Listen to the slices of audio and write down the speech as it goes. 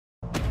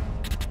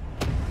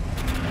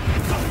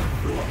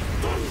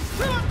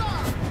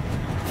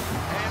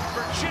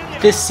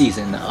This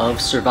season of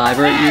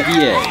Survivor at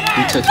UVA,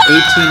 we took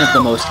 18 of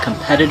the most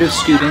competitive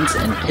students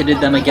and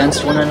pitted them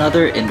against one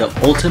another in the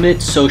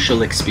ultimate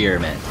social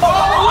experiment. So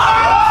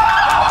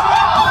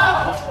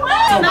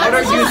what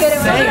are you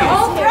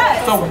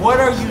saying? So what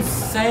are you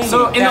saying?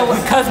 So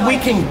because we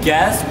can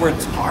guess we're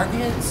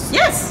targets?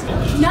 Yes!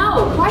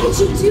 No, why did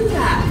you do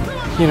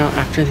that? You know,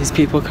 after these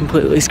people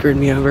completely screwed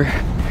me over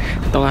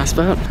the last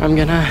vote, I'm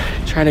gonna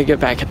try to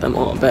get back at them a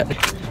little bit.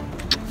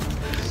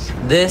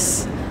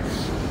 This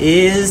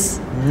is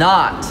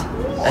not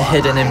a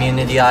hidden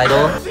immunity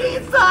idol.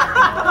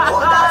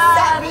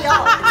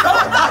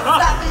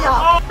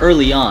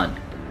 Early on,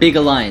 big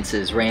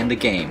alliances ran the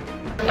game.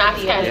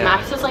 Max, guys,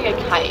 Max is like a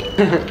kite.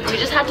 We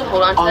just have to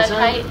hold on to that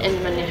kite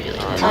and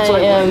manipulate it. I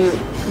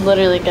am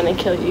literally gonna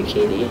kill you,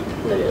 Katie.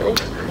 Literally.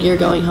 You're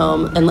going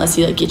home unless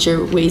you like get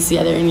your ways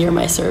together and you're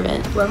my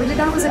servant. Whoever did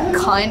that was a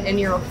cunt and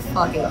you're a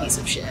fucking piece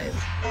of shit.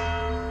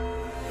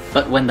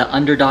 But when the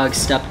underdogs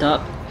stepped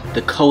up,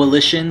 the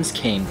coalitions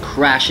came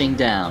crashing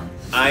down.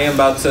 I am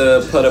about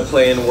to put a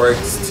play in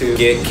works to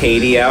get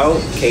Katie out.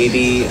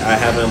 Katie, I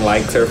haven't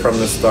liked her from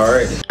the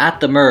start.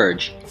 At the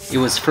merge, it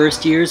was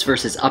first years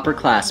versus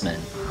upperclassmen.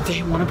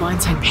 They want to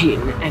blindside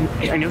Peyton, and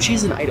I know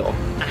she's an idol.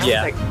 And I was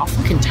like, I'll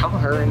fucking tell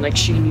her, and like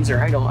she can use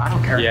her idol. I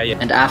don't care. Yeah.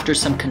 And after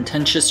some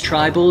contentious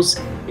tribals,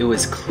 it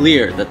was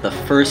clear that the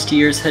first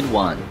years had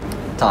won.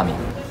 Tommy.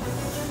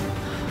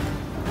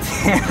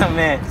 Damn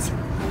it.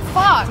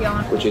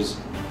 Fuck! Which is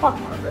Fuck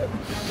Margaret.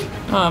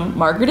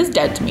 Margaret is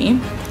dead to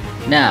me.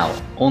 Now,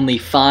 only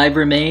 5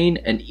 remain,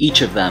 and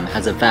each of them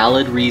has a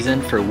valid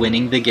reason for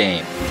winning the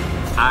game.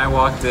 I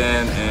walked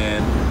in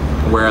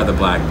and where are the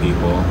black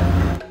people?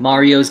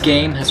 Mario's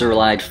game has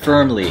relied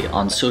firmly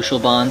on social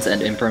bonds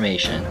and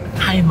information.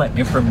 I am an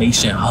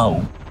information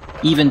hoe.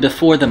 Even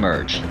before the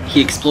merge, he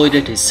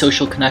exploited his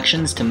social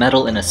connections to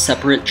meddle in a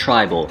separate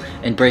tribal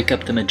and break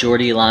up the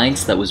majority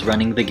alliance that was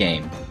running the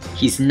game.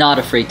 He's not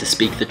afraid to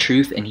speak the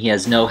truth, and he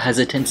has no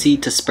hesitancy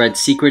to spread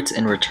secrets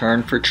in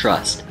return for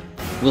trust.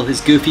 Will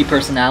his goofy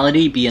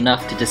personality be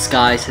enough to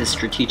disguise his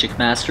strategic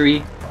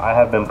mastery? I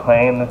have been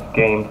playing this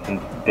game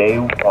since day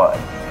one.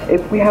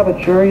 If we have a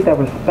jury that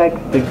respects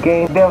the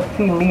game, they'll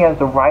see me as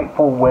the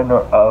rightful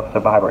winner of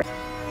Survivor.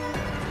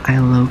 I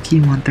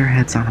low-key want their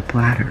heads on a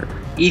platter.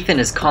 Ethan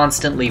is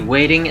constantly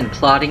waiting and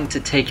plotting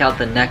to take out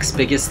the next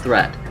biggest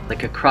threat,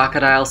 like a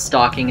crocodile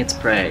stalking its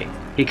prey.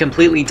 He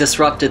completely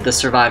disrupted the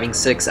surviving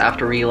 6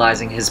 after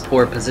realizing his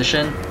poor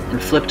position,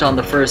 and flipped on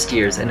the first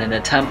years in an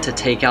attempt to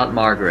take out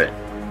Margaret.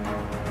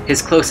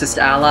 His closest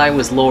ally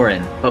was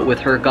Lauren, but with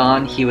her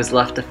gone, he was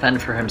left to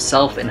fend for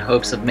himself in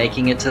hopes of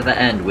making it to the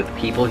end with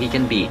people he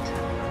can beat.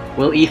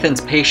 Will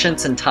Ethan's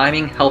patience and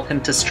timing help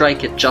him to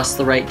strike at just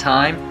the right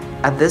time?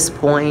 At this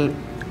point,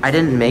 I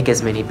didn't make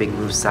as many big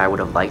moves as I would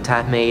have liked to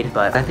have made,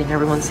 but I think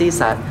everyone sees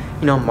that,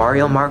 you know,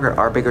 Mario and Margaret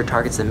are bigger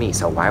targets than me,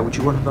 so why would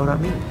you want to vote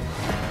on me?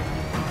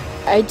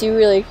 I do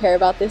really care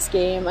about this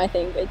game. I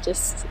think it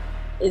just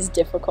is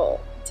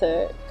difficult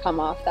to come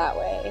off that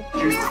way.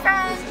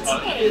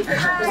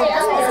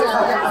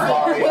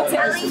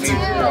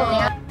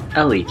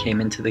 Ellie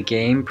came into the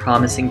game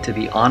promising to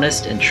be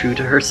honest and true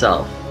to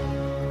herself.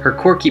 Her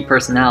quirky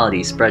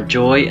personality spread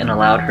joy and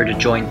allowed her to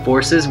join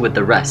forces with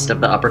the rest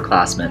of the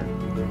upperclassmen.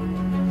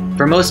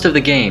 For most of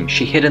the game,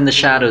 she hid in the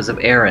shadows of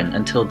Erin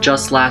until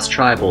just last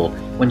tribal,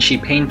 when she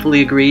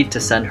painfully agreed to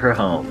send her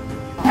home.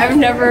 I've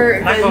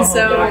never been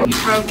so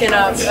broken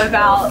up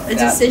about a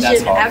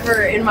decision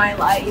ever in my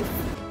life.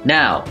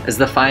 Now, as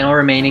the final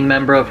remaining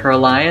member of her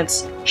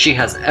alliance, she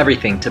has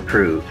everything to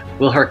prove.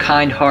 Will her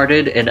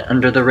kind-hearted and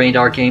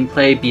under-the-radar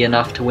gameplay be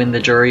enough to win the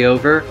jury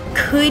over?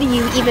 Could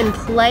you even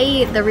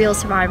play the real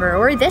Survivor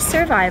or this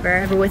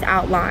Survivor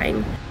without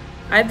lying?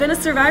 I've been a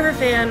Survivor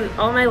fan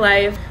all my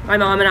life. My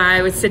mom and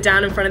I would sit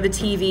down in front of the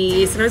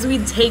TV. Sometimes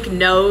we'd take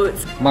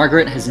notes.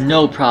 Margaret has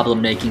no problem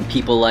making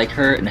people like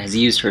her and has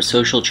used her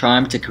social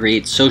charm to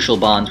create social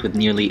bonds with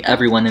nearly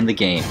everyone in the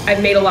game.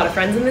 I've made a lot of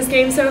friends in this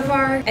game so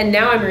far, and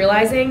now I'm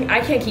realizing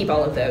I can't keep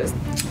all of those.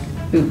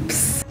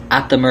 Oops.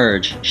 At the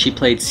merge, she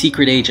played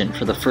secret agent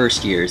for the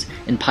first years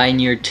and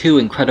pioneered 2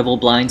 incredible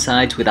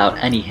blindsides without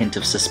any hint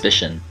of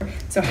suspicion.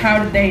 So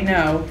how did they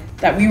know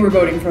that we were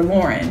voting for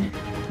Lauren?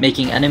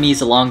 Making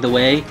enemies along the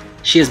way,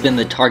 she has been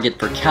the target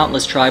for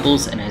countless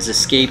tribals and has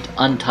escaped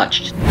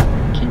untouched.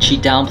 Can she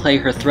downplay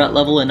her threat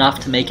level enough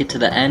to make it to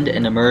the end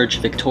and emerge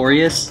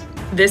victorious?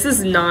 This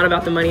is not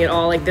about the money at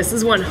all. Like, this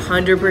is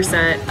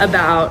 100%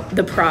 about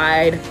the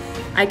pride.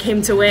 I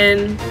came to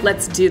win.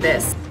 Let's do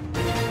this.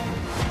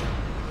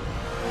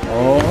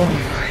 Oh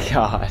my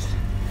god.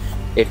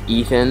 If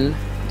Ethan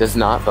does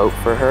not vote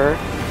for her,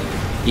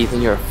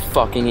 Ethan, you're a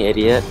fucking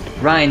idiot.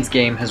 Ryan's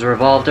game has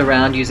revolved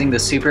around using the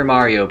Super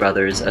Mario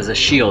Brothers as a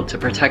shield to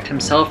protect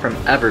himself from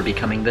ever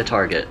becoming the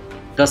target.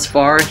 Thus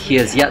far, he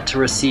has yet to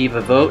receive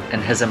a vote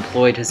and has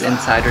employed his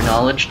insider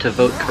knowledge to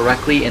vote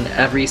correctly in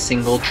every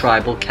single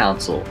tribal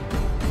council.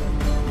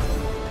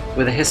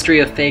 With a history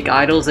of fake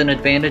idols and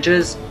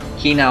advantages,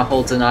 he now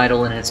holds an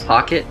idol in his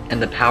pocket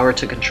and the power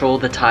to control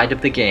the tide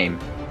of the game.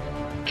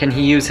 Can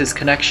he use his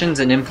connections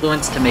and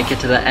influence to make it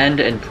to the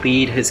end and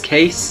plead his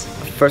case?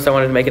 First I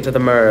wanted to make it to the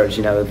merge,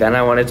 then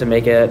I wanted to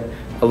make it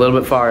a little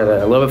bit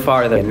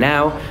farther, and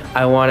now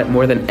I want it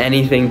more than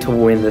anything to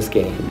win this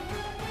game.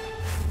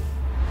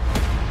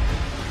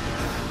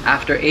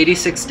 After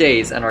 86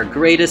 days and our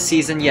greatest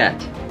season yet,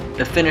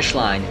 the finish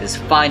line is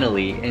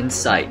finally in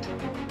sight.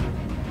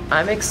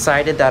 I'm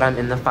excited that I'm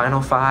in the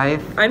final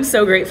 5. I'm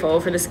so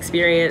grateful for this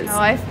experience. Oh,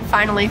 I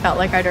finally felt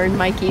like I'd earned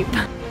my keep.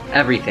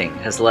 Everything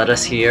has led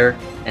us here,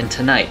 and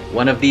tonight,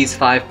 one of these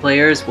 5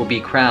 players will be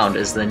crowned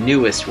as the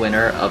newest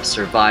winner of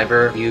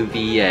Survivor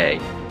UVA.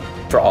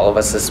 For all of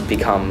us, this has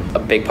become a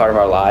big part of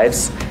our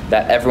lives,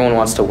 that everyone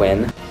wants to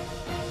win.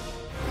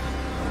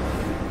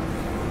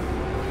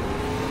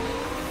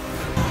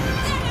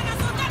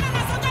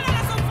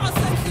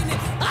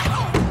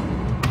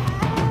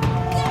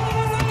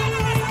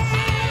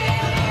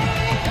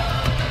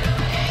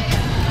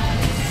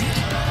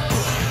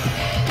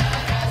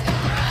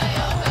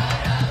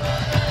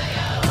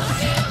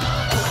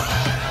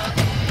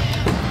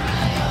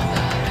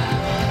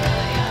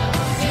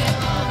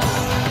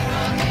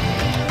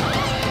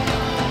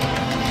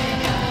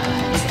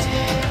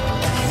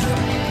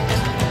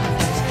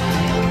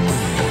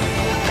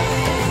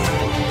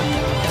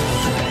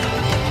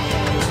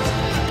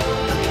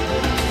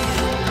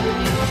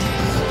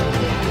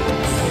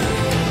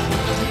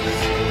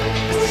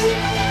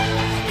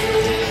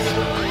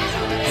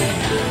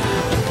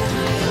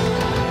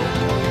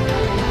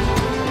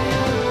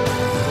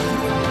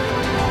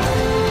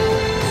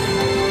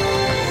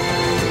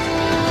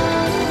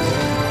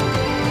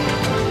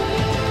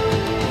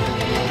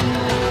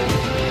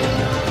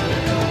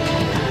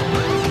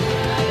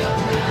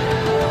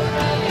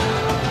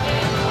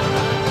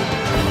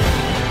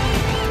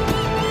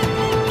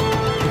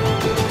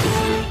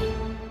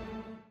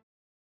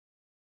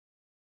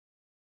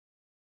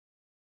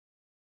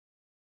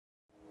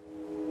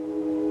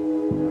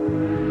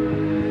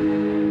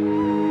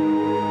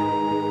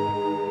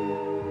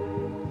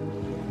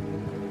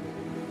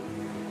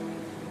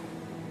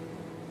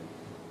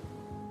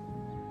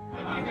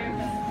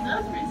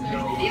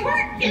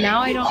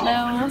 Now I don't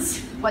know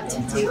what to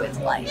do with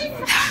life.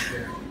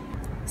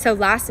 So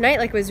last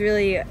night was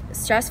really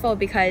stressful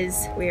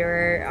because we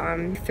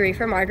were 3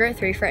 for Margaret,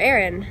 3 for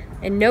Aaron,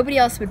 and nobody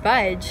else would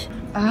budge.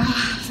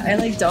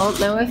 I don't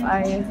know if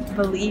I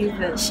believe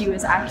that she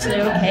was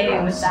actually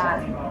okay with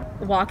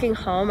that. Walking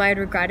home, I had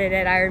regretted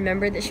it. I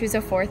remembered that she was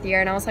a 4th year,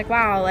 and I was like,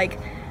 wow,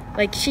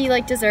 she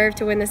deserved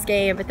to win this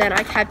game. But then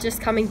I kept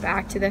just coming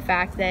back to the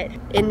fact that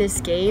in this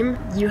game,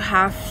 you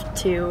have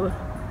to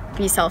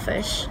be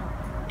selfish,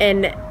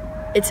 and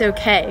it's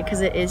okay because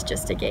it is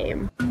just a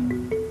game.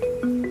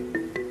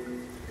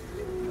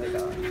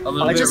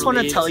 I just want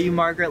to tell you,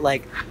 Margaret,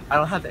 I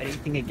don't have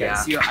anything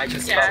against you. I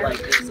just felt like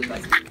this was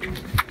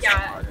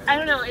Yeah, I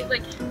don't know,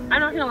 I'm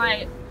not gonna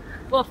lie.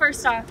 Well,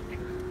 first off,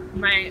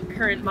 my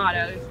current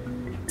motto,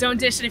 don't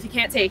dish it if you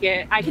can't take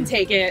it. I can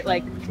take it,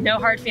 no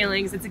hard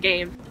feelings, it's a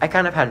game. I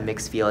kind of had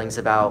mixed feelings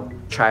about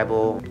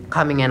Tribal.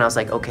 Coming in, I was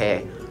like,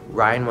 okay,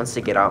 Ryan wants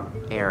to get out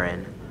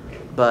Aaron,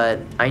 but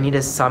I need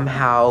to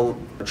somehow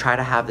try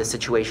to have the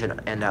situation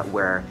end up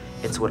where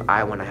it's what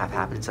I want to have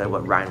happen instead of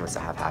what Ryan wants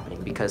to have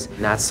happening, because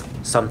that's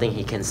something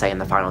he can say in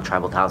the final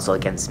Tribal Council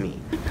against me.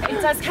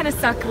 It does kind of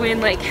suck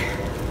when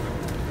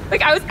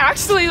I was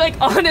actually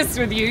honest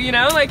with you,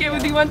 it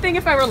would be one thing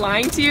if I were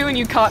lying to you and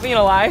you caught me in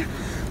a lie,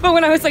 but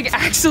when I was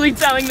actually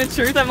telling the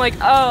truth, I'm like,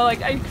 oh,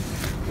 I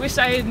wish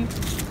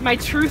my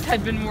truth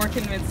had been more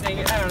convincing.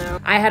 I don't know.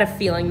 I had a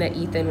feeling that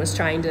Ethan was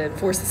trying to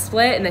force a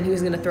split and then he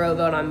was going to throw a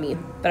vote on me,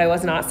 but I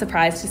was not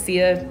surprised to see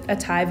a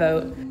tie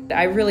vote.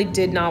 I really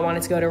did not want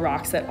it to go to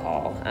Rox at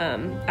all.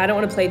 I don't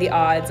want to play the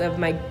odds of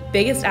my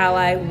biggest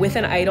ally with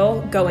an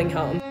idol going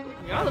home.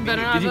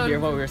 Did you hear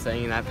what we were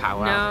saying in that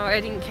powwow? No,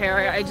 I didn't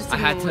care. I just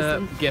didn't I had to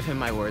listen. give him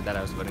my word that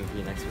I was voting for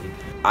you next week.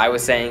 I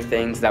was saying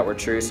things that were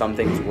true, some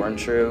things weren't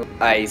true.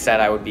 I said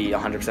I would be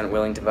 100%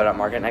 willing to vote out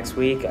Margaret next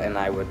week, and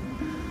I would,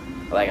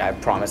 I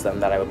promised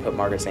them that I would put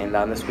Margaret's name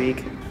down this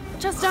week.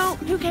 Just don't.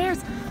 Who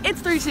cares? It's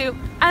 3-2.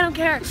 I don't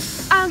care.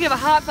 I don't give a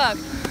hot fuck.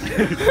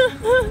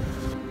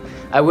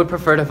 I would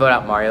prefer to vote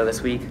out Mario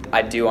this week.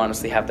 I do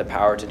honestly have the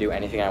power to do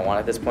anything I want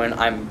at this point.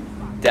 I'm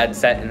dead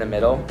set in the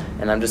middle,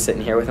 and I'm just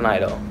sitting here with an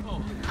idol.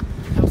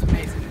 That was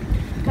amazing.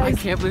 I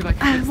can't believe I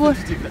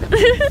convinced them to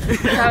do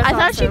that. I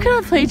thought you could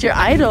have played your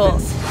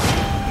idols.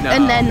 No.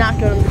 And then not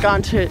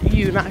gone to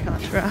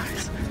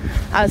Rox.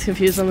 I was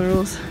confused on the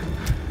rules.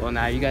 Well,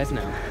 now you guys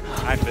know.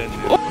 I've been.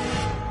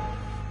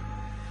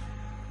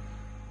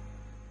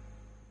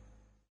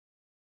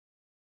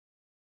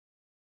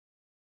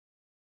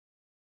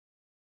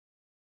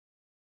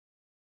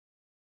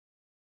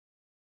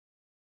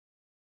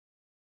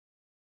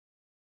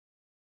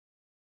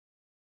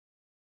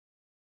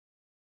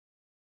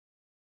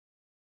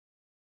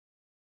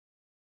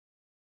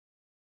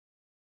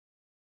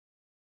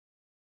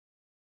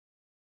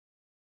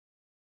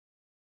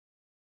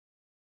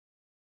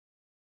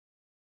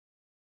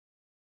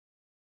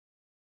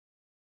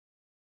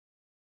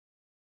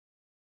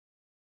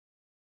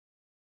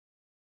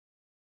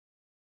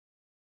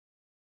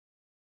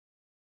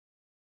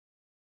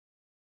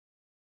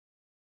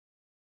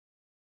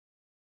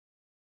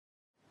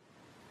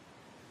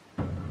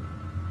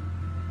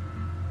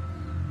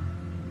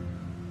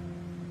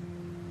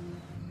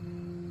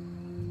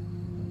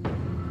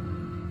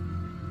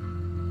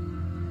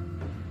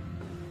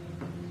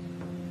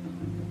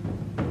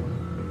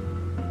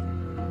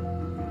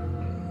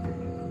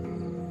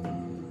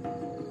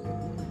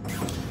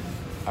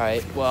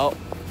 Alright, well,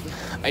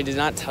 I did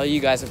not tell you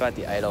guys about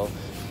the idol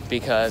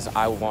because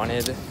I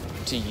wanted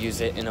to use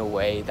it in a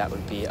way that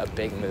would be a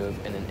big move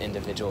and an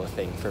individual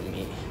thing for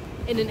me.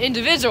 In an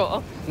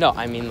individual? No,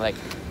 I mean like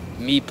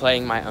me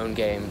playing my own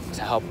game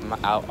to help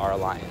out our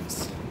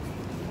alliance.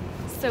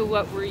 So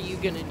what were you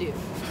gonna do?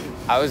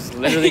 I was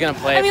literally gonna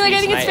play. I mean, like, I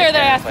think it's fair that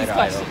I ask these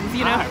idol. questions,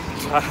 you know?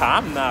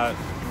 I'm not.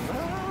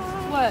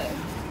 What?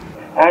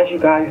 As you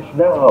guys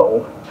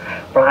know,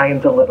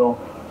 Ryan's a little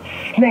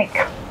snake.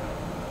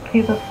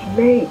 He's a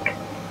snake.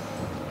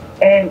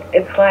 And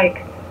it's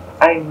like,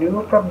 I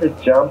knew from the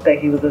jump that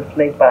he was a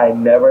snake, but I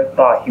never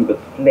thought he was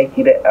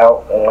snaking it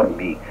out on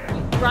me.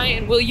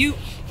 Ryan, will you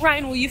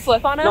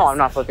flip on us? No, I'm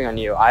not flipping on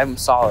you. I'm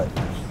solid.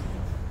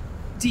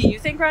 Do you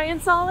think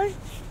Ryan's solid?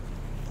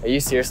 Are you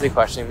seriously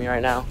questioning me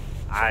right now?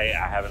 I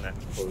haven't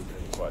posed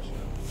any question.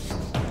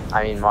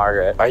 I mean,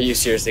 Margaret, are you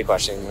seriously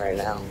questioning me right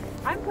now?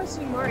 I'm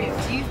questioning Mario.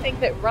 Do you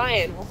think that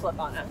Ryan will flip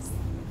on us?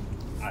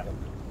 I don't know.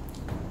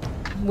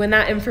 When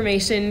that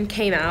information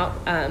came out,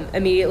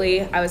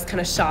 immediately I was kind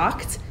of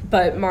shocked,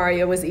 but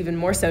Mario was even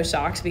more so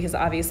shocked because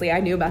obviously I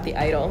knew about the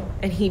idol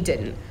and he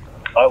didn't.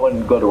 I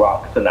wouldn't go to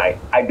Rocks tonight.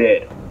 I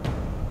did.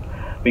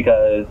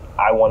 Because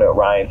I wanted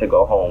Ryan to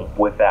go home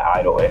with that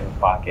idol in his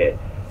pocket.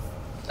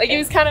 Like, it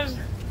was kind of,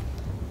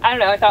 I don't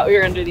know, I thought we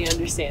were under the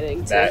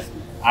understanding that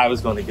I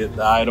was going to get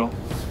the idol.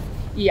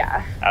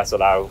 Yeah. That's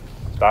what I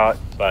thought,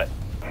 but...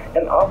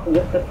 And also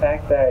just the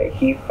fact that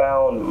he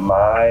found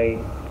my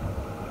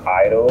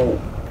idol.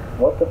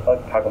 What the fuck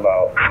talking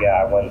about?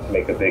 Yeah, I wanted to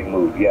make a big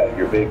move. Yeah,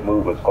 your big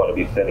move was going to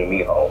be sending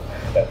me home.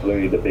 That's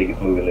literally the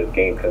biggest move in this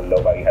game because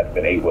nobody has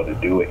been able to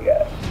do it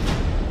yet.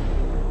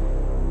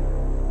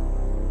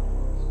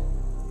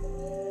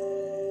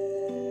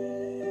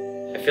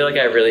 I feel like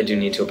I really do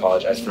need to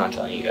apologize for not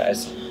telling you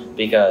guys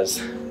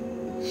because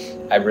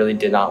I really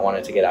did not want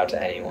it to get out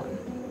to anyone.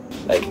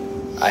 Like,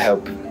 I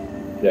hope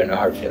there are no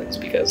hard feelings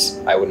because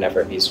I would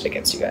never have used it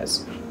against you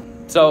guys.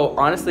 So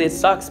honestly, it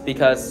sucks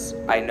because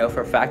I know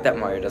for a fact that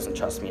Mario doesn't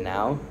trust me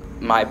now.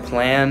 My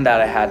plan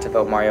that I had to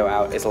vote Mario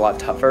out is a lot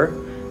tougher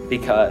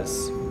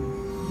because,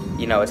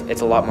 you know,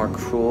 it's a lot more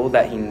cruel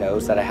that he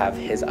knows that I have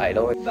his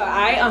idol. But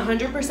I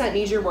 100%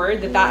 need your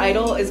word that that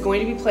idol is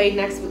going to be played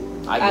at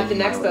the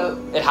next vote.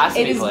 It has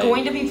to be played. It is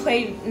going to be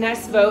played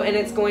next vote, and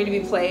it's going to be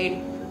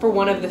played for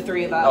one of the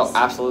three of us. Oh,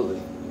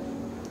 absolutely.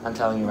 I'm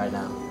telling you right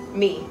now.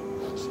 Me.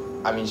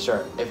 I mean,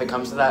 sure. If it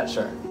comes to that,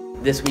 sure.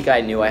 This week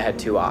I knew I had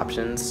two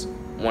options,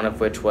 one of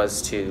which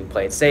was to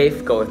play it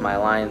safe, go with my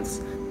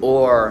alliance,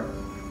 or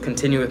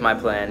continue with my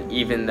plan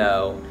even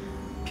though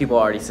people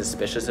are already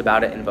suspicious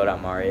about it and vote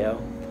out Mario.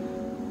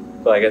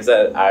 But like I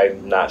said,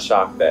 I'm not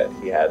shocked that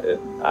he had it.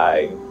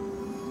 I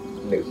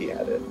knew he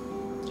had it.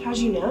 How'd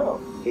you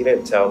know? He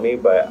didn't tell me,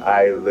 but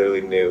I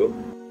literally knew.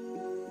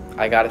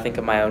 I gotta think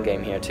of my own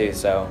game here too,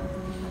 so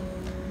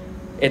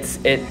it's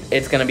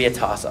gonna be a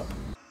toss-up.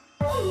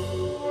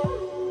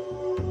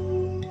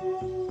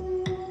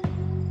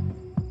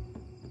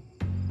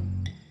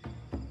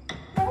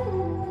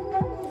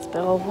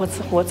 Bill,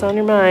 what's on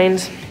your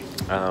mind?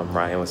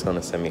 Ryan was going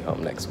to send me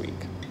home next week.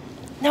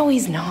 No,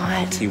 he's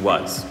not. He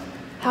was.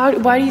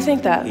 Why do you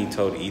think that? He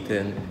told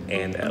Ethan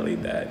and Ellie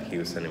that he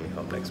was sending me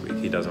home next week.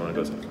 He doesn't want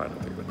to go to the final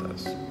three with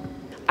us.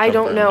 I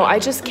don't know. I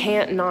just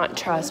can't not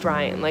trust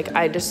Ryan. Like,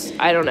 I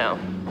don't know.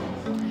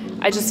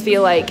 I just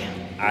feel like...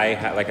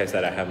 like I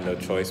said, I have no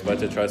choice but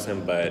to trust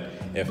him, but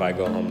if I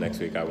go home next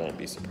week, I won't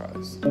be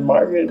surprised.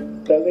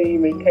 Margaret doesn't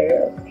even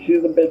care.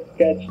 She's a bit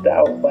sketched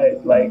out,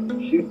 but, like,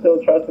 she's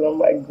still trusting him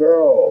like,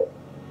 girl,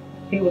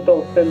 he was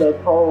gonna send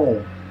us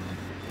home.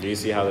 Do you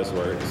see how this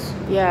works?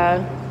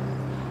 Yeah.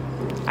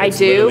 I do. It's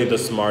literally the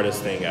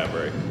smartest thing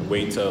ever.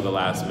 Wait till the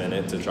last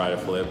minute to try to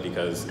flip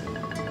because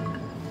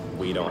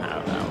we don't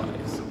have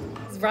allies.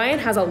 Ryan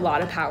has a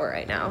lot of power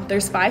right now.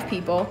 There's 5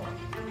 people.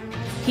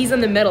 He's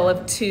in the middle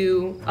of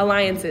 2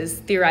 alliances,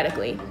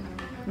 theoretically,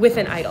 with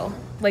an idol.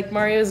 Like,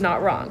 Mario's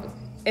not wrong.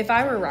 If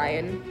I were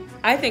Ryan,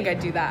 I think I'd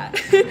do that.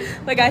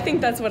 Like, I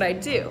think that's what I'd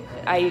do.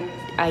 I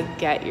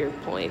get your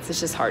points.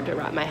 It's just hard to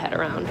wrap my head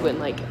around when,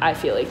 like, I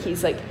feel like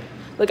he's, like,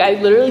 I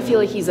literally feel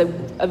like he's a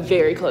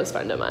very close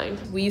friend of mine.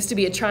 We used to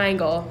be a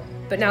triangle,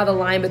 but now the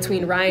line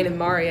between Ryan and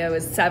Mario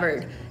is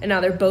severed, and now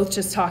they're both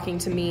just talking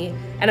to me,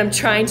 and I'm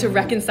trying to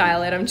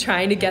reconcile it. I'm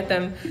trying to get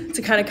them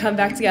to kind of come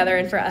back together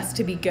and for us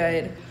to be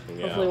good.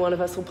 Yeah. Hopefully one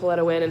of us will pull out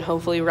a win, and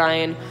hopefully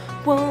Ryan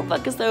won't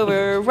fuck us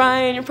over.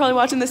 Ryan, you're probably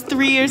watching this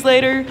 3 years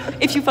later.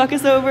 If you fuck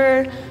us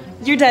over,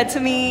 you're dead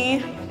to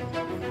me.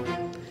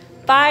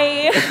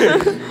 Bye.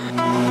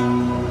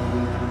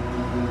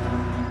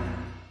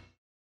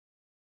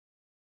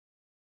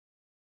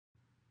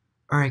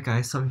 Alright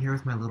guys, so I'm here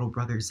with my little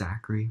brother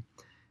Zachary,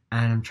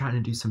 and I'm trying to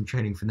do some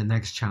training for the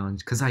next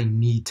challenge because I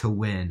need to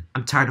win.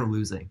 I'm tired of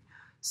losing.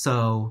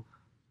 So,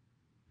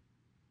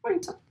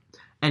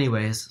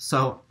 anyways,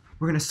 so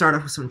we're going to start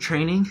off with some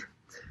training,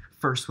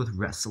 first with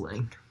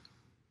wrestling.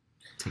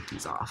 Take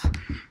these off.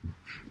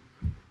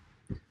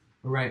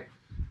 Alright,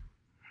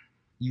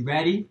 you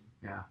ready?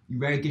 Yeah. You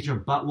ready to get your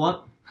butt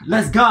whooped?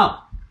 Let's go!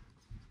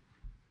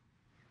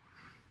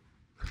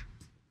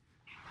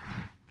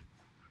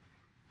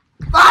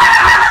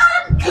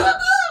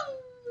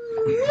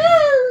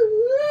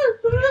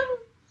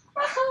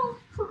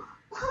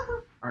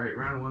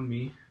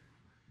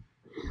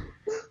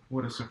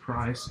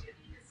 surprise.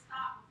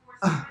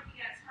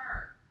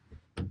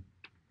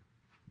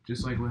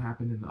 Just like what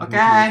happened in the other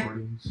two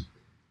recordings.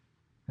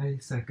 Ready,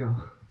 set, go.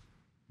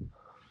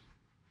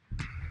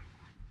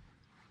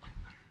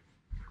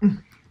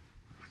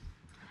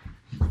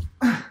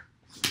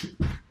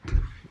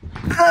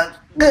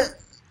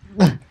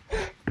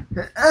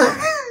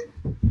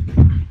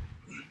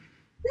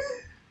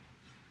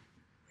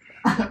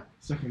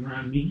 Second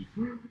round, me.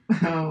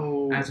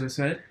 Oh. As I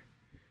said,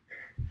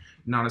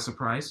 not a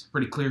surprise.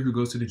 Pretty clear who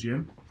goes to the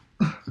gym.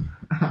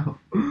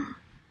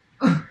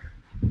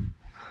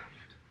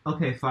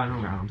 Okay,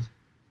 final round.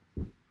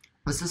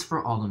 This is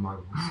for all the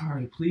marbles.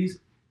 Alright, please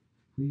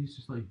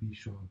just like be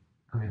strong.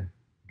 Okay,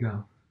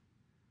 go.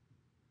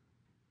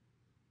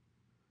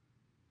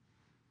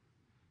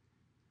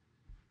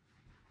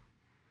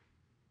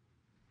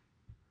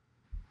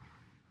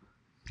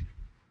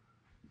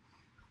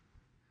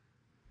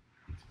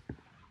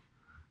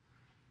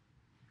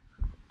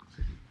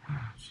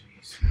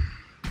 Jeez.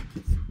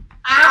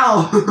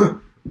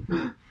 Ow!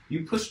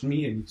 You pushed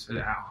me and you said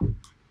ow.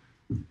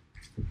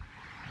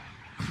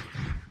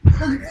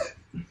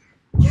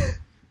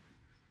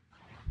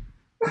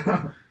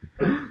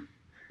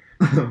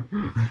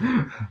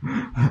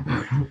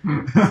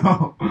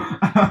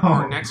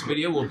 Our next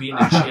video will be in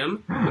the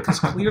gym because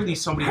clearly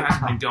somebody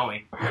hasn't been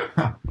going.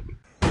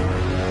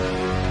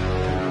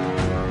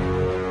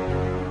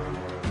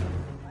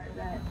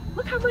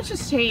 Look how much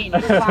has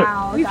changed.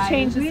 Wow, We've guys,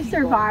 changed. We've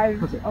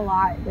survived a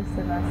lot this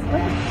semester.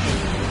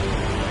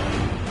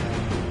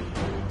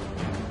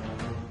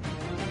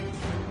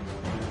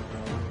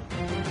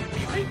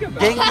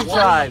 Ganky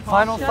Tribe,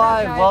 Final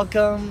Five,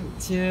 welcome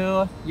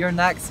to your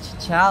next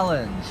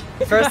challenge.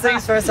 First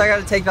things first, I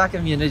gotta take back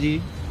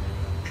immunity.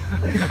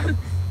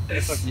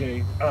 It's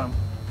okay.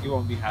 You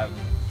won't be having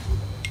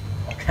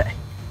it. Okay.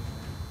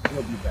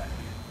 You'll be back.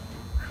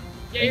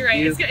 Yeah, you're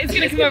right. It's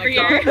gonna come over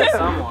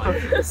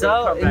here.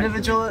 So,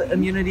 individual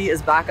immunity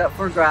is back up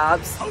for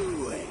grabs.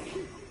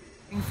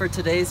 For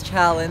today's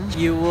challenge,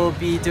 you will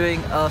be doing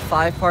a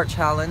 5-part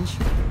challenge.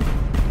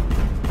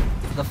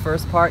 The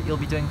first part, you'll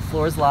be doing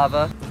floors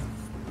lava.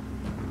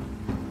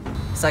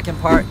 Second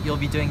part, you'll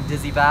be doing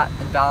dizzy bat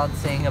and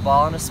balancing a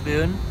ball on a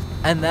spoon.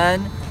 And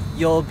then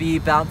you'll be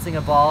bouncing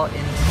a ball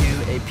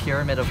into a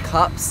pyramid of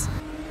cups.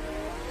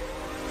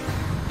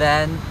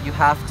 Then you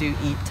have to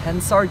eat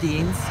 10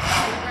 sardines.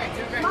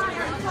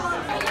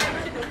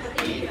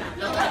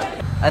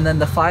 And then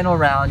the final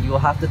round, you will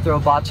have to throw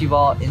a bocce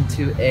ball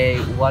into a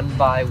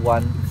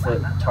 1-by-1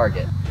 foot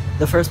target.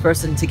 The first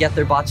person to get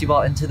their bocce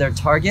ball into their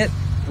target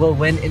will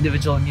win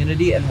individual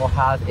immunity and will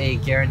have a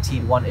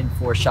guaranteed 1 in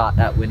 4 shot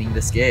at winning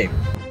this game.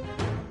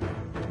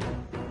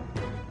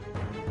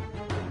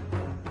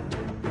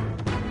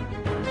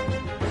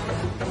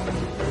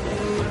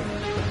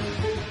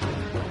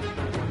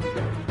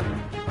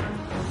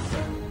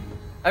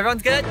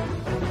 Everyone's good?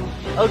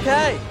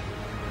 Okay.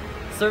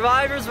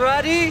 Survivors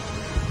ready?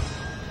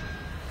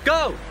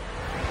 Go!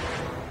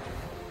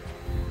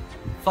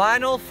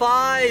 Final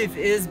 5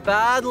 is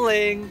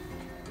battling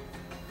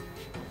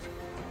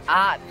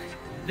at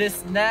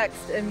this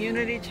next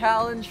immunity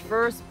challenge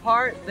first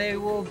part. They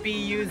will be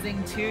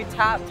using 2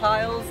 tap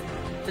tiles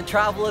to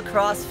travel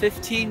across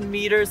 15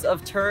 meters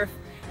of turf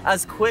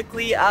as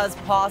quickly as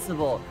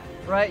possible.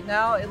 Right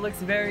now it looks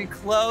very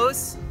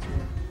close.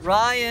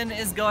 Ryan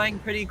is going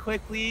pretty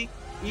quickly.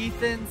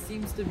 Ethan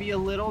seems to be a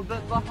little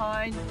bit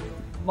behind.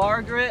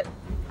 Margaret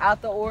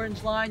at the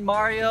orange line.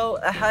 Mario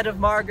ahead of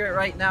Margaret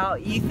right now.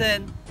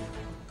 Ethan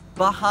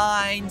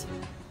behind.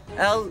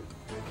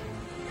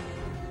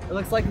 It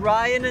looks like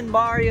Ryan and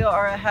Mario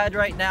are ahead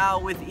right now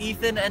with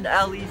Ethan and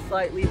Ellie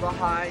slightly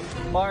behind.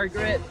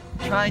 Margaret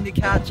trying to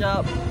catch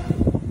up.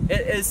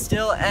 It is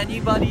still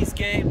anybody's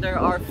game. There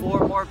are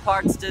 4 more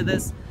parts to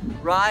this.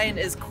 Ryan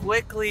is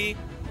quickly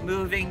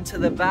moving to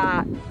the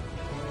back,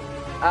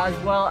 as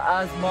well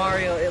as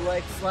Mario. It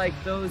looks like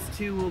those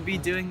 2 will be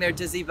doing their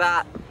dizzy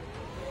bat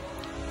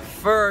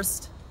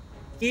first.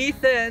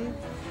 Ethan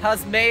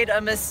has made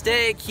a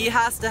mistake. He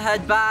has to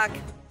head back.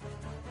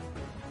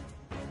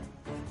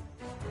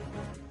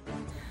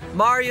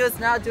 Mario is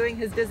now doing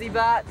his dizzy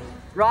bat.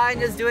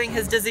 Ryan is doing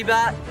his dizzy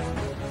bat.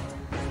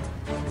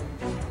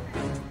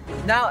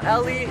 Now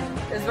Ellie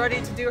is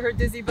ready to do her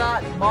dizzy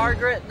bat.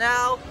 Margaret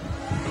now.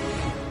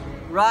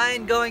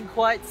 Ryan going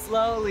quite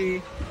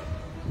slowly.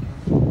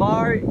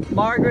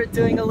 Margaret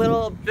doing a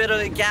little bit of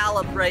a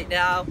gallop right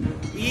now.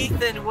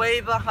 Ethan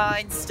way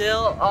behind,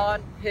 still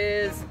on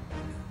his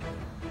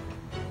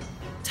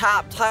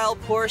tap tile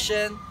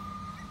portion.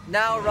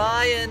 Now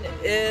Ryan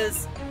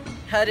is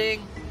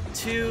heading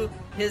to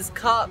his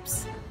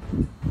cups.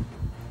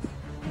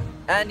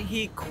 And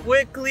he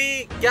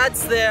quickly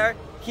gets there.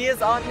 He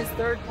is on his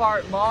 3rd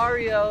part.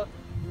 Mario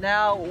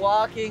now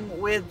walking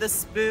with the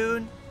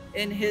spoon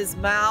in his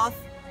mouth.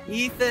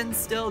 Ethan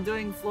still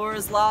doing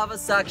floors lava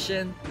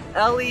section.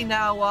 Ellie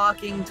now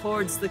walking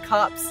towards the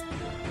cups.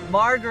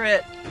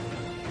 Margaret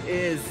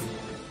is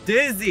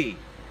dizzy.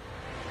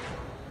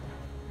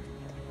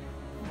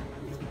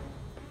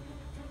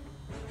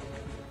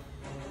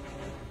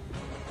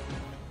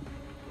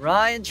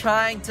 Ryan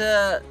trying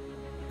to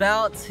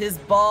bounce his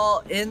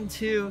ball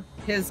into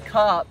his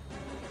cup.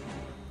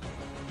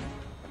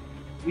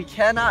 We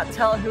cannot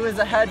tell who is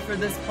ahead for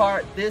this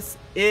part. This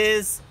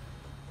is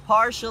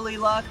partially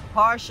luck,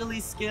 partially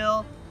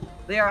skill.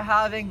 They are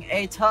having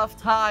a tough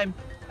time.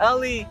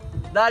 Ellie,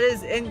 that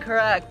is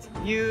incorrect.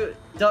 You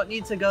don't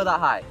need to go that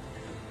high.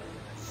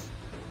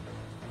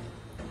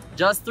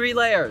 Just 3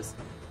 layers.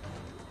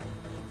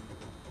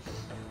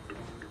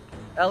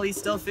 Ellie's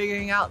still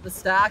figuring out the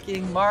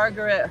stacking.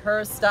 Margaret,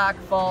 her stack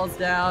falls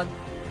down.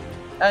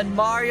 And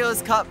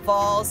Mario's cup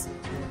falls.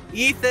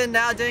 Ethan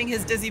now doing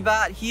his dizzy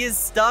bat. He is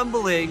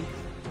stumbling.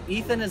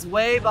 Ethan is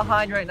way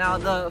behind right now.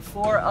 The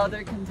 4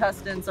 other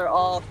contestants are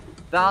all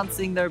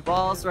bouncing their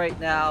balls right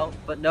now,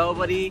 but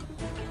nobody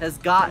has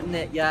gotten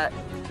it yet.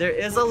 There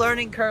is a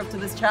learning curve to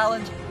this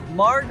challenge.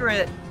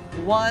 Margaret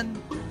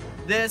won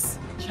this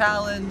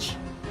challenge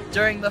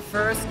during the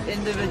first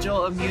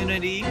individual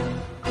immunity.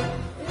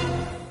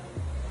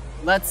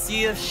 Let's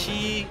see if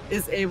she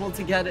is able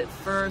to get it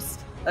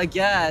first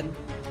again.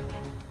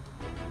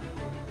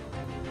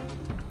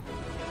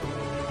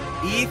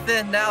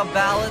 Ethan now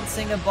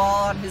balancing a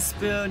ball on his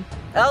spoon.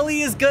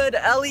 Ellie is good.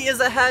 Ellie is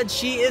ahead.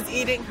 She is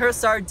eating her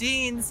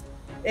sardines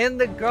in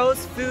the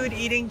gross food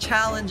eating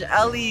challenge.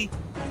 Ellie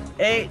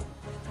ate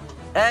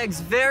eggs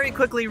very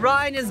quickly.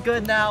 Ryan is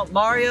good now.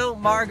 Mario,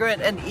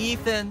 Margaret, and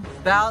Ethan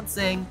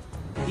bouncing.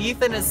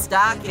 Ethan is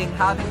stacking,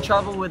 having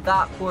trouble with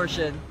that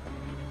portion.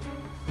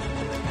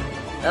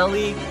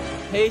 Ellie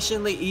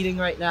patiently eating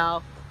right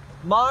now.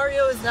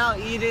 Mario is now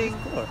eating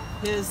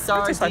his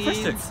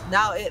sardines.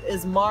 Now it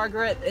is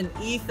Margaret and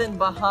Ethan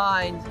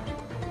behind,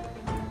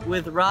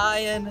 with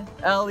Ryan,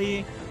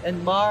 Ellie,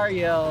 and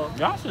Mario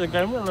Y'all should have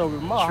gave me a little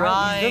bit more.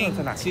 trying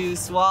to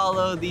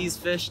swallow these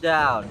fish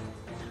down.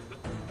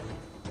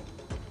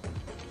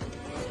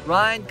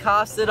 Ryan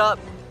coughs it up.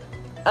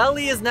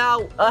 Ellie is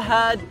now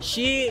ahead.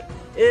 She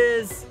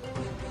is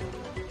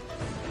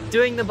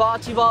doing the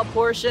bocce ball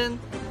portion.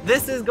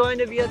 This is going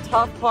to be a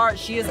tough part.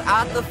 She is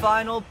at the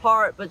final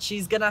part, but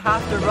she's gonna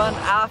have to run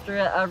after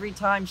it every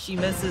time she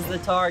misses the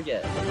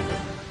target.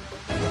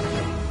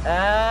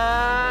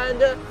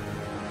 And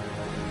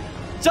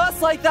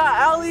just like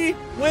that, Ellie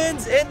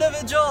wins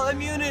individual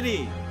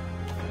immunity.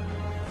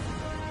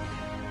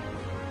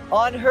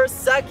 On her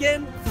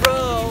second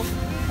throw,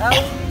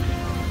 Ellie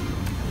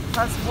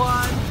has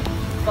won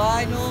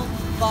final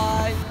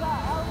 5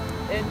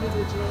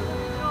 individual.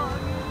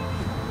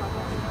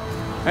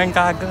 Ain't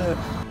got good.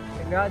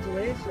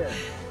 Congratulations.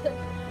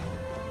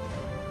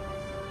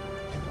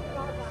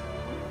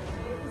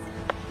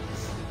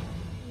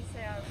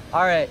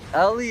 All right,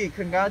 Ellie,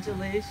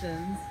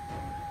 congratulations.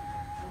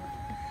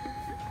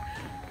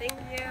 Thank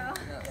you.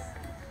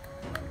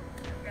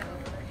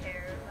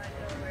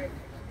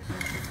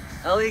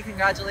 Ellie,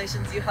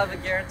 congratulations. You have a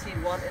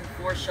guaranteed 1 in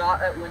 4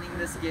 shot at winning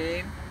this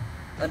game.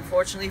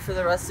 Unfortunately for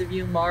the rest of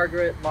you,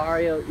 Margaret,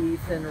 Mario,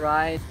 Ethan,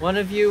 Ryan, one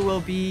of you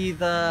will be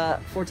the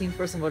 14th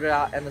person voted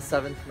out and the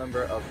 7th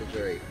member of the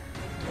jury.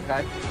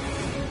 Okay?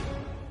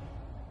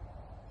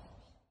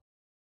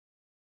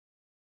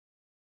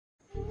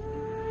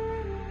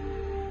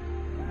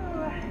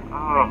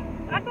 Oh,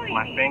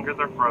 my fingers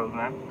are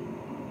frozen.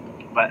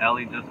 But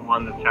Ellie just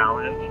won the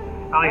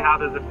challenge. Ellie, how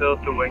does it feel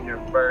to win your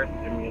first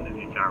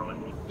immunity challenge?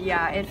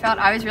 Yeah, it felt,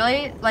 I was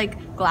really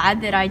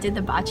glad that I did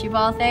the bocce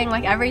ball thing.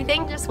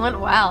 Everything just went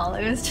well.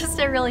 It was just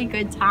a really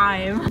good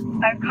time.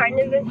 I've kind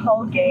of this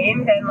whole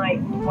game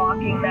been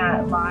walking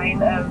that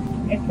line of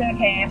it's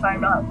okay if I'm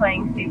not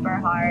playing super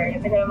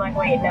hard. But then I'm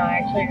wait, no,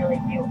 I actually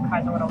really do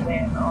kind of want to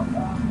win also.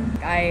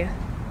 I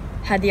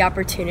had the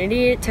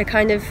opportunity to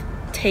kind of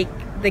take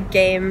the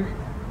game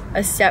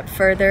a step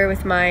further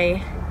with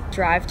my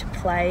drive to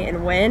play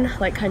and win,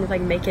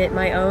 make it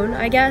my own,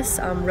 I guess.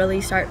 Really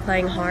start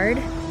playing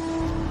hard.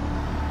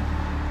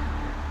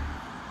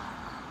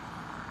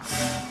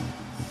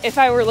 If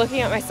I were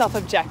looking at myself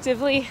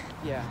objectively,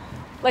 yeah.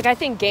 I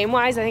think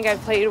game-wise, I think I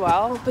played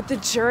well, but the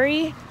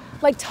jury,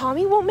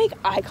 Tommy won't make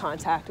eye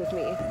contact with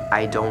me.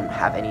 I don't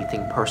have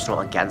anything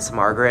personal against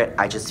Margaret.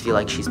 I just feel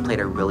like she's played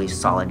a really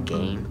solid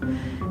game,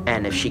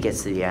 and if she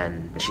gets to the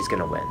end, she's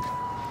gonna win.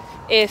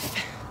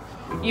 If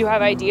you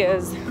have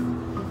ideas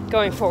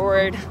going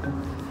forward,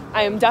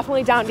 I am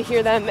definitely down to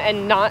hear them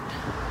and not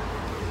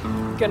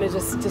gonna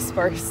just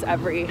disperse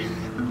every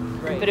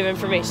bit of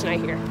information I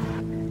hear.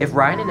 If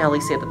Ryan and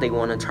Ellie say that they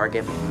want to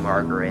target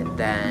Margaret,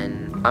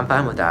 then I'm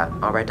fine with that.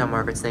 I'll write down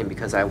Margaret's name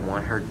because I've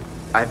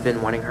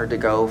been wanting her to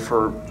go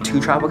for 2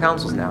 tribal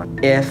councils now.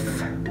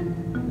 If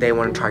they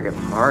want to target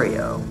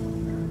Mario,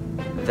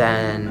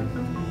 then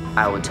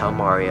I would tell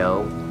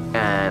Mario,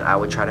 and I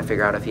would try to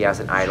figure out if he has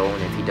an idol,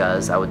 and if he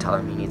does, I would tell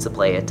him he needs to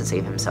play it to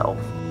save himself.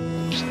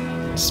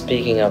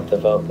 Speaking of the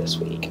vote this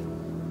week,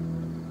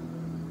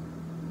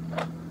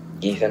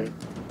 Ethan?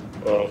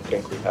 I don't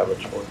think we have a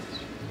choice.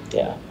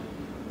 Yeah.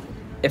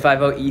 If I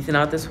vote Ethan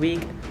out this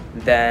week,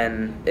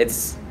 then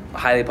it's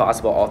highly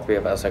possible all 3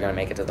 of us are going to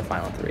make it to the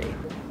final 3.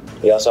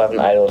 We also have an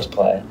idol to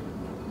play.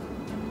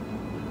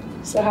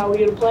 So how are we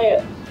going to play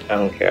it? I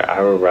don't care.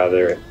 I would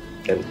rather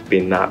can be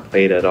not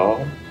played at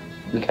all.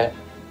 Okay.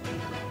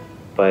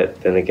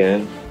 But then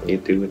again, you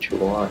do what you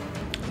want.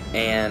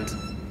 And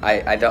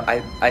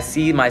I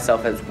see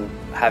myself as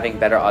having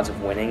better odds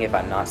of winning if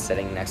I'm not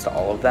sitting next to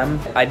all of them.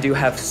 I do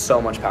have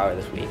so much power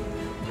this week,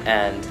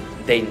 and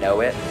they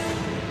know it.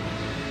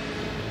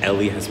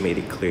 Ellie has made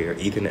it clear,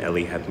 Ethan and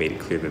Ellie have made it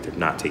clear that they're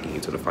not taking you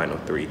to the final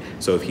 3.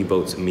 So if he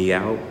votes me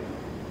out,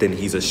 then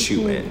he's a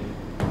shoe-in.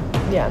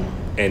 Yeah.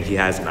 And he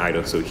has an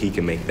idol, so he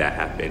can make that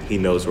happen. He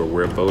knows where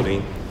we're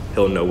voting.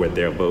 He'll know where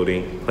they're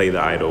voting, play the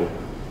idol,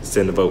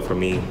 send a vote for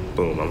me,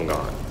 boom, I'm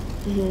gone.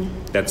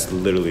 That's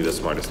literally the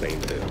smartest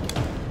thing to do.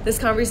 This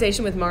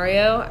conversation with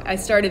Mario, I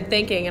started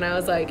thinking and I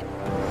was like,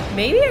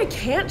 maybe I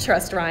can't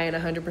trust Ryan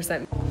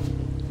 100%.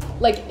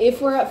 Like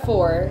if we're at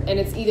 4 and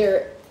it's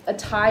either a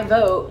tie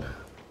vote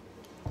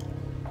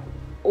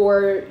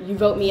or you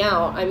vote me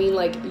out, I mean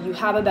like you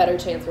have a better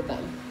chance with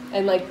them.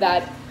 And like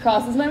that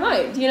crosses my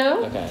mind, you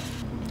know? Okay.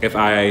 If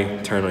I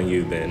turn on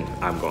you, then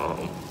I'm going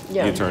home.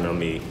 Yeah. You turn on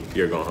me,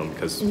 you're going home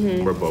because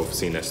we're both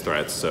seen as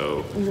threats.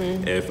 So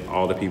if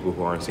all the people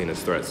who aren't seen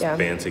as threats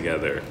band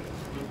together,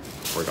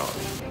 we're gone.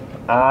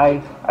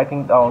 I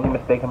think the only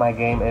mistake in my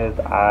game is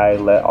I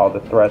let all the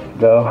threats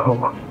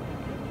go.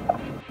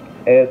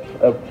 It's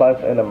a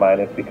plus and a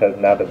minus because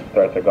now that the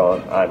threats are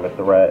gone, I'm a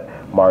threat,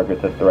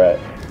 Margaret's a threat.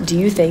 Do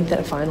you think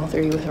that final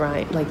 3 with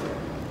Ryan, like,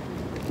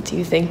 do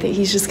you think that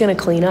he's just gonna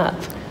clean up?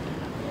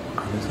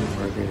 Honestly,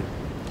 Margaret,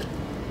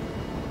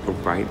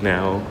 right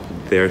now,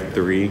 they're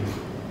 3.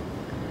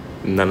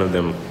 None of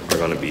them are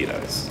gonna beat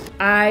us.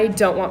 I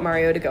don't want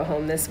Mario to go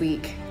home this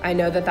week. I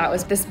know that that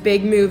was this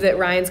big move that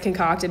Ryan's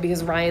concocted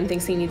because Ryan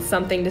thinks he needs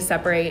something to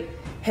separate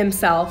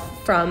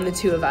himself from the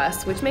 2 of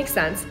us, which makes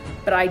sense,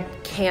 but I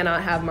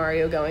cannot have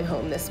Mario going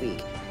home this week.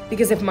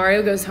 Because if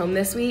Mario goes home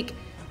this week,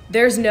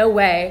 there's no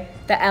way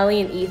that Ellie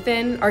and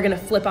Ethan are gonna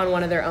flip on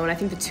one of their own. I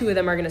think the 2 of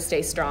them are gonna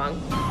stay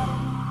strong.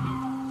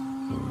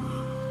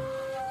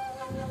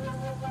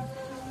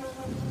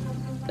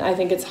 I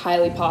think it's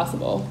highly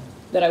possible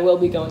that I will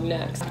be going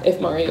next if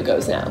Mario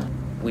goes now.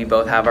 We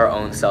both have our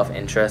own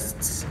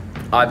self-interests.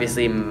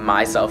 Obviously,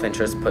 my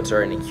self-interest puts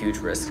her in a huge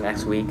risk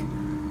next week,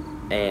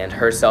 and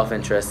her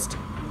self-interest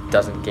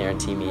doesn't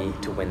guarantee me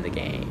to win the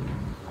game.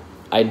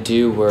 I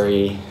do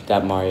worry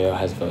that Mario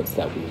has votes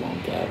that we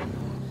won't get.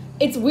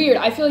 It's weird.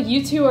 I feel like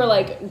you 2 are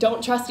like,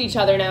 don't trust each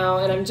other now,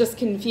 and I'm just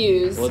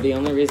confused. Well, the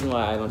only reason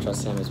why I don't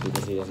trust him is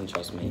because he doesn't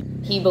trust me.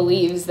 He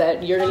believes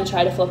that you're gonna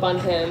try to flip on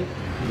him.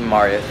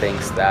 Mario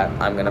thinks that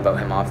I'm gonna vote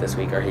him off this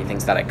week, or he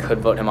thinks that I could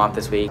vote him off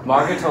this week.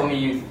 Margaret told me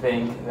you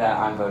think that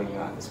I'm voting you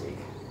out this week.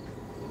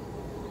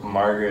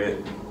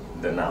 Margaret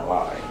did not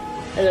lie.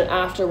 And then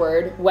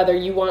afterward, whether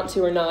you want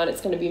to or not, it's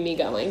gonna be me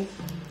going.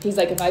 He's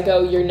like, if I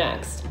go, you're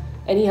next.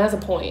 And he has a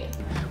point.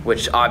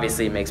 Which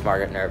obviously makes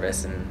Margaret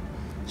nervous, and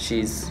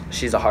she's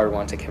a hard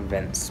one to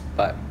convince,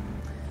 but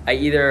I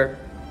either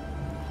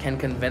can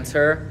convince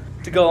her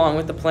to go along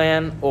with the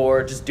plan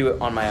or just do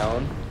it on my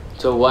own.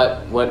 So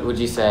what would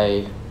you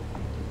say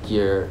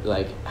you're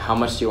like, how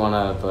much do you want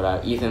to vote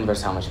out Ethan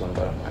versus how much you want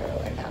to vote out Mario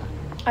right now?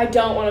 I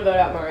don't want to vote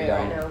out Mario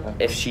right now.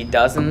 If she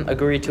doesn't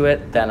agree to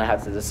it, then I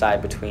have to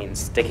decide between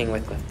sticking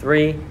with the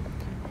 3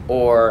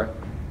 or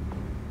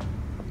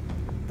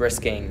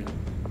risking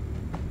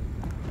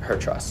her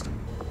trust.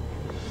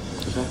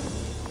 Okay.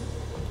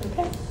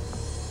 Okay.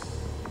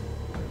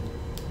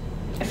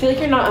 I feel like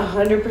you're not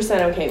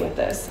 100% okay with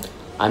this.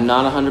 I'm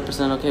not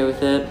 100% okay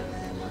with it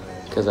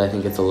because I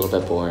think it's a little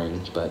bit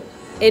boring, but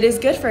It is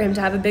good for him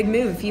to have a big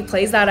move. If he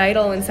plays that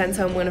idol and sends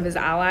home one of his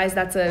allies,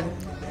 that's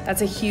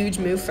a huge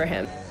move for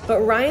him.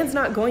 But Ryan's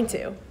not going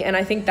to. And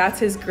I think that's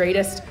his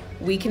greatest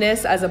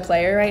weakness as a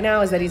player right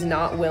now, is that he's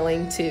not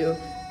willing to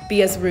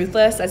be as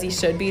ruthless as he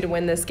should be to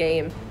win this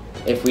game.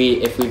 If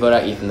we vote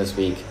out Ethan this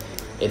week,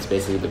 it's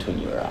basically between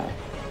you or I.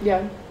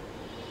 Yeah.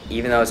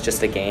 Even though it's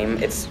just a game,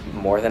 it's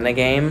more than a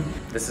game.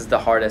 This is the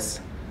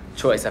hardest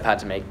choice I've had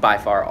to make by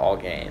far all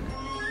game.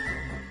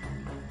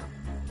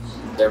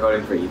 They're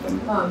voting for Ethan.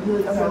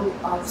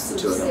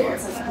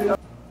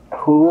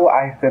 Who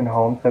I send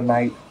home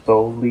tonight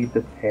solely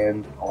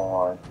depends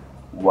on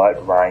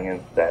what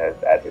Ryan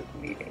says at his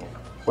meeting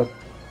with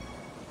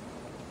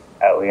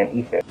Ellie and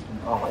Ethan.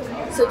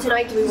 So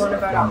tonight, do we want to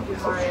vote out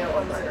Mario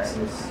or Margaret?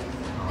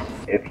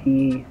 If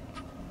he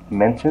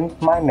mentions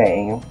my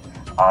name,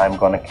 I'm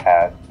going to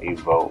cast a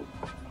vote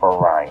for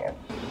Ryan.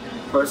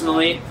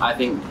 Personally, I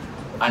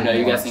know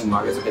you guys think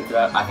Margaret's a good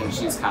threat. I think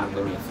she's kind of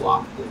going to be a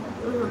flop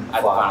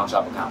at the final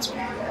tribal council.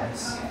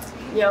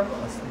 Yeah.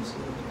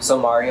 So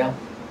Mario?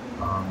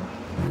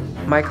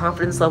 My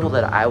confidence level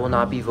that I will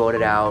not be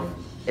voted out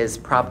is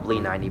probably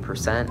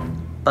 90%,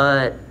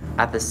 but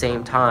at the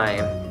same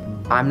time,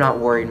 I'm not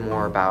worried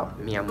more about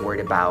me, I'm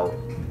worried about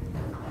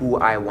who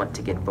I want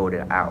to get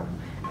voted out,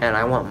 and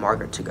I want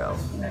Margaret to go.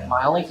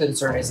 My only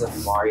concern is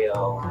if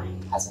Mario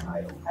has an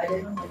idol,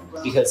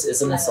 because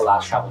isn't this the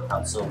last tribal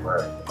council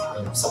where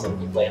someone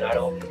can play an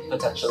idol,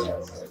 potentially?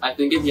 I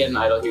think if he had an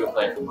idol, he would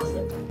play it for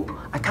Margaret.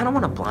 I kind of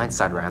want to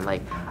blindside Ryan.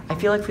 Like, I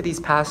feel like for these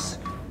past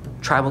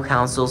tribal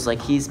councils, like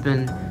he's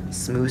been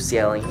smooth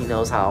sailing. He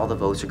knows how all the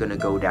votes are gonna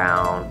go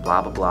down,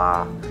 blah, blah,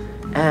 blah.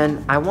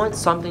 And I want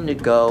something to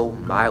go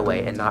my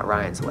way and not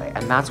Ryan's way.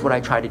 And that's what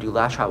I tried to do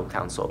last tribal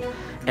council.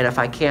 And if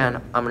I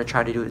can, I'm gonna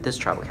try to do it this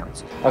tribal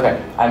council.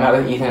 Okay, I met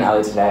with Ethan and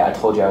Ellie today. I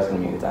told you I was gonna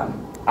meet with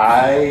them.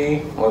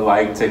 I would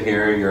like to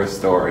hear your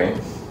story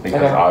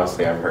because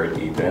obviously I've heard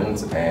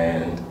Ethan's,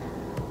 and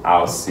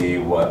I'll see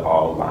what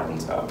all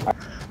lines up.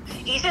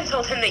 Ethan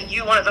told him that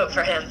you want to vote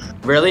for him.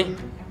 Really?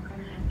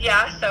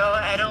 Yeah, so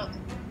I don't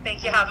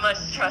think you have much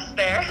trust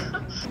there.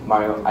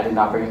 Mario, I did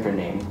not bring up your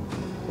name,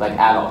 like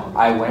at all.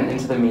 I went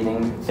into the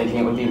meeting thinking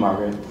it would be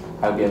Margaret.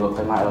 I would be able to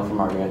play my idol for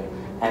Margaret.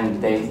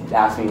 And they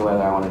asked me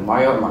whether I wanted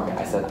Mario or Margaret.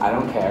 I said, I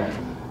don't care.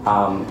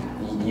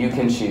 You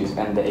can choose.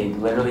 And they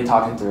literally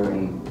talked it through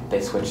and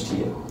they switched to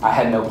you. I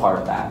had no part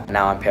of that.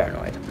 Now I'm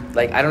paranoid.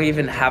 Like, I don't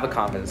even have a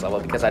confidence level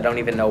because I don't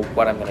even know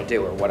what I'm gonna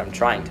do or what I'm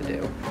trying to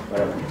do.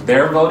 Whatever.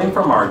 They're voting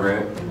for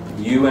Margaret.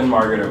 You and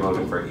Margaret are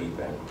voting for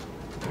Ethan.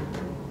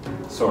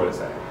 Sort of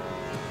say.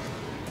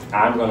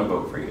 I'm gonna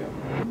vote for you.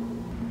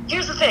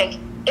 Here's the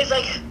thing, is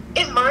like,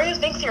 if Mario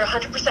thinks you're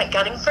 100%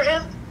 gunning for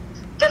him,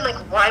 then like,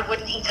 why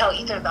wouldn't he tell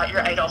Ethan about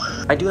your idol?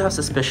 I do have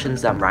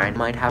suspicions that Ryan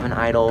might have an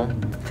idol.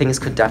 Things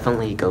could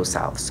definitely go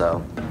south,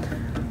 so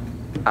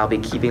I'll be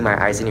keeping my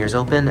eyes and ears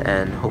open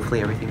and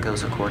hopefully everything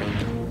goes according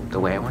the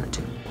way I want it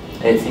to.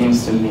 It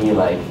seems to me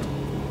like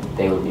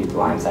they would be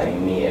blindsiding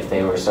me if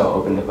they were so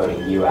open to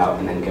voting you out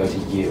and then go to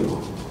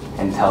you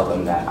and tell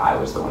them that I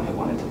was the one who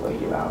wanted to vote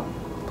you out.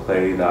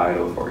 Play the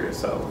idol for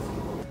yourself.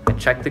 I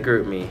checked the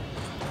group me,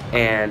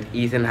 and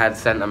Ethan had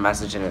sent a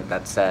message in it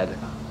that said,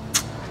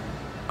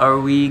 are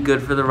we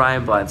good for the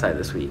Ryan blindside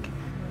this week?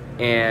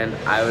 And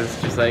I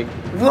was just like,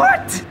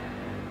 what?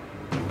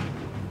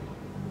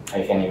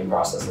 I can't even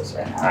process this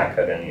right now. I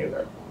couldn't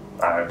either.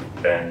 I've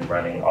been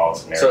running all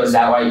scenarios. So is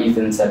that why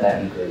Ethan said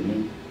that in group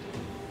me?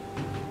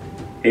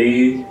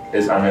 He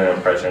is under the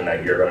impression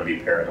that you're going to be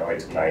paranoid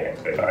tonight and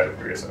play the idol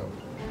for yourself.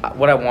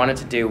 What I wanted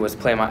to do was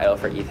play my idol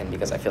for Ethan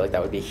because I feel like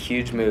that would be a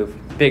huge move,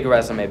 big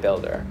resume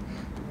builder.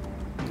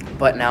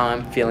 But now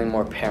I'm feeling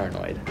more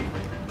paranoid.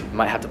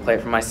 Might have to play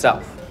it for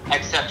myself.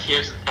 Except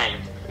here's the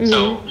thing.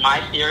 So my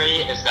theory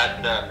is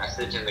that the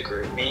message in the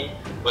group me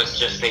was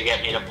just to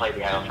get me to play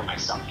the idol for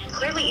myself.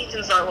 Clearly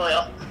Ethan's not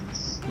loyal.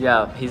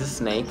 Yeah, he's a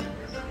snake.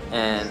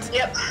 And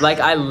like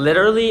I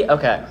literally,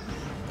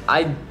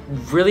 I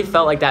really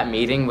felt like that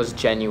meeting was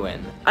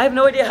genuine. I have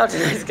no idea how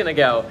tonight's gonna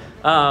go.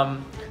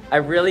 I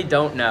really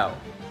don't know.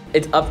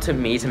 It's up to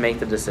me to make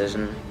the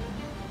decision,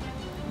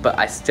 but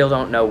I still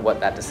don't know what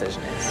that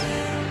decision is.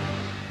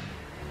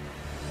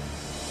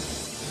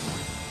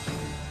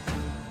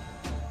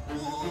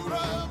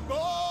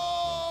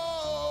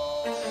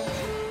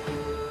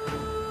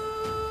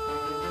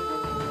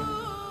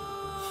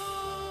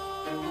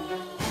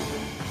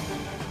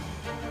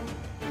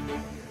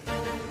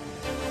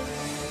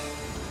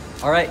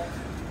 All right,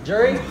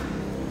 jury.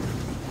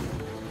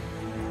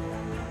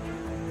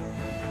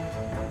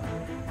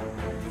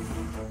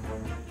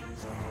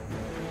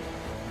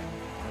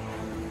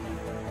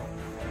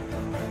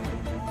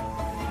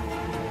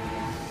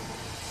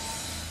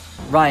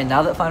 Ryan,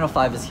 now that Final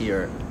Five is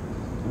here,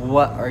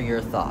 what are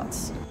your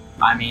thoughts?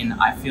 I mean,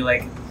 I feel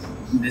like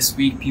this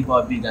week people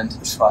have begun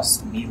to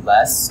trust me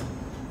less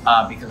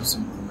because of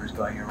some rumors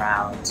going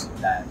around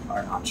that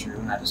are not true,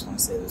 and I just want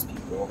to say to those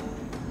people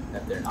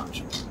that they're not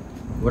true.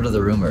 What are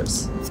the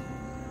rumors?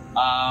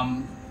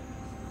 Well,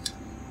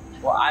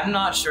 I'm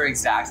not sure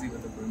exactly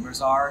what the rumors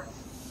are,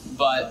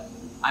 but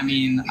I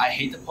mean, I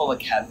hate to pull a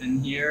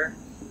Kevin here,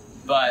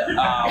 but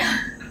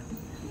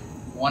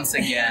once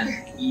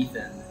again,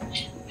 Ethan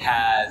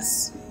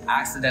has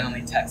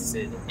accidentally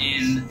texted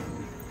in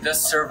the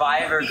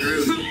Survivor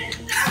group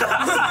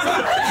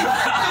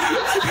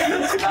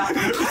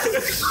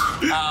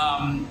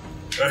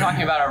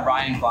talking about a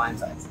Ryan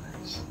blindside.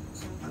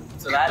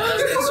 So that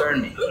does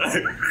concern me.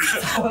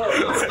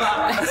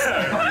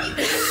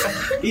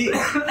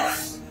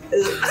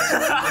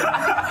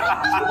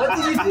 What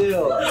did you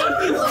do?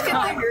 Look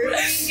at the group,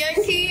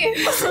 Yankee.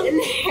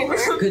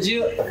 Could you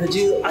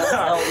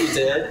tell what you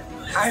did?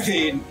 I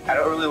mean, I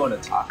don't really want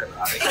to talk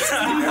about it.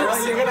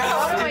 You're gonna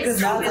have to because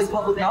now it's like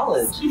public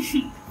knowledge.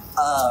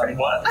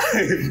 What?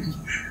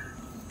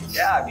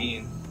 Yeah, I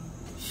mean,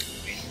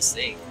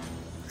 mistake.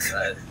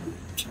 But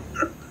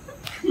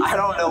I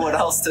don't know what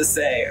else to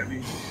say. I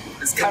mean,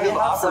 it's kind of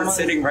awkward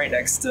sitting right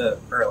next to,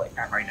 or like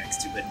not right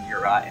next to, but near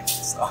Ryan.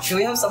 So. Can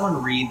we have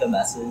someone read the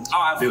message? Oh,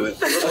 I'll do it.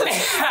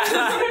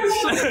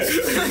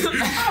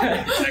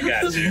 I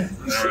got you.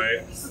 All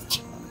right.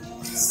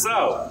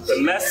 So, the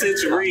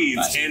message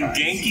reads in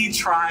Genki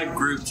Tribe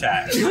group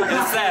chat. It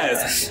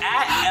says,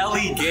 at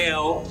Ellie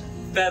Gale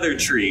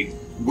Feathertree,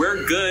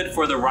 we're good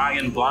for the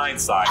Ryan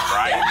blindside,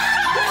 right?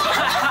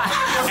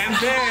 And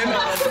then,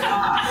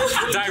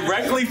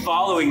 directly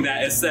following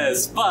that, it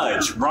says,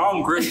 fudge,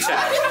 wrong group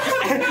chat.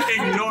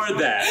 Ignore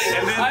that.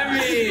 And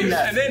then,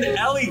 and then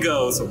Ellie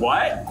goes,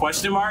 what?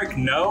 Question mark?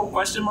 No?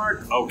 Question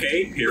mark?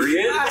 Okay,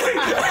 period.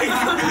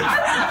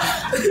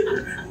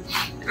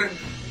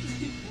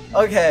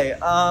 Okay,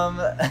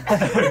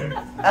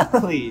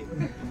 Ellie,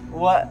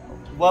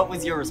 what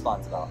was your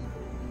response about?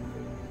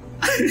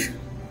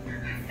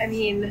 I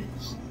mean,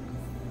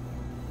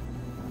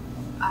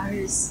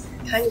 I was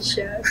kind of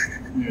shook,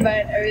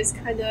 but I was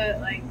kind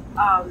of like,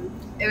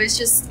 it was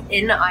just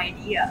an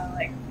idea.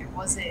 Like, it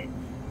wasn't.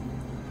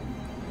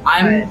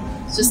 I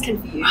was just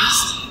confused.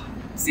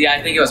 See,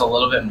 I think it was a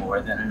little bit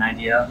more than an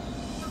idea.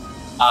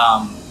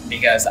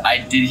 Because I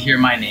did hear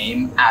my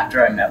name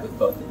after I met with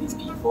both of these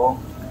people.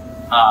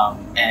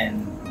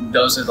 And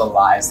those are the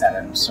lies that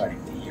I'm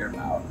starting to hear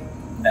about.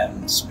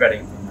 Them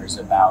spreading rumors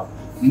about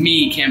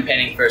me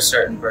campaigning for a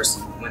certain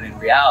person when in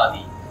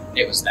reality,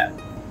 it was them.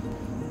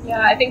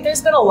 Yeah, I think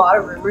there's been a lot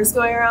of rumors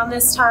going around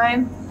this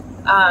time.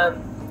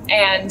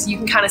 And you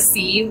can kind of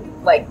see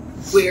like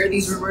where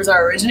these rumors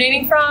are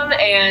originating from.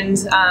 And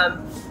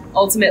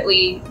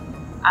ultimately,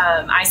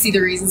 I see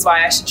the reasons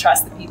why I should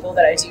trust the people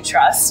that I do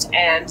trust.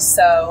 And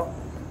so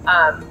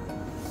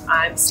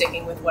I'm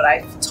sticking with what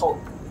I've told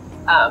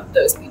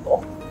those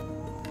people.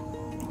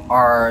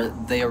 Are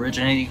they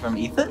originating from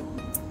Ethan?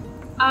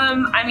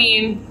 I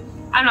mean,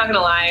 I'm not gonna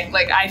lie,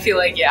 like I feel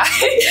like, yeah.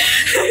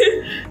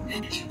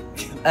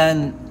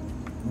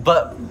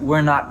 But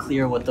we're not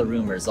clear what the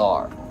rumors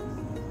are.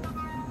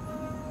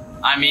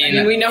 I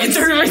mean we know what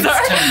the rumors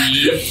are. To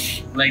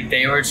me, like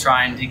they were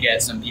trying to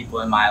get some people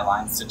in my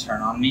alliance to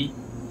turn on me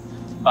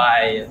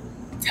by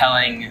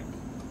telling,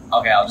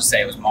 okay, I'll just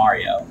say it was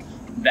Mario,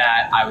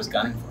 that I was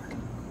gunning for him.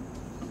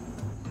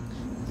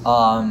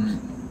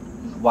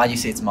 Why do you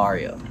say it's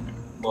Mario?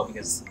 Well,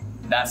 because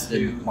that's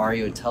Did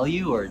Mario tell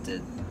you, or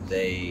did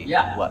they?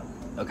 Yeah. What?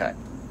 Okay.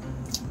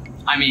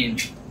 I mean,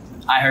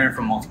 I heard it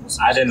from multiple sources.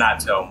 I did not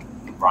tell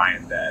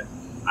Ryan that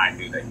I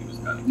knew that he was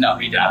gunning. No,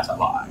 he did not tell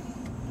lie.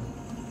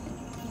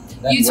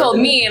 You told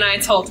me and I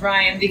told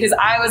Ryan because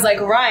I was like,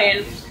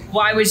 Ryan,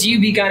 why would you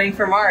be gunning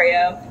for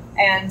Mario?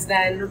 And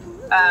then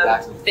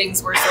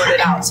things were sorted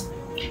out.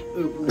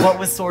 What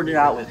was sorted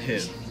out with who?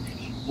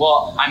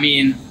 Well, I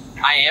mean,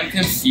 I am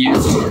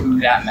confused who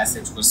that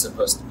message was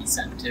supposed to be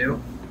sent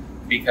to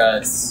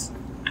because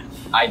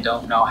I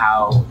don't know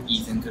how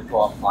Ethan could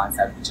pull off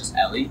blindside with just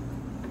Ellie.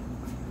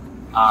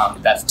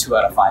 That's 2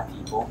 out of 5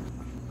 people.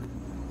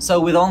 So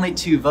with only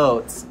 2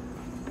 votes,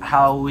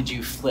 how would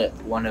you flip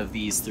one of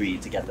these 3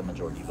 to get the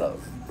majority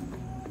vote?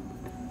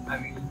 I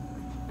mean,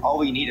 all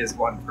we need is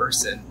one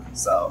person,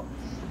 so.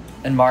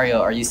 And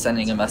Mario, are you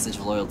sending a message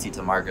of loyalty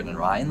to Margaret and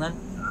Ryan then?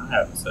 I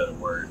haven't said a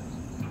word.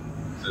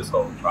 This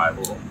whole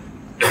tribal.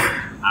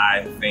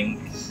 I think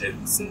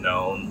it's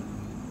known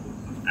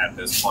at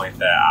this point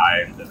that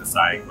I'm the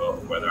deciding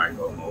vote whether I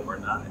go home or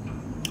not.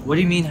 What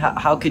do you mean?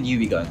 How could you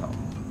be going home?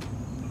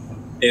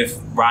 If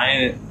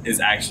Ryan is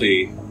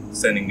actually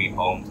sending me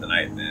home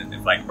tonight, then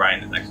if like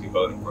Ryan is actually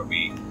voting for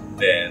me,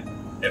 then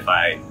if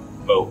I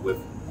vote with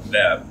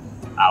them,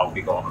 I'll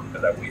be going home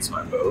because I waste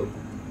my vote.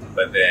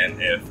 But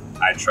then if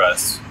I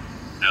trust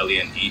Ellie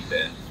and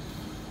Ethan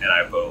and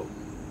I vote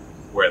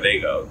where they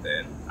go,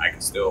 then I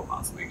can still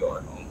possibly go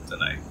home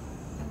tonight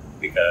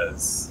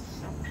because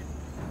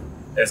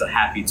there's a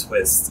happy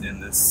twist in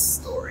this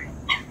story.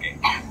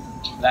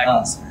 That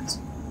concerns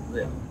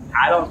me.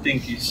 I don't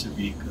think you should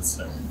be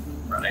concerned,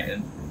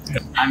 Ryan.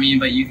 I mean,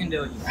 but you can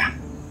do what you want.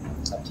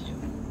 It's up to you.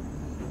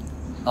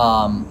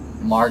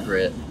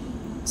 Margaret,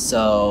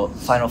 so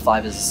Final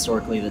 5 is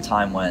historically the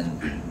time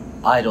when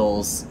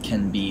idols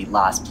can be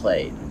last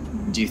played.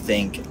 Do you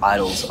think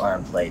idols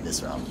aren't played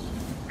this round?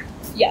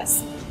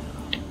 Yes.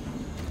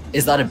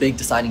 Is that a big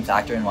deciding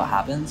factor in what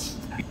happens?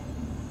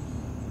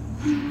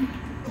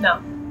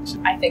 No.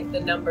 I think the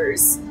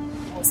numbers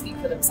will speak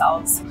for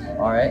themselves.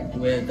 All right,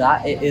 with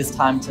that, it is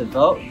time to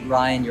vote.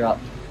 Ryan, you're up.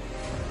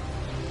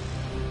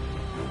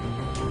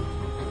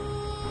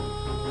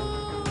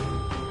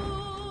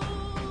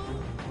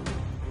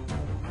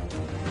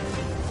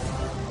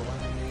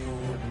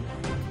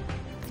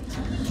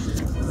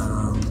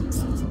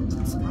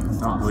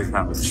 I don't really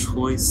have a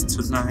choice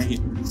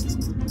tonight.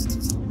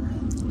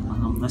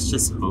 Let's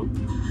just hope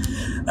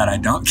that I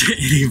don't get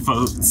any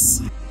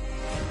votes.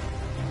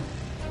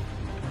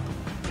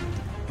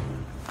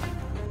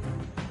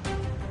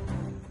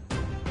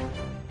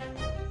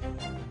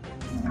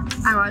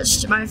 I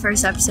watched my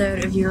first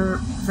episode of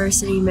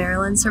University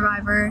Maryland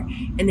Survivor,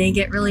 and they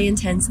get really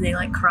intense and they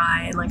like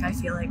cry, and like I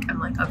feel like I'm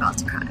like about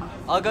to cry.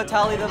 I'll go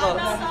tally the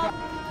votes.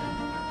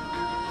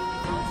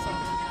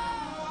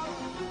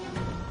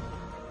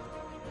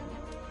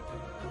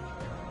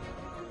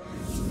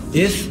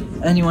 If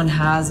anyone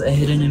has a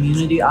hidden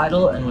immunity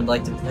idol and would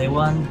like to play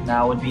one,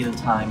 now would be the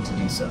time to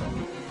do so.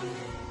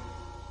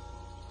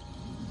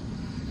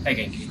 Hey,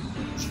 Genki.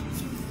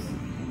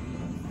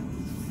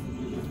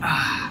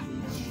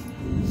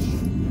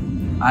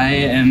 I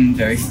am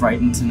very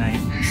frightened tonight.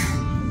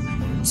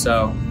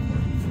 So,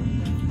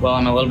 well,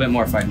 I'm a little bit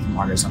more frightened from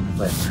Margaret, so I'm gonna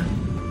play it for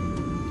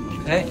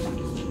her. Okay.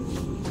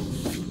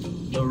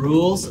 The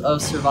rules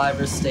of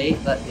Survivor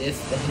state that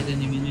if a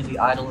hidden immunity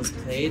idol is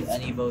played,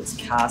 any votes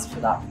cast for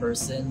that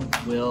person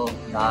will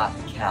not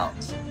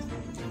count.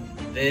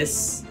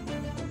 This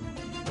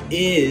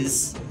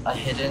is a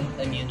hidden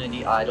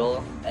immunity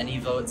idol. Any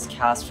votes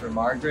cast for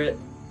Margaret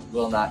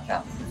will not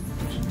count.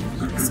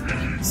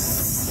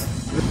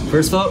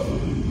 First vote.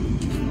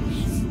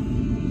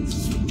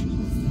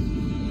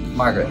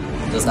 Margaret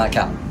does not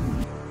count.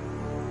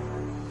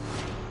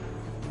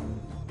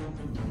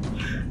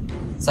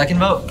 Second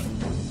vote.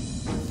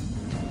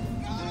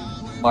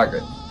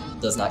 Margaret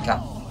does not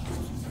count.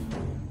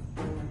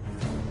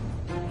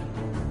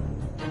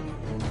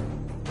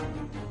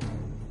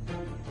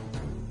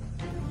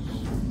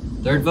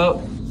 Third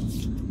vote.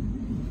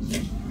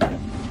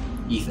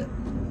 Ethan.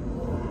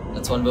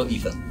 That's one vote,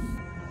 Ethan.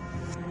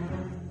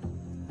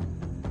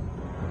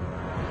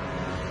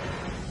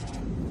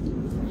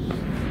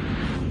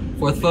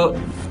 Fourth vote.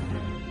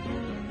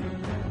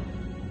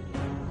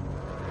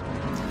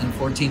 And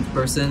 14th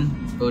person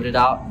voted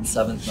out, and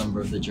 7th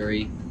member of the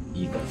jury,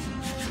 Ethan.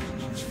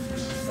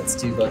 That's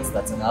 2 votes,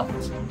 that's enough.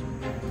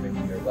 Bring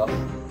your vote.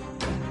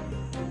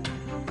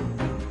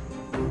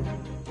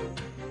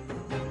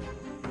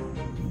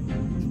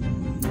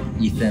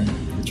 Ethan,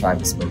 the tribe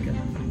has spoken.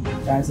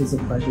 Guys, it's a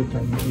pleasure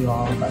playing with you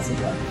all. Best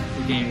of luck.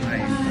 The game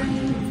night.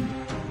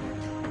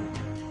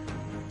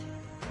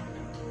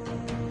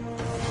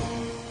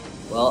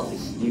 Well,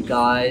 you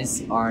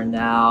guys are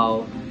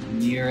now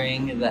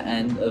nearing the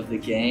end of the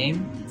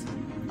game.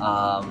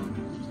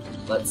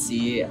 Let's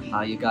see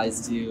how you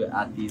guys do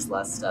at these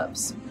last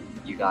steps.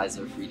 You guys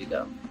are free to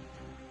go.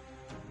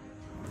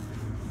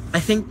 I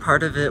think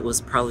part of it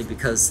was probably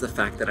because the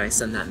fact that I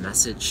sent that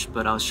message,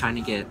 but I was trying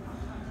to get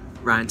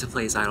Ryan to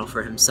play his idol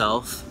for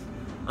himself.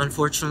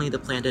 Unfortunately, the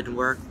plan didn't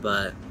work,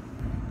 but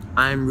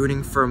I'm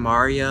rooting for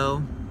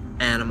Mario,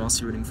 and I'm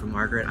also rooting for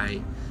Margaret.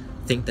 I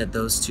think that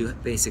those two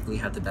basically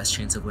have the best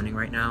chance of winning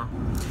right now.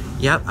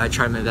 Yep, I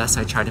tried my best.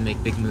 I tried to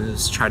make big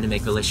moves, tried to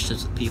make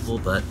relationships with people,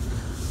 but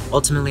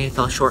ultimately I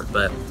fell short.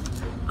 But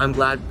I'm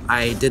glad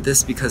I did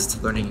this because it's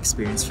a learning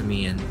experience for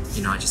me, and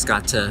you know, I just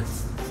got to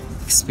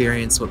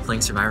experience what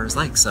playing Survivor is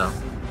like, so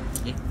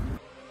yeah.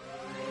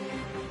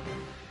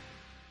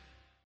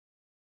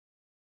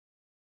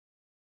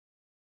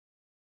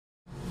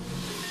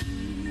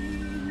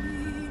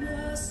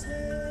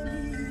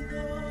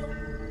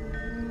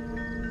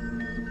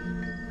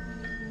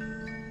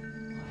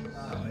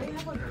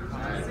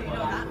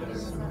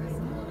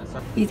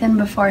 Ethan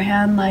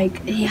beforehand,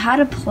 like, he had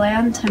a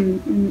plan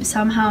to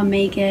somehow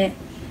make it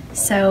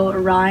so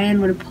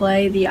Ryan would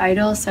play the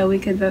idol so we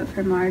could vote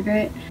for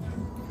Margaret.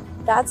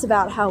 That's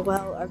about how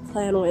well our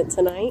plan went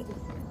tonight.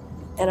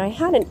 And I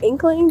had an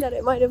inkling that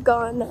it might have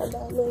gone that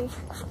badly.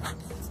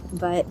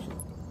 But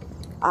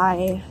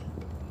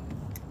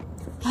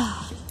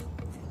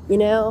you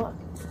know,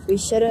 we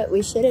should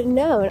have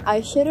known. I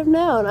should have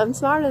known. I'm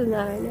smarter than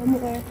that. I know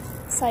more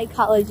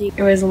psychology.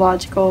 It was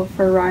logical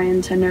for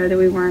Ryan to know that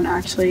we weren't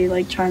actually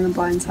like trying to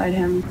blindside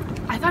him.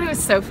 I thought it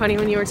was so funny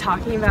when you were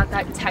talking about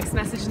that text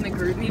message in the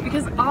group me,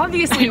 because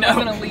obviously it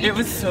wasn't a leak. It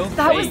was so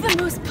That fake. was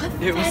the most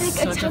pathetic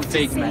attempt to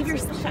save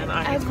yourself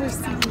I've ever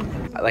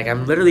seen. Like,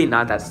 I'm literally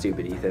not that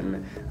stupid,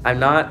 Ethan. I'm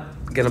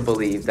not gonna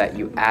believe that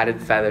you added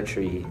Feather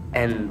Tree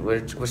and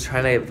was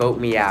trying to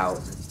vote me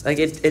out. Like,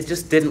 it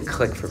just didn't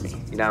click for me,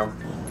 you know?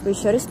 We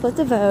should have split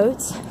the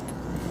votes.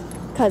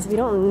 Because we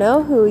don't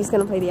know who he's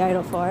going to play the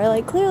idol for.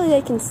 Like, clearly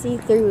they can see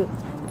through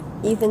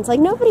Ethan's. Like,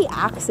 nobody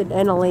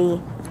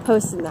accidentally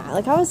posted that.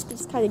 Like, I was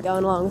just kind of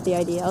going along with the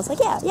idea. I was like,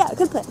 yeah,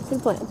 good plan,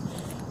 good plan.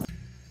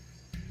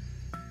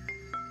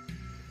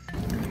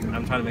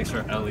 I'm trying to make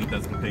sure Ellie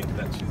doesn't think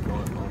that she's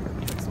going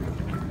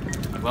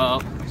home.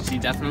 Well, she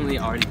definitely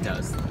already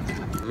does.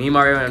 Me,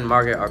 Mario, and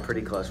Margaret are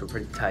pretty close. We're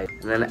pretty tight.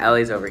 And then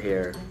Ellie's over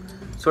here.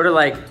 Sort of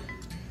like,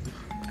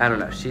 I don't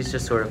know. She's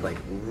just sort of like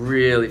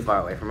really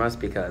far away from us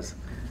because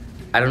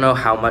I don't know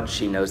how much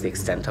she knows the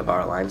extent of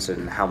our alliance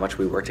and how much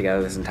we work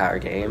together this entire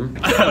game.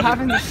 What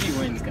happens if she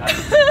wins,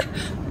 guys?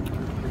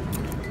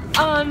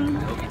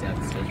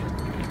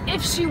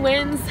 If she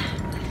wins,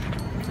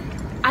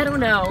 I don't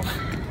know.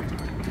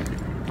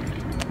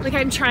 Like,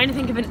 I'm trying to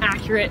think of an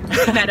accurate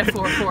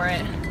metaphor for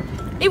it.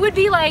 It would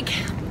be like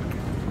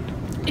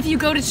if you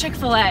go to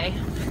Chick-fil-A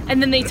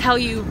and then they tell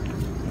you,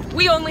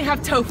 we only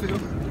have tofu.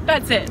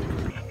 That's it.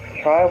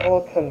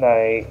 Tribal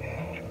tonight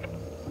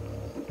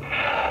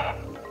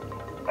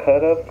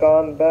could have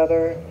gone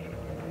better,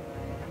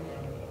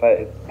 but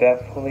it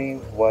definitely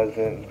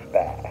wasn't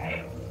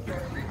bad.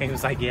 He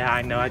was like, yeah,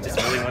 I know, I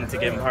just really wanted to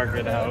get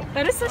Margaret out.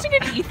 That is such a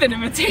good Ethan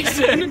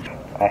imitation.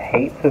 I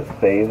hate to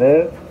say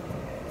this,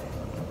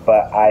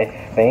 but I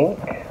think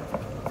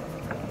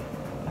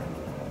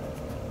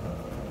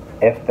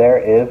if there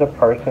is a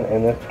person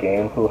in this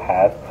game who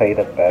has played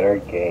a better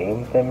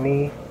game than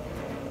me,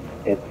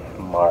 it's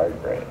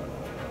Margaret.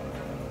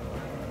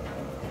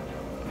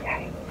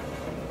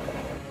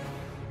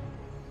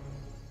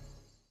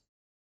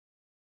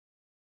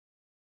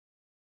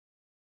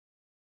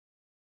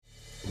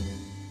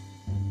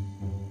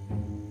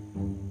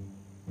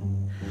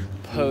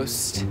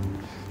 Post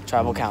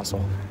Tribal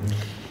Council.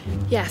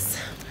 Yes.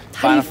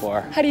 Final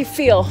Four. How do you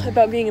feel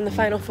about being in the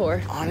Final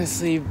Four?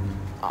 Honestly,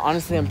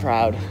 I'm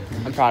proud.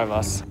 I'm proud of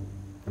us.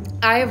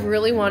 I have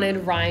really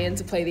wanted Ryan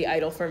to play the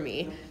idol for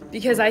me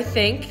because I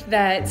think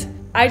that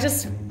I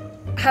just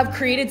have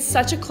created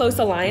such a close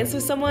alliance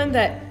with someone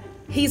that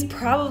he's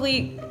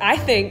probably, I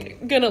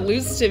think, gonna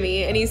lose to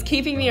me, and he's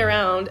keeping me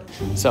around.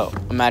 So,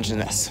 imagine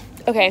this.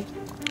 Okay.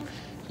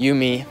 You,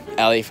 me,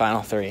 Ellie,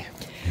 final 3.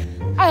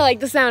 I like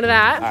the sound of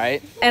that. All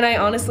right. And I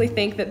honestly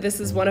think that this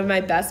is one of my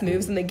best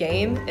moves in the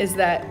game, is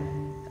that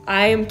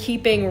I am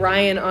keeping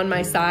Ryan on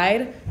my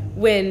side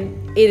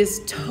when it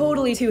is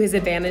totally to his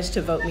advantage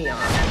to vote me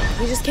off.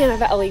 We just can't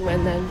have Ellie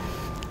win then.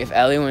 If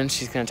Ellie wins,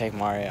 she's gonna take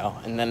Mario,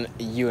 and then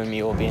you and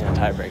me will be in a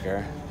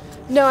tiebreaker.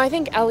 No, I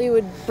think Ellie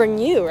would bring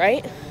you,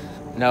 right?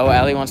 No,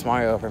 Ellie wants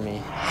Mario over me.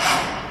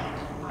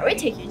 I would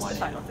take you to the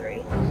final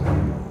 3.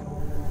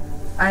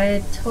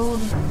 I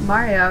told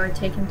Mario I would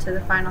take him to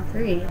the final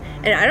 3.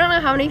 And I don't know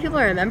how many people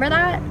remember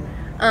that.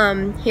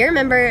 He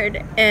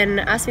remembered and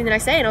asked me the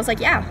next day, and I was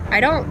like, yeah, I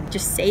don't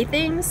just say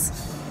things.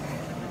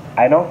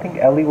 I don't think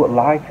Ellie would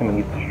lie to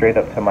me straight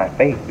up to my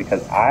face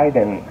because I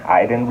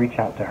didn't reach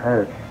out to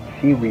her.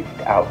 She reached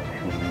out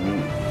to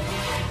me.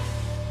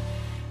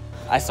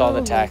 I saw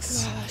the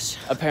text.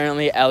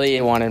 Apparently,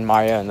 Ellie wanted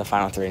Mario in the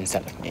final 3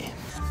 instead of me.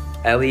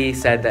 Ellie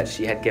said that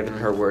she had given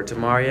her word to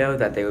Mario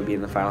that they would be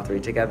in the final 3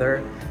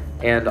 together.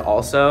 And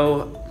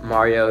also,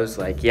 Mario's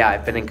like, yeah,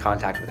 I've been in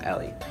contact with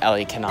Ellie.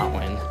 Ellie cannot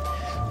win.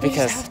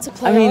 Because, have to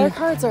play all our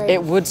cards right.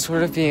 It would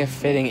sort of be a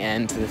fitting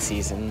end to the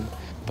season,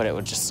 but it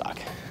would just suck.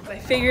 I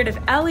figured if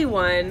Ellie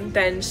won,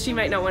 then she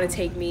might not want to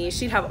take me.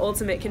 She'd have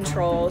ultimate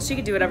control. She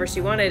could do whatever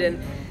she wanted.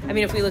 And I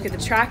mean, if we look at the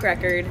track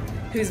record,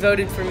 who's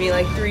voted for me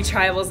like 3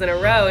 tribals in a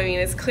row, I mean,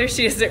 it's clear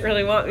she doesn't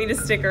really want me to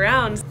stick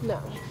around.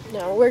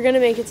 No, we're gonna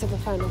make it to the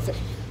final 3.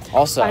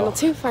 Also, final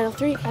 2, final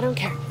 3, I don't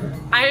care.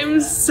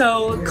 I'm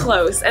so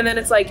close. And then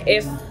it's like,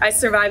 if I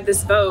survive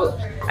this vote,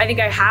 I think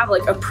I have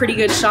like a pretty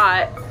good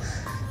shot.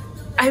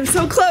 I'm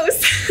so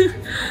close.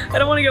 I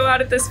don't want to go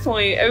out at this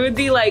point. It would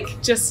be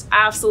like just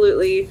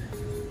absolutely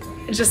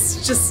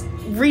just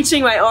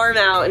reaching my arm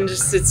out and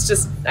it's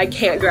just, I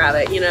can't grab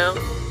it, you know?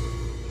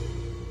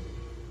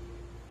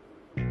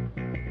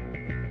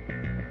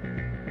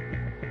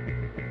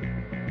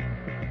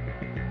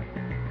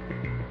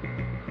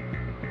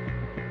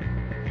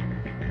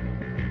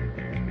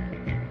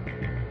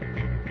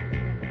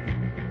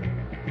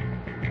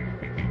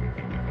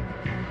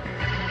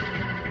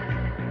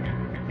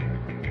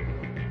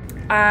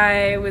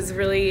 I was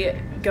really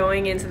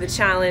going into the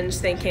challenge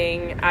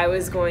thinking I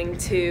was going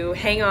to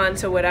hang on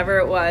to whatever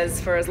it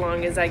was for as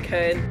long as I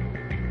could.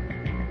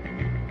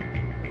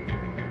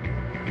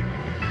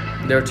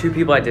 There were 2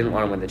 people I didn't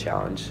want to win the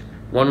challenge.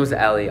 One was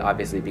Ellie,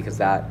 obviously, because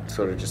that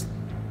sort of just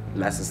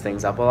messes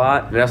things up a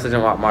lot. And I also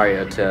didn't want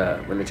Mario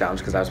to win the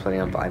challenge because I was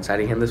planning on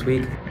blindsiding him this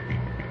week.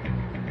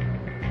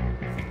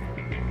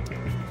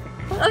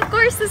 Of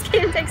course this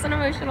game takes an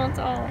emotional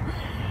toll.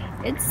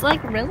 It's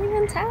like really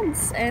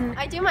intense, and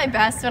I do my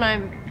best when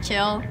I'm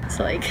chill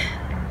to like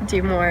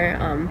do more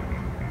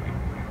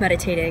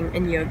meditating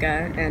and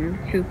yoga and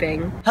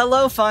hooping.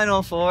 Hello,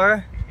 Final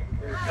 4.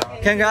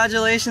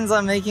 Congratulations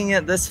on making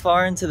it this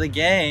far into the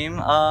game.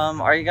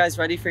 Are you guys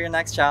ready for your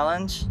next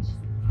challenge?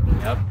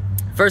 Yep.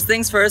 First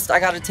things first, I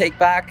gotta take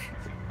back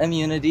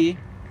immunity.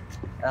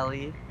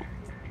 Ellie.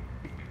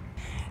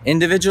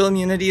 Individual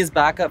immunity is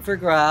back up for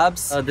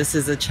grabs. This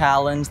is a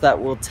challenge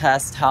that will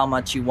test how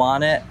much you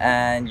want it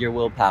and your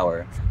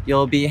willpower.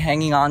 You'll be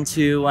hanging on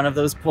to one of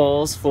those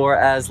poles for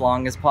as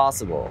long as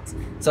possible.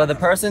 So the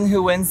person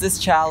who wins this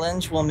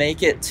challenge will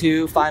make it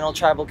to Final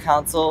Tribal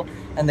Council,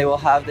 and they will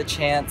have the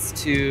chance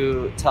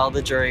to tell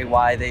the jury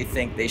why they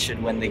think they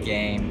should win the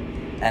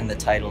game and the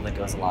title that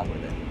goes along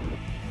with it.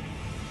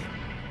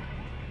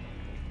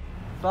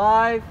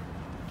 5,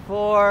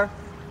 4,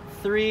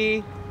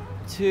 3,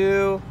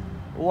 2,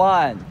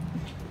 1.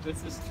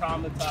 This is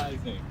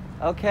traumatizing.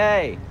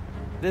 Okay,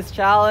 this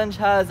challenge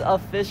has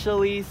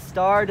officially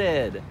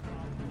started.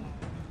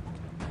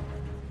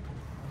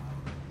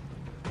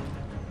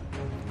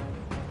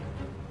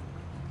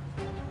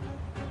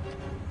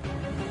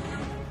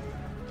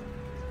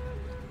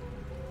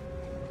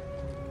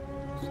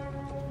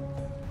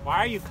 Why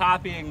are you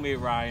copying me,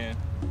 Ryan?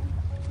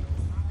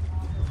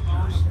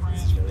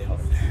 This is really hard.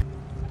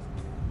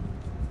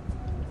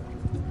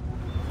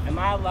 Am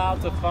I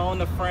allowed to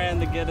phone a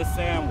friend to get a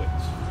sandwich?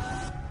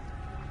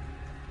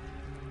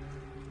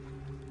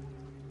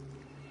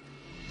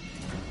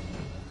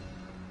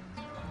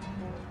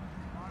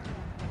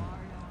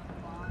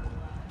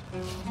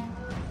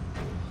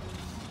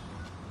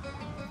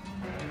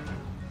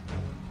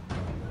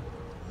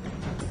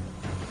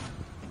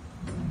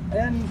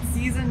 In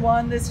season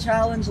 1, this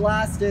challenge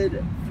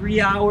lasted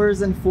 3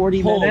 hours and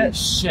 40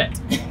 minutes. Holy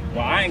shit.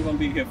 Well, I ain't gonna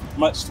be here for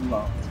much too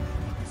long.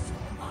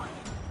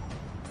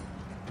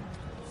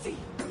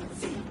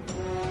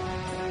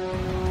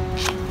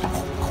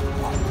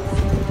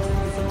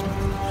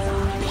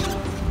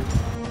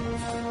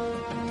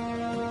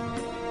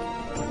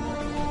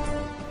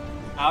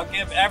 I'll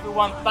give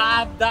everyone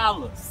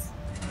 $5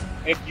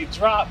 if you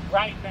drop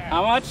right now.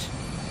 How much?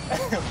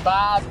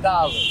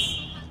 $5.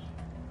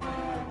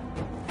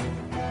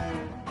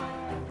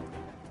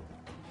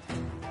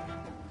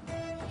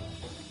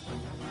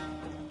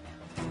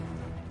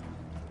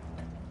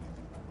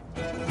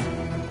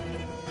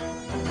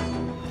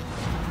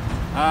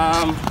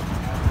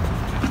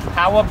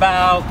 How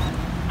about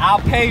I'll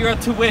pay your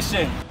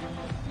tuition?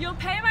 You'll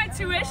pay my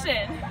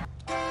tuition.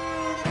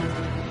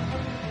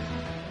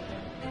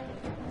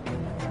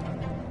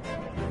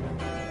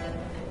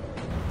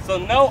 So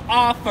no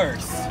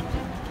offers.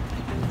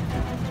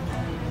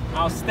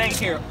 I'll stay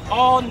here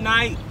all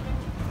night.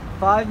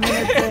 5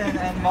 minutes in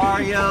and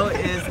Mario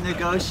is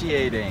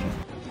negotiating.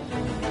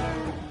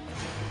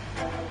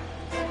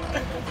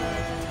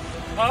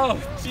 Oh,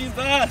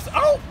 Jesus.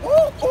 Oh,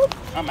 ooh, ooh.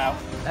 I'm out.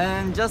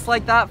 And just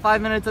like that,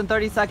 5 minutes and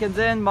 30 seconds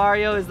in,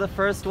 Mario is the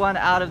first one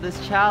out of this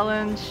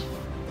challenge.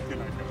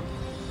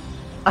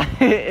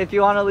 If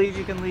you want to leave,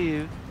 you can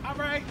leave. All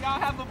right, y'all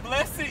have a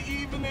blessed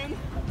evening.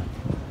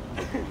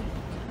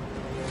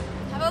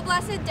 Have a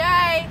blessed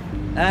day.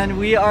 And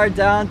we are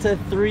down to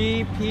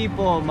 3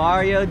 people.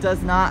 Mario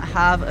does not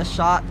have a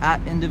shot at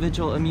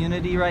individual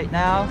immunity right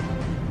now.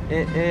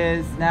 It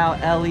is now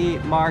Ellie,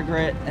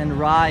 Margaret, and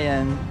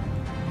Ryan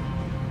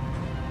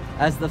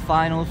as the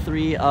final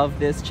 3 of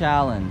this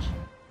challenge.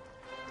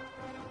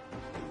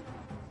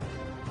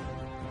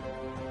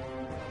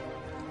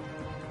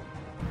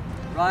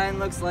 Ryan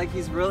looks like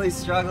he's really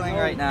struggling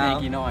right now.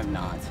 Thank you, no I'm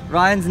not.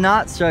 Ryan's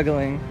not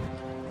struggling.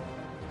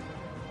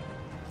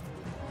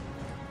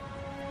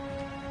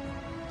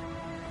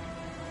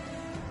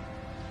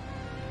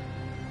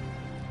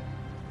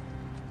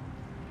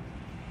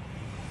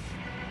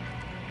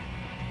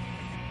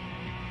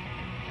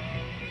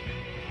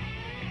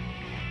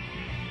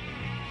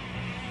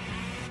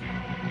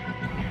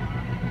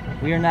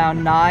 We are now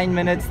 9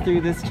 minutes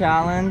through this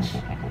challenge.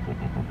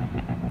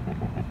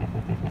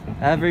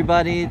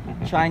 Everybody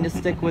trying to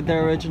stick with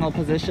their original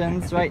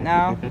positions right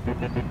now.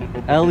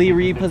 Ellie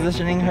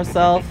repositioning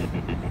herself.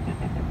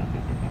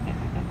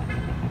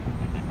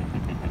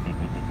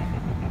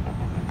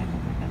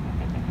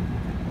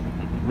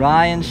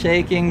 Ryan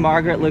shaking.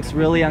 Margaret looks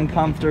really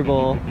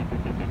uncomfortable.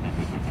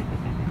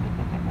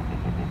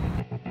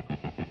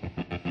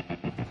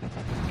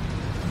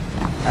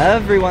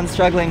 Everyone's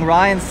struggling.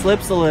 Ryan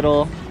slips a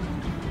little.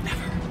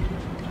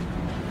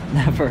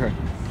 Never.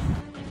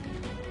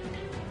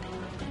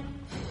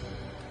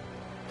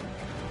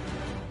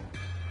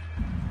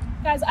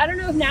 Guys, I don't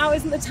know if now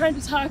isn't the time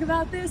to talk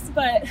about this,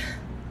 but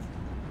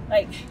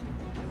like,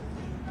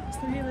 there's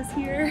 3 of us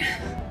here,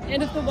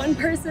 and if the one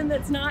person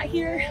that's not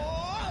here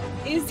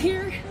is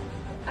here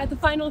at the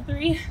final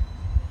 3,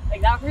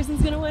 like that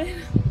person's gonna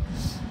win.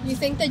 You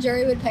think the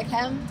jury would pick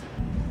him?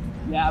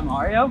 Yeah,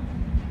 Mario?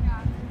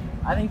 Yeah.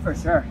 I think for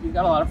sure. You've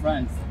got a lot of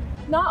friends.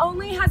 Not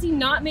only has he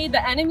not made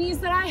the enemies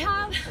that I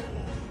have,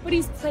 but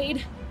he's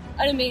played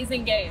an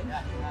amazing game.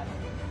 Yeah.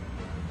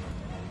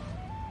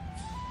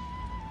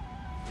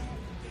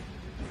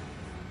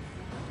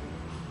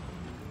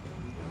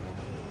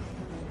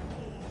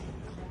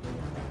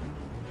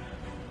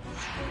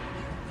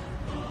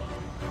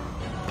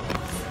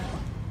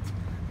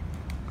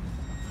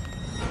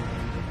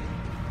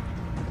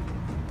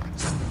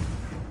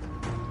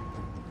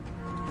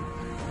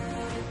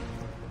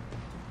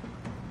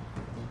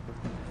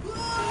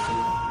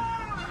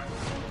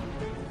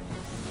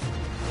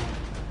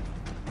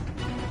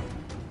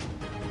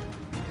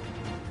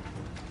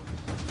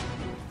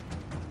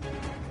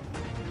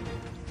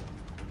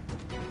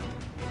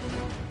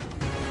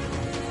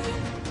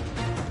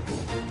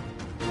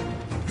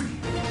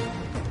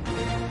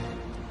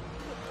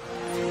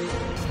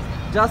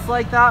 Just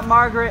like that,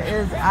 Margaret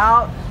is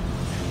out.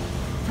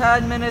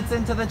 10 minutes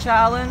into the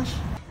challenge.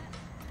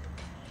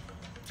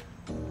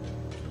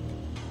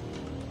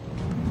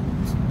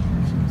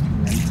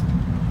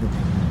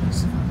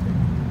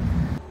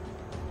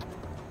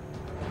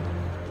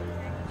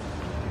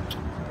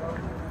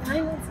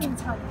 I wants me to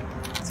tell you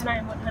tonight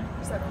I'm 100%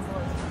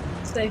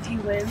 resolved. So if he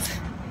wins,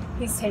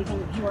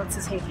 he wants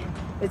to take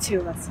the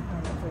 2 of us to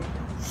final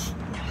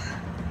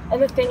 3.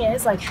 And the thing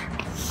is, like,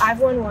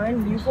 I've won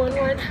 1, you've won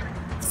 1.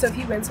 So if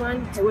he wins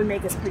 1, it would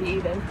make us pretty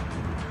even.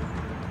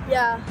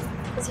 Yeah,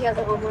 because he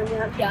hasn't won 1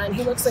 yet. Yeah, and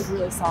he looks like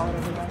really solid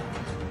over there.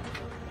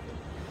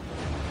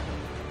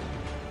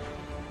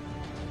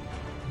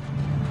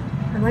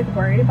 I'm like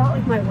worried about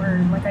like my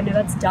word. Like I know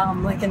that's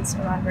dumb, like in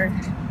Survivor.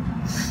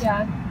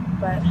 Yeah,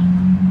 but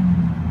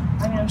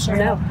I mean I'm sure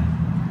now.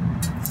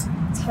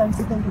 It's time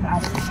to think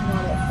about it if you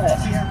want it, but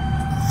yeah.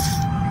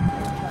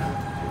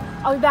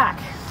 I'll be back.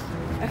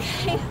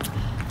 Okay.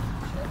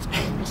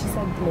 She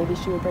said maybe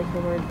she would break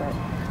her word, but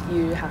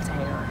you have to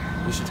hang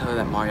on. You should tell her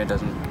that Mario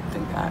doesn't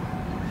think that.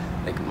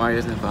 Like, Mario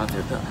doesn't bother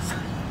with us.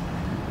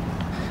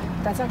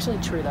 That's actually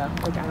true, though.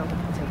 Like, I don't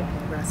think he'll take it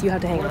over us. You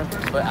have to hang on.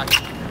 But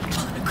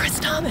Chris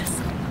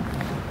Thomas!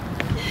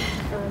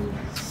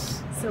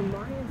 So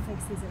Mario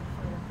thinks he's in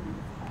final 3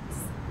 with us.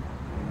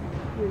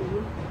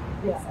 Really?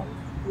 Yeah.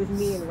 With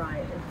me and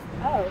Ryan.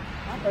 Oh,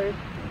 awkward.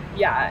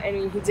 Yeah, I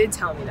mean, he did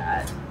tell me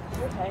that.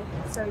 Okay.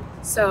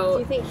 So do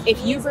you think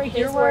if you break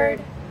your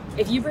word,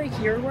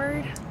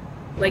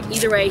 like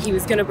either way, he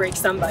was gonna break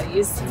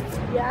somebody's.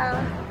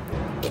 Yeah,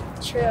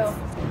 true.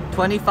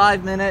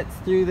 25 minutes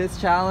through this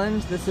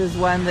challenge. This is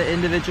when the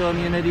individual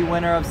immunity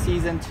winner of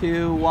season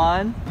 2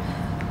 won.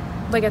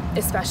 like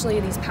especially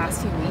these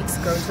past few weeks,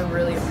 grown to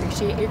really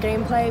appreciate your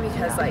gameplay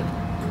because like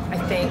I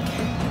think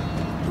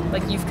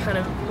like you've kind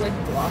of like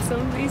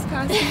blossomed these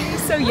past few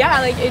weeks. So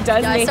yeah, like it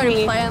does I make started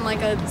me playing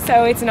like a.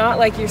 So it's not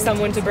like you're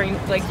someone to bring,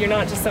 like you're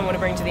not just someone to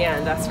bring to the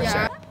end. That's for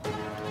sure.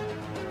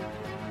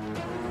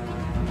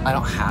 I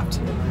don't have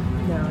to.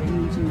 No,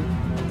 you do.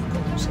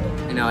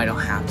 I know I don't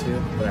have to,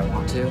 but I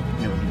want to.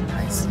 And it would be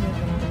nice.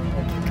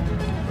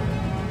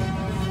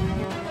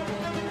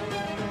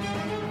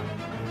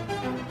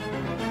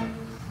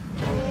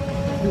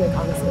 Like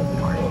honestly,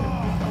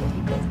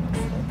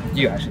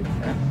 You actually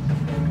think that?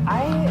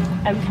 I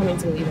am coming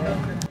to believe it.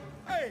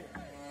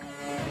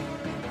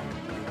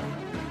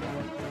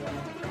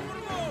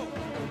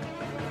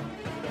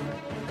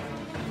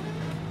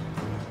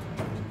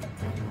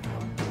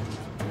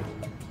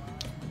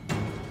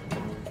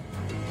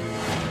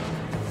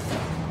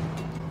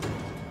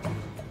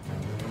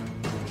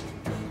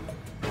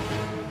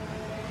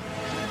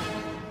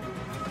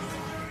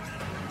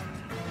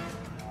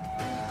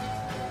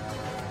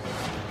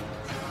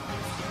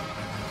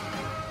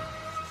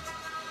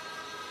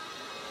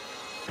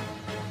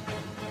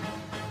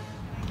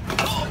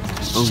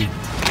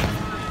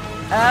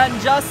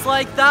 And just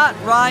like that,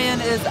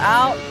 Ryan is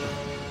out.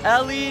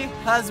 Ellie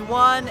has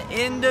won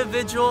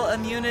individual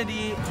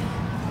immunity.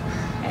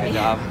 Good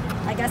job.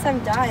 I guess I'm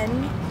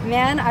done.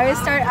 Man, I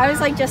was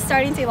like just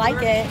starting to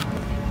like it.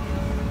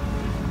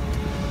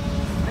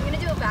 I'm gonna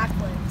do a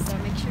backflip, so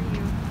make sure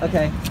you.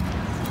 Okay.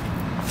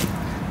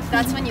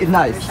 That's when you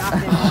Nice.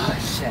 Photoshop it.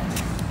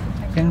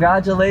 Oh, shit.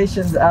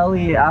 Congratulations,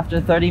 Ellie. After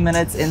 30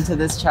 minutes into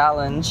this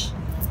challenge,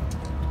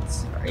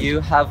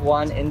 you have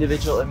won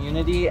individual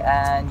immunity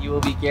and you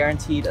will be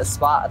guaranteed a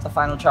spot at the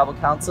final tribal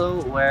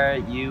council where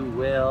you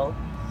will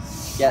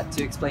get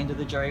to explain to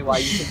the jury why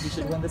you think you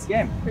should win this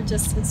game. It's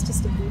just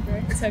a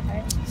blooper. It's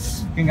okay.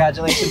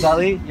 Congratulations,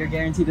 Ellie. You're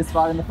guaranteed a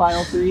spot in the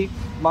final three.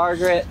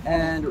 Margaret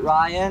and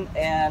Ryan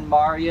and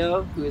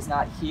Mario, who is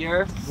not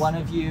here, one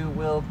of you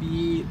will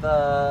be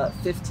the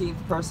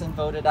 15th person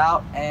voted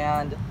out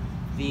and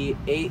the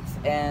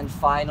 8th and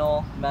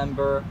final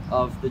member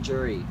of the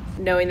jury.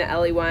 Knowing that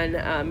Ellie won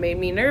made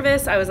me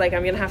nervous. I was like,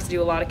 I'm gonna have to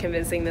do a lot of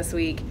convincing this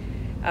week.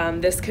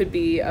 This could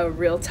be a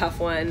real tough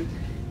one.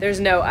 There's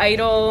no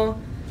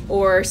idol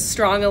or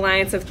strong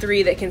alliance of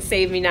three that can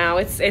save me now.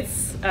 It's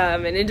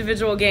an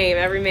individual game,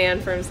 every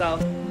man for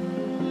himself.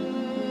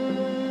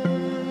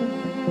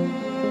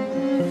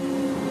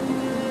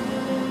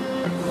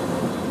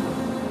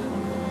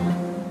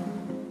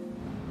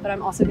 But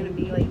I'm also gonna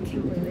be like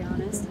completely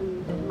honest,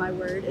 and my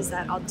word is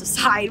that I'll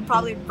decide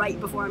probably right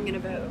before I'm gonna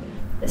vote.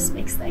 This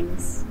makes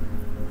things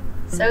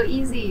so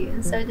easy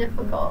and so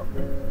difficult.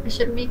 I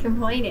shouldn't be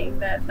complaining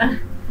that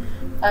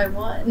I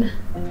won.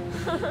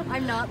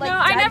 I'm not like No,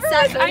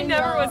 I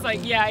never was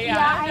like, yeah.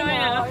 I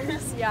know.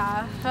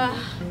 Yeah.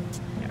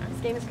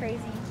 This game is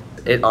crazy.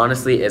 It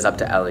honestly is up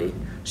to Ellie.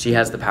 She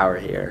has the power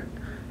here.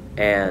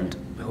 And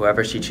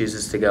whoever she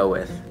chooses to go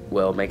with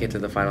will make it to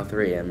the final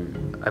three.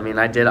 And I mean,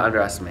 I did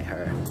underestimate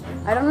her.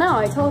 I don't know.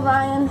 I told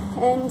Ryan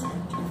and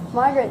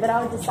Margaret that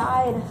I would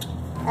decide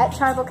at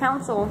tribal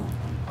council.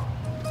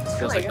 It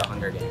feels like the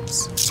Hunger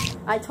Games.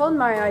 I told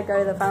Mario I'd go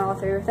to the final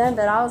three with him,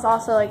 but I was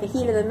also like a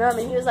heat of the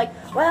moment. He was like,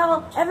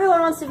 well, everyone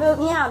wants to vote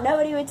me out.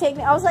 Nobody would take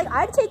me. I was like,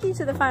 I'd take you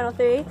to the final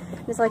three.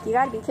 And it's like, you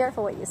gotta be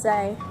careful what you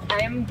say. I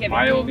am giving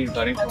Mario you, will be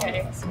voting for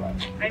okay.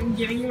 I'm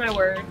giving you my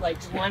word,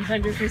 like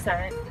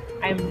 100%.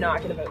 I'm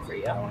not gonna vote for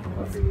you. I don't want to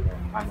vote for you.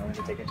 I'm going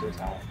to take it to a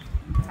tie.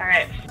 All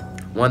right.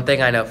 One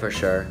thing I know for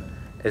sure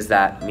is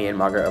that me and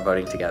Margaret are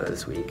voting together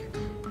this week.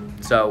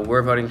 So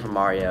we're voting for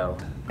Mario.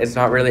 It's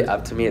not really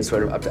up to me, it's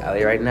sort of up to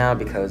Ellie right now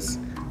because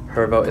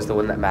her vote is the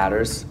one that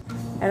matters.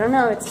 I don't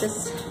know, it's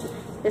just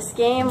this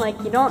game, like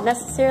you don't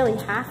necessarily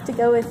have to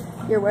go with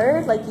your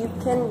word, like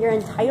you're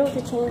entitled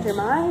to change your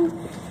mind,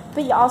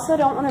 but you also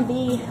don't want to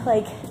be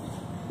like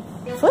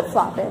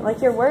flip-flopping,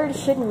 like your word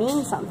should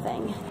mean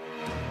something.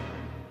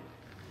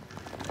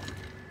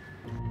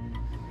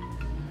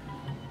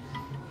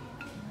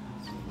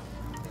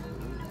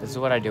 This is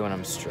what I do when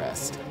I'm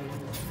stressed.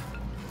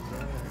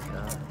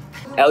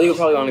 Ellie would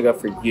probably want to go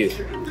for you,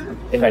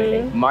 if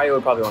anything. Mario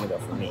would probably want to go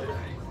for me,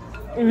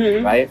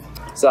 right?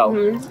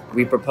 So,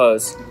 we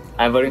propose,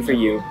 I'm voting for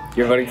you,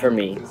 you're voting for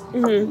me.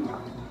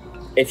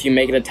 If you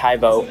make it a tie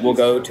vote, we'll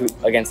go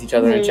against each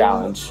other in a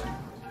challenge.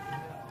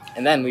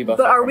 And then we both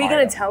But are we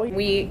gonna tell you?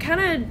 We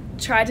kind of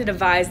tried to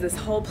devise this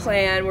whole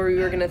plan where we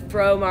were gonna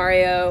throw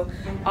Mario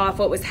off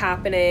what was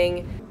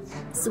happening.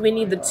 So we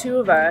need the two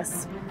of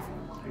us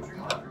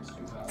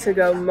to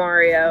go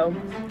Mario.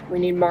 We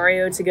need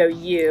Mario to go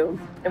you.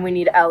 And we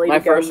need Ellie to go me.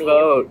 My first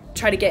vote.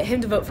 Try to get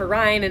him to vote for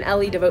Ryan and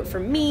Ellie to vote for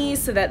me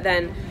so that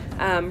then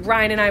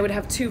Ryan and I would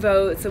have 2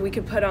 votes so we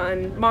could put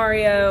on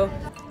Mario.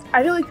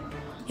 I feel like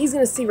he's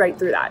gonna see right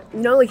through that. You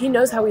know, like he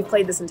knows how we've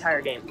played this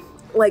entire game.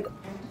 Like,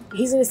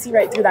 he's gonna see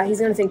right through that. He's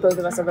gonna think both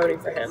of us are voting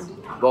for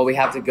him. Well, we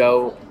have to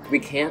go, we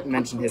can't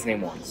mention his name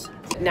once.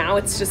 Now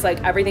it's just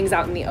like everything's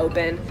out in the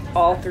open.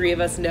 All 3 of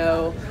us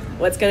know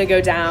what's gonna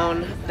go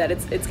down, that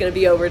it's gonna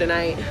be over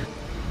tonight.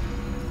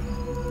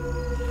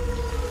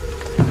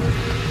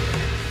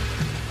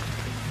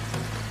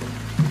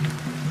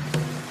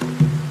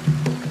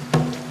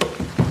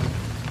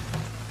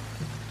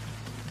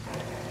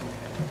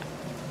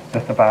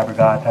 survivor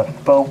gods have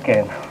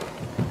spoken.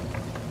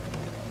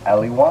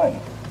 Ellie won.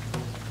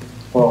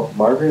 Well,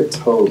 Margaret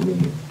told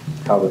me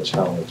how the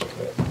challenge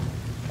went,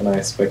 and I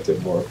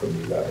expected more from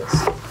you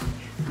guys.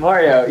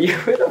 Mario, you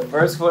were the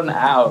first one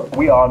out.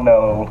 We all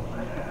know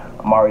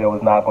Mario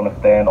was not going to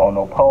stand on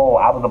no pole.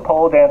 I was a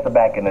pole dancer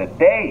back in the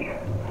day,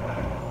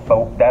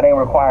 but that ain't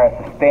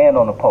required to stand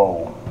on the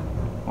pole.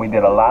 We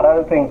did a lot of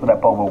other things with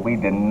that pole, but we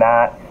did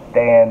not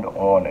stand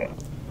on it.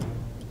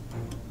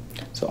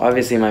 So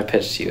obviously my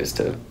pitch to you is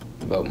to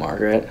vote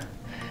Margaret.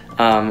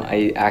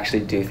 I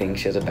actually do think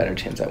she has a better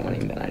chance at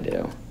winning than I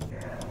do.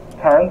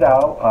 Turns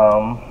out,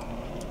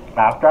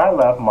 after I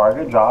left,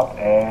 Margaret dropped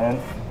and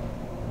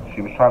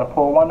she was trying to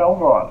pull one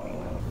over on me.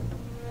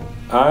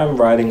 I'm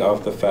writing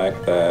off the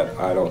fact that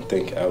I don't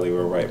think Ellie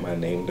will write my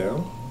name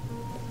down.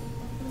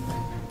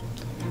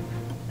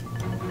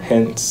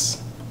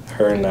 Hence,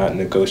 her not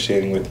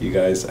negotiating with you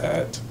guys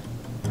at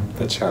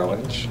the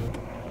challenge.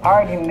 I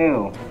already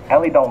knew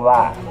Ellie don't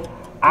lie.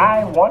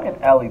 I wanted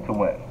Ellie to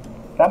win.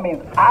 That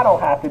means I don't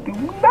have to do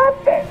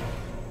nothing.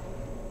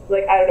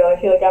 Like, I don't know, I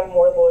feel like I'm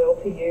more loyal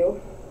to you.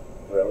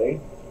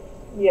 Really?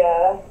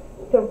 Yeah.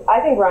 So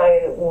I think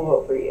Ryan will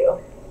vote for you.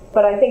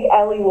 But I think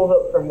Ellie will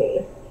vote for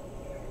me.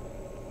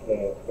 Then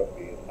it's going to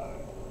be a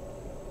tie.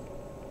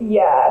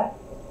 Yeah.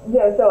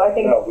 No, so I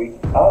think...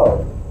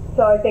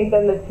 So I think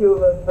then the two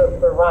of us vote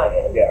for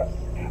Ryan. Yes.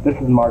 This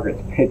is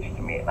Margaret's pitch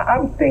to me. And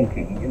I'm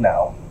thinking,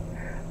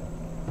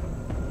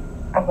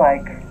 I'm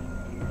like,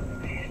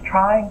 she's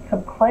trying to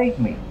play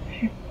me.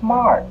 She's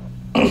smart.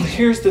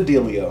 Here's the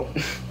dealio.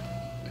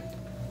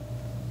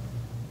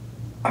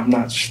 I'm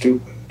not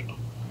stupid,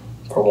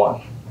 for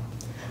one.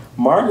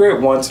 Margaret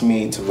wants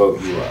me to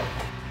vote you out.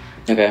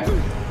 Okay.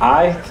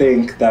 I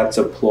think that's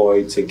a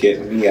ploy to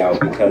get me out,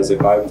 because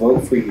if I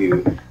vote for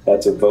you,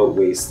 that's a vote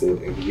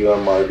wasted, and you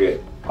and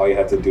Margaret, all you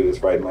have to do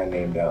is write my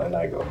name down and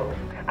I go home.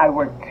 I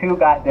worked too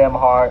goddamn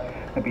hard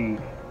to be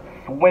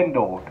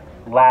swindled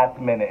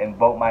last minute and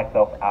vote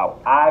myself out.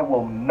 I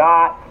will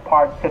not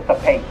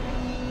participate.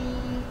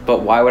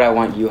 But why would I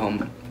want you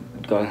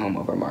going home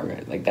over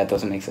Margaret? Like, that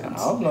doesn't make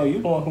sense. I don't know,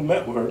 you're the one who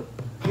met with her.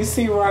 You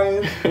see,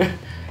 Ryan,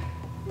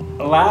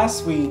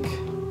 last week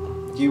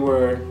you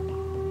were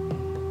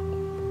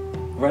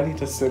ready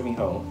to send me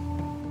home.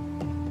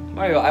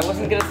 Mario, I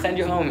wasn't gonna send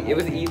you home. It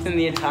was Ethan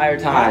the entire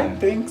time. I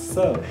think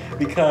so,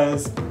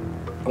 because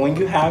when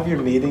you have your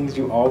meetings,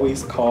 you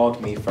always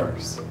called me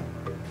first.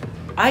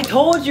 I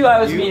told you I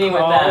was meeting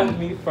with them. You called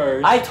me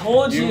first. I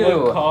told you. You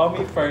would call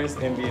me first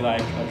and be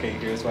like, okay,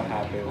 here's what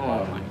happened,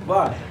 blah, blah,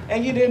 blah.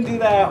 And you didn't do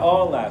that at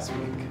all last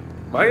week.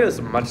 Mario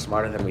is much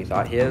smarter than we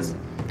thought he is,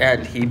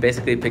 and he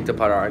basically picked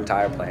apart our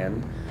entire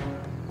plan.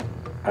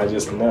 I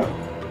just know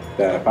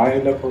that if I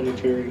end up on the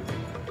jury,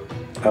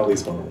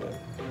 Ellie's gonna win.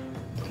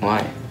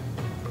 Why?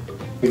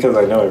 Because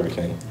I know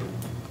everything.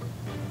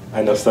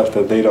 I know stuff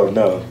that they don't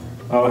know.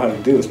 All I have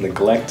to do is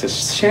neglect to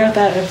share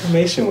that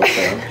information with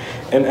them,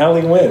 and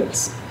Ellie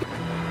wins.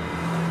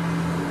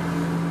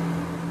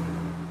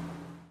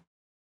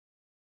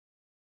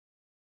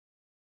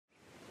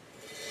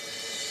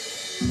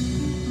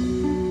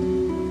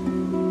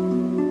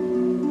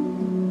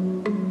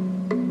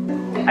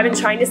 I've been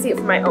trying to see it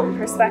from my own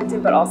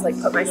perspective, but also like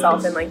put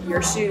myself in like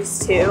your shoes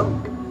too.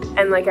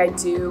 And like I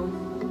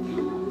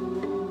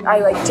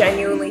like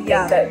genuinely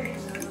think that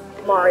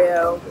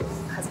Mario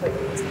has played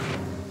the music.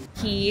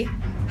 He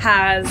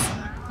has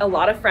a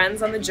lot of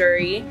friends on the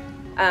jury.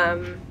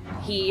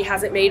 He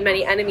hasn't made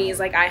many enemies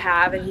like I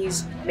have, and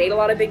he's made a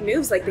lot of big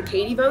moves. Like the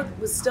Katie vote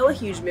was still a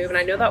huge move, and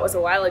I know that was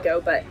a while ago,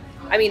 but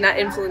I mean, that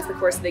influenced the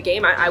course of the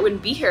game. I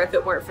wouldn't be here if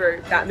it weren't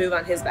for that move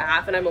on his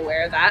behalf, and I'm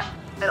aware of that.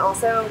 And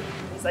also,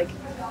 he's like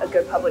a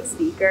good public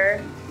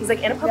speaker. He's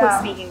like in a public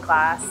speaking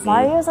class.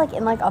 Mario's like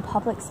in like a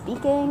public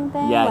speaking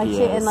thing. Yeah, like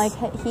he is. And like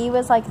he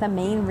was like the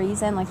main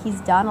reason. Like he's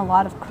done a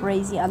lot of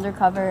crazy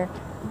undercover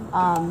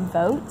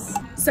votes.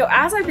 So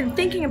as I've been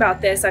thinking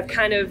about this, I've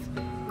kind of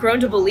grown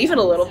to believe it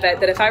a little bit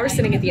that if I were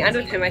sitting at the end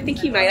with him, I think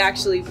he might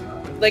actually,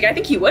 like I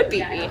think he would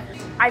beat me.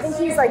 I think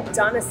he's like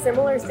done a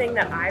similar thing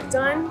that I've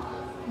done,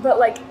 but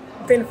like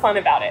been fun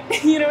about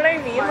it. You know what I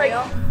mean? Like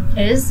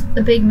It is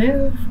a big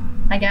move,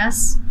 I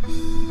guess.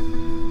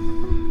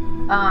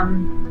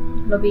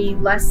 It'll be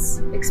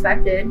less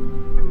expected.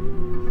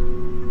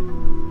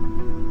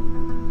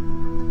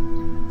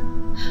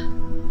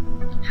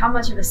 How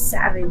much of a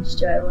savage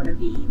do I want to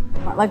be?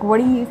 Like,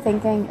 what are you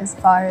thinking as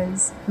far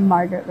as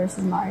Margaret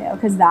versus Mario?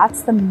 Because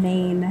that's the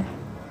main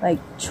like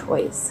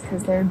choice.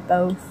 Because they're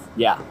both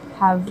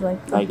have like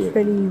a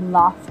pretty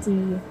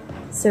lofty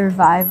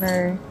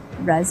survivor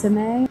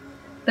resume.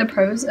 The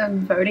pros of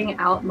voting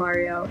out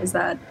Mario is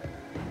that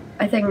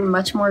I think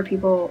much more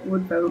people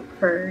would vote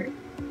for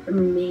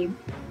me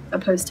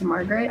opposed to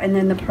Margaret. And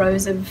then the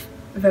pros of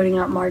voting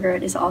out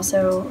Margaret is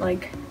also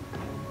like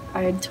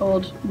I had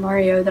told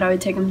Mario that I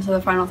would take him to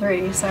the final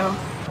 3, so.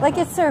 Like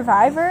it's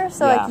Survivor,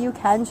 so like you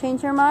can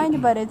change your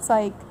mind, but it's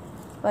like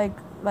the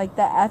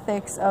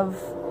ethics of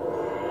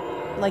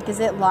like, is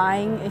it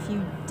lying if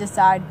you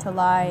decide to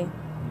lie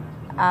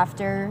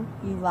after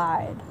you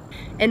lied.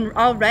 And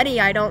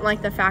already I don't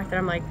like the fact that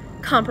I'm like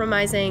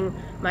compromising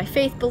my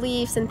faith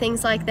beliefs and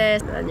things like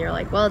this. And you're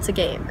like, well, it's a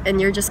game.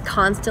 And you're just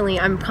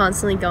I'm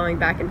constantly going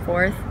back and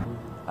forth.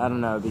 I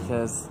don't know,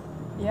 because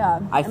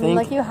I mean,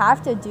 like, you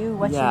have to do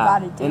what you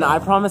gotta do. And I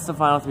promised the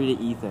final 3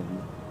 to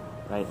Ethan,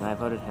 right? And I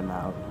voted him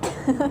out.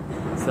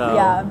 So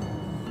yeah.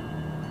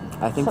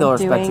 I think they'll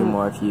respect you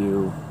more if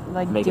you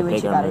like make do a what you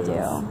bigger gotta move,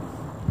 do.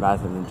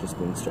 rather than just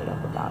being straight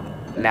up about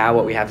it. Now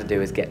what we have to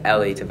do is get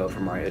Ellie to vote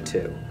for Mario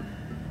 2.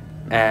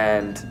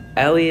 And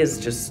Ellie is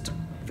just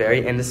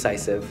very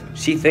indecisive.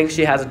 She thinks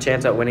she has a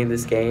chance at winning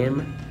this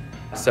game,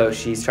 so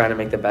she's trying to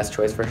make the best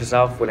choice for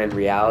herself, when in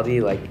reality,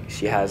 like,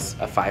 she has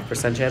a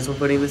 5% chance of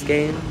winning this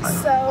game.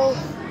 So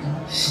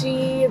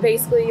she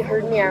basically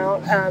heard me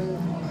out.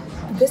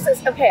 This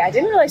is, okay, I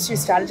didn't realize she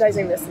was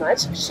strategizing this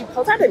much. She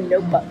pulled out a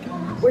notebook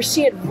where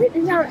she had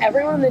written down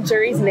everyone in the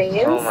jury's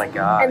names. Oh my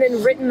god. And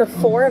then written the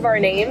 4 of our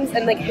names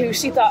and like who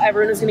she thought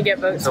everyone was gonna get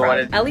votes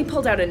from. Ellie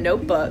pulled out a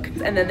notebook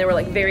and then there were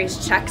like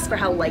various checks for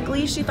how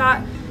likely she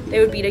thought they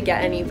would be to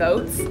get any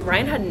votes.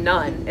 Ryan had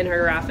none in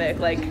her graphic.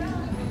 Like,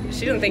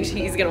 she didn't think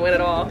he's gonna win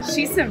at all.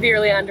 She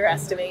severely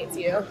underestimates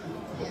you.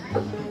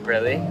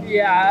 Really?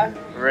 Yeah.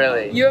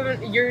 Really?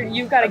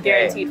 You've got a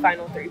guaranteed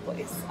final 3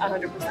 place,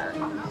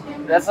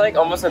 100%. That's like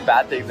almost a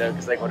bad thing though,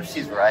 because like, what if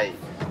she's right?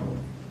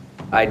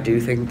 I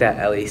do think that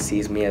Ellie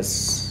sees me as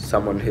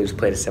someone who's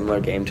played a similar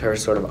game to her,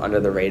 sort of under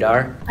the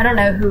radar. I don't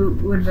know who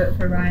would vote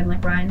for Ryan.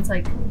 Like, Ryan's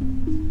like,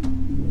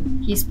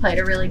 he's played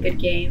a really good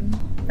game,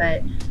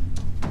 but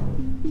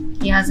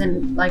he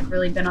hasn't like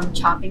really been on the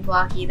chopping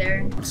block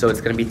either. So it's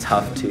gonna be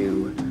tough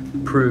to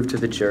prove to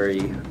the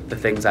jury the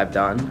things I've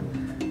done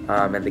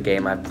and the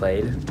game I've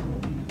played.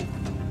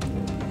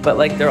 But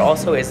like, there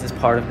also is this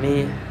part of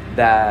me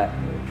that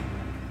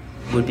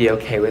would be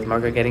okay with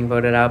Margaret getting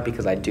voted out,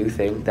 because I do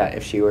think that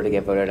if she were to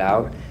get voted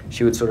out,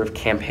 she would sort of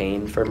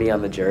campaign for me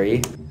on the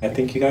jury. I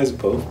think you guys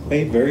both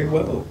played very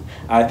well.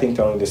 I think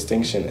the only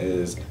distinction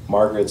is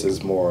Margaret's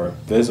is more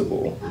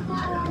visible.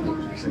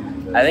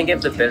 I think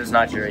if the bidder's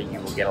not jury, you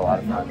will get a lot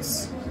of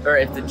votes. Or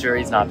if the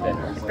jury's not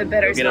bidder, If the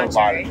bidder's not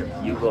jury.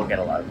 You will get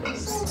a lot of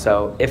votes.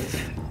 So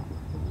if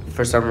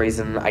for some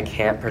reason I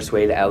can't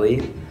persuade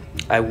Ellie,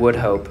 I would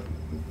hope,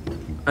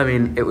 I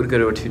mean, it would go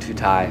to a 2-2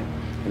 tie,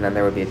 and then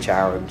there would be a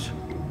challenge.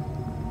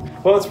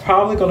 Well, it's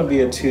probably going to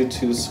be a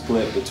 2-2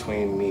 split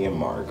between me and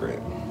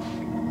Margaret.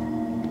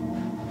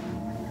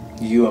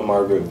 You and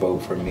Margaret vote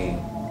for me.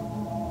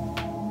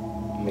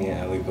 Me and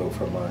Ellie vote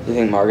for Margaret. You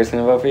think Margaret's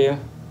gonna vote for you?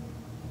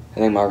 I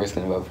think Margaret's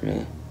gonna vote for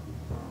me.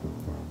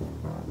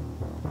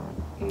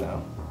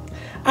 No.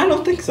 I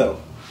don't think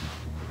so.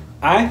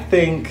 I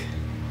think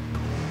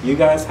you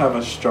guys have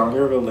a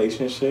stronger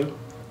relationship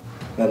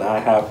than I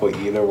have with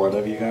either one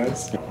of you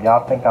guys.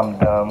 Y'all think I'm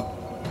dumb.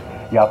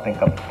 Y'all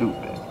think I'm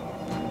stupid.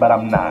 But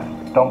I'm not.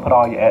 Don't put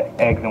all your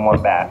eggs in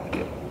one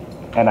basket.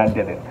 And I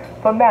did it.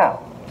 So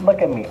now,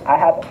 look at me. I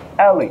have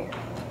Ellie.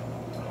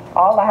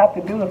 All I have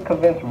to do is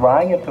convince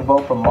Ryan to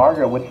vote for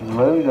Margaret, which is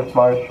really the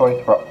smartest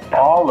choice for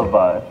all of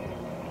us.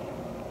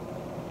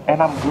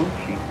 And I'm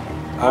Gucci.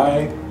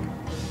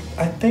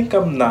 I think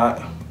I'm not.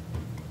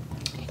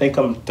 I think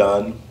I'm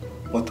done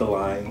with the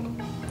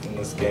lying in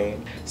this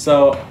game.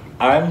 So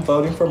I'm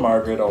voting for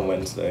Margaret on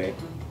Wednesday.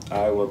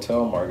 I will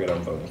tell Margaret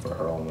I'm voting for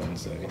her on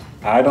Wednesday.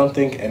 I don't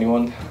think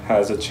anyone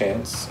has a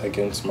chance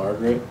against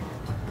Margaret.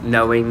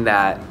 Knowing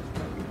that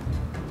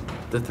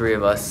the 3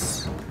 of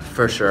us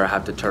for sure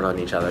have to turn on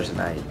each other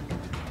tonight,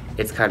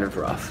 it's kind of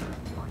rough.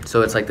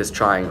 So it's like this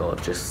triangle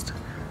of just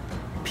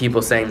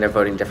people saying they're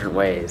voting different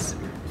ways,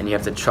 and you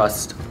have to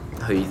trust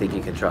who you think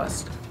you can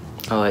trust.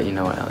 I'll let you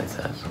know what Ellie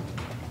says.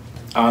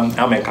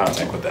 I'm in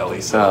contact with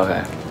Ellie, so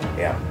okay.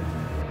 Yeah.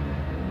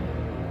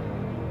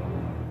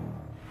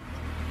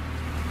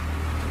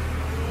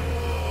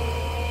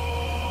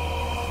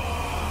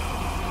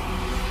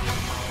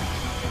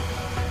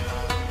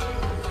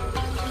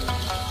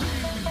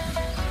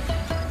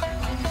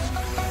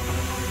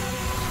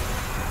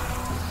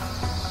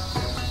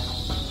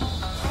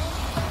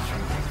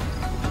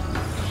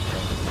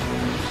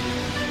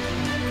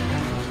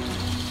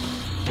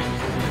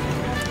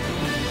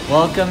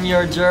 Welcome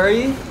your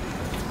jury.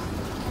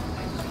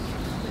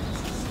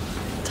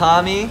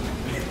 Tommy,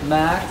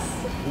 Max,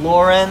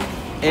 Lauren,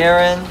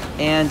 Aaron,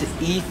 and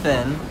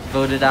Ethan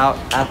voted out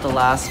at the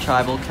last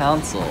tribal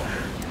council.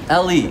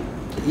 Ellie,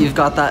 you've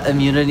got that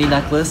immunity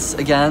necklace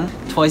again,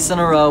 twice in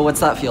a row.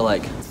 What's that feel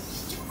like?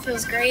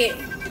 Feels great.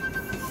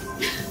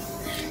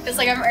 It's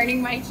like I'm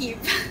earning my keep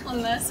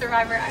on the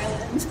Survivor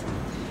Island.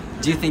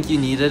 Do you think you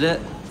needed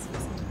it?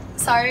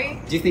 Sorry?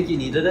 Do you think you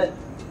needed it?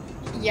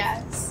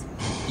 Yes.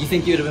 You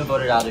think you would have been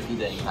voted out if you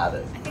didn't have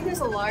it? I think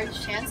there's a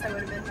large chance I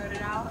would have been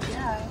voted out,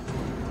 yeah.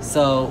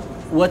 So,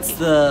 what's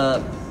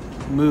the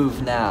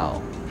move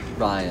now,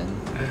 Ryan?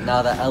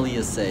 Now that Ellie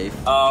is safe?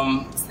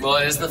 Well,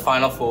 it is the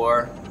final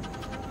 4,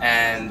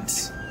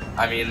 and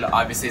I mean,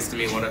 obviously it's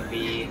gonna be one of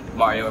me,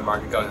 Mario, and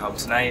Margaret going home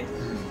tonight.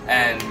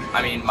 And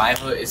I mean, my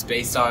vote is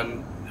based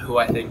on who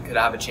I think could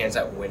have a chance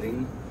at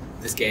winning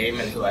this game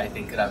and who I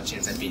think could have a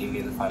chance at beating me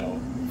in the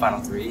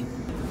final three.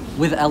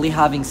 With Ellie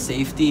having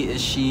safety,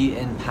 is she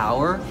in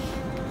power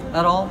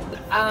at all?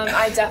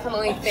 I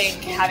definitely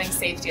think having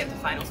safety at the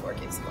final four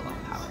gives you a lot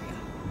of power.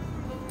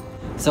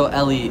 So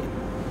Ellie,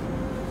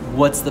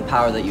 what's the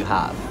power that you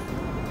have?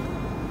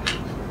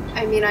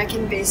 I mean, I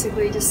can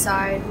basically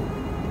decide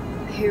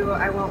who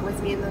I want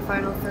with me in the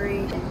final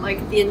three. Like,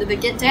 at the end of the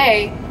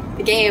day,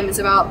 the game is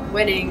about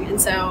winning, and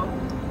so,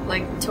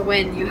 like, to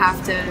win, you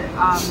have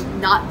to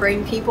not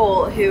bring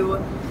people who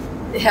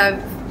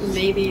have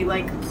maybe,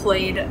 like,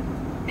 played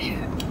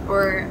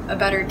or a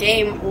better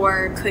game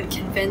or could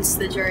convince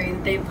the jury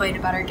that they played a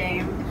better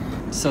game.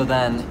 So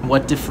then,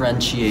 what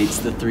differentiates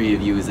the three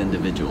of you as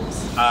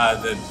individuals?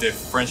 The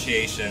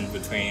differentiation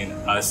between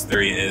us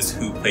three is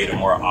who played a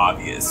more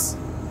obvious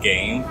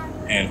game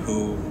and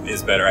who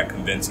is better at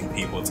convincing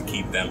people to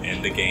keep them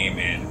in the game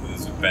and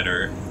who's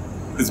better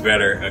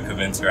a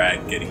convincer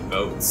at getting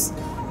votes.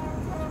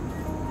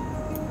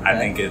 I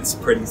think it's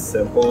pretty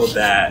simple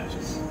that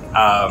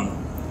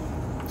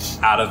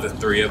out of the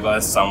three of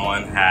us,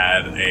 someone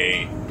had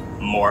a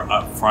more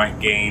upfront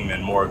game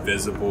and more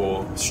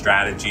visible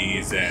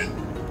strategies and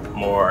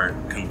more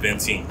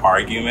convincing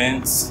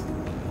arguments.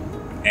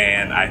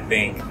 And I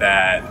think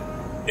that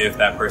if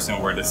that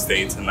person were to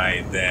stay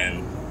tonight,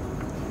 then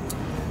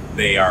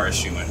they are a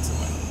shoo-in to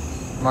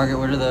win. Margaret,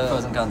 what are the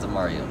pros and cons of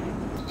Mario?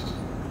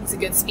 He's a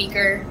good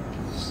speaker,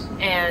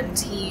 and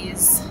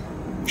he's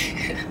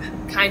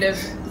kind of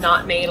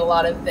not made a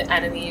lot of the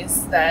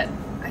enemies that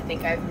I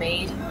think I've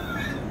made.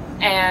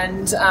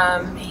 And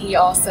he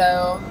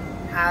also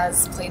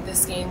has played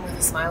this game with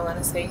a smile on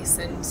his face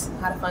and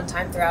had a fun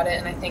time throughout it,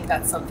 and I think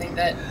that's something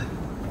that,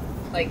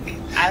 like,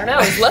 I don't know,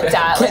 is looked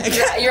at. Like,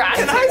 you're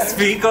Can I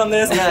speak on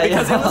this?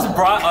 Because it was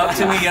brought up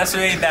to me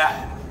yesterday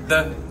that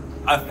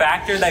a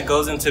factor that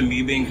goes into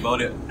me being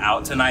voted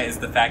out tonight is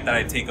the fact that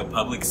I take a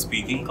public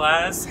speaking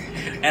class,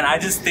 and I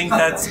just think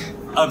that's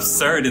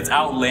absurd. It's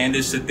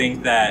outlandish to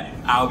think that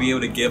I'll be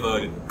able to give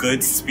a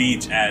good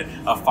speech at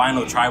a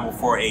final tribal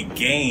for a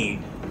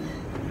game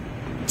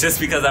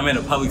just because I'm in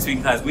a public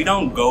speaking class. We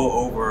don't go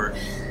over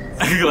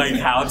like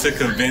how to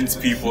convince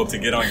people to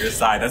get on your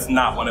side. That's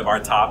not one of our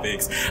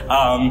topics.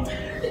 And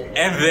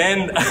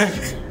then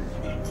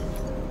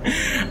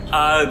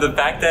the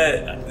fact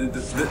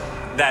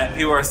that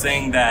people are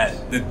saying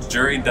that the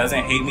jury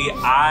doesn't hate me,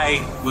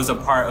 I was a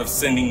part of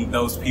sending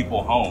those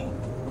people home.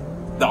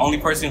 The only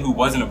person who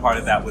wasn't a part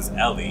of that was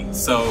Ellie.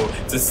 So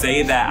to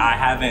say that I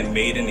haven't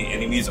made any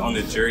enemies on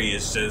the jury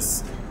is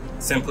just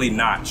simply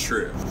not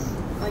true.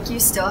 Like, you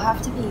still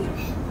have to be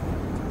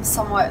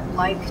somewhat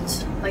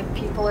liked. Like,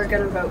 people are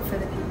gonna vote for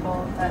the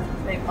people that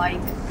they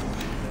like.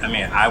 I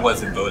mean, I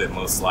wasn't voted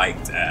most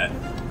liked at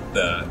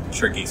the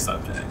tricky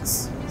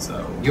subjects,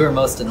 so. You were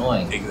most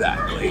annoying.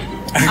 Exactly.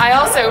 I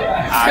also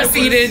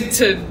proceeded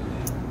to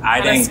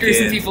screw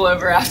some people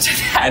over after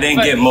that. I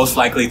didn't get most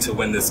likely to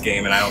win this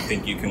game, and I don't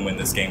think you can win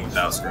this game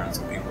without screwing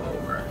some people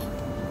over.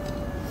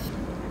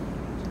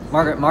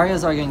 Margaret,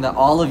 Mario's arguing that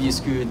all of you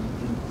screwed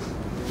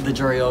the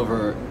jury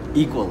over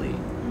equally.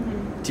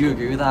 Do you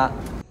agree with that?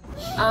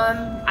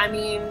 I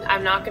mean,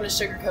 I'm not gonna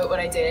sugarcoat what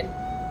I did.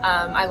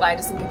 I lied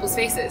to some people's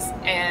faces,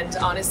 and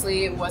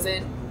honestly, it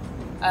wasn't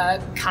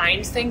a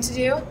kind thing to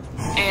do.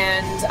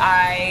 And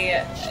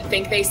I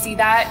think they see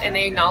that and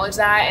they acknowledge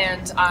that,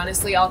 and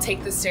honestly, I'll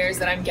take the stares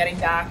that I'm getting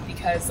back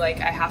because, like,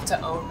 I have to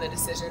own the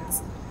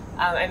decisions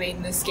I made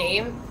in this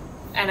game.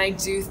 And I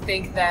do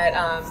think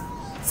that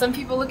some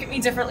people look at me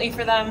differently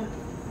for them.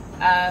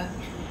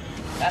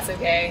 That's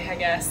okay, I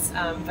guess.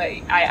 But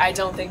I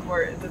don't think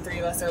the three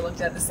of us are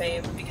looked at the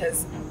same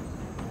because,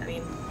 I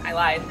mean, I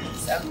lied,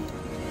 so.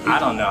 I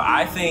don't know.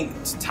 I think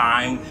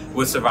time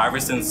with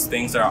Survivor, since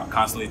things are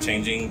constantly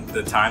changing,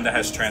 the time that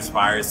has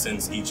transpired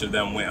since each of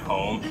them went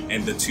home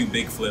and the two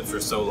big flips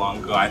were so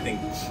long ago, I think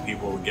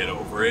people will get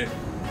over it.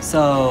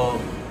 So,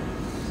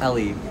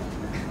 Ellie,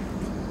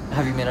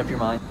 have you made up your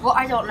mind? Well,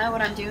 I don't know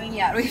what I'm doing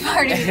yet. We've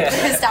already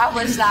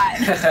established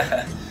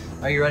that.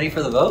 Are you ready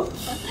for the vote?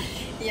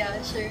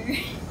 Yeah, sure.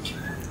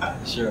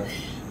 Sure.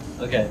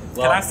 Okay.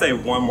 Well, can I say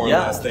one more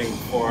last thing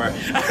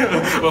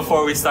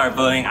before we start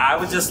voting? I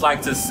would just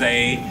like to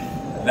say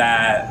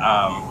that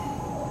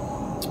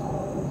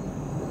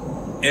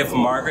if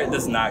Margaret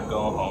does not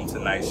go home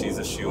tonight, she's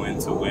a shoo-in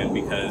to win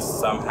because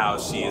somehow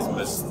she has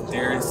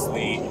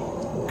mysteriously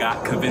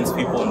convinced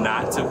people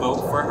not to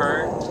vote for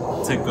her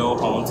to go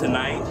home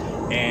tonight.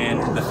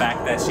 And the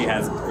fact that she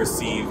has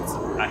received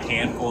a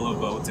handful of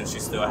votes and she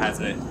still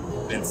hasn't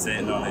been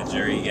sitting on a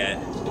jury yet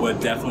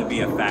would definitely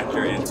be a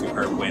factor into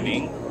her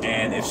winning.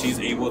 And if she's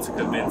able to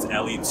convince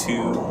Ellie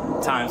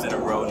 2 times in a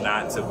row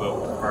not to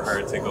vote for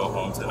her to go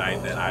home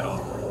tonight, then I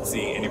don't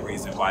see any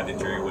reason why the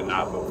jury would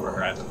not vote for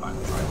her at the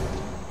final trial.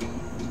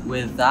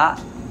 With that,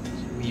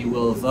 we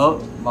will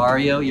vote.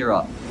 Mario, you're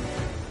up.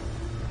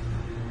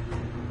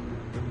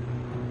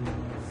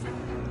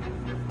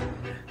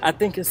 I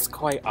think it's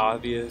quite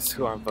obvious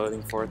who I'm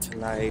voting for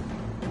tonight.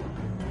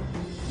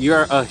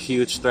 You're a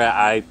huge threat.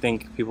 I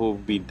think people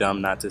would be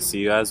dumb not to see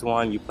you as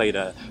one. You played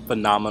a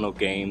phenomenal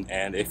game,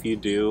 and if you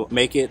do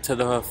make it to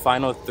the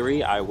final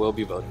 3, I will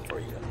be voting for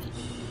you.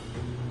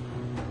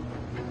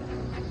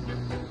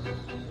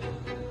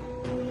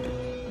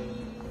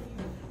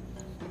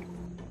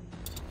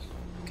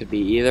 Could be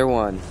either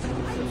one.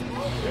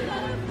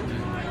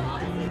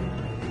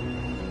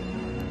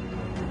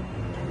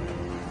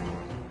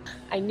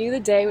 I knew the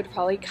day would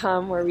probably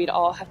come where we'd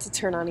all have to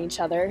turn on each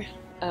other.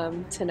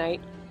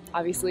 Tonight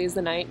obviously is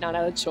the night, not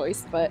out of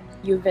choice, but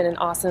you've been an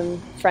awesome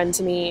friend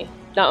to me,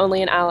 not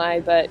only an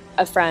ally, but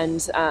a friend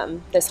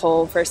this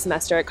whole first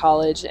semester at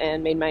college,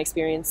 and made my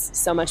experience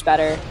so much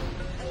better.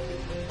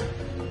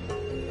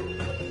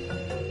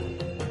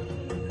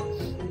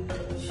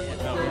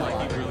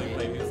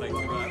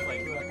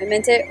 I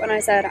meant it when I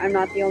said I'm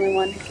not the only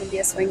one who can be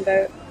a swing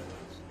vote.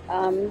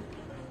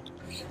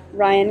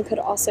 Ryan could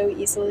also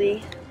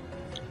easily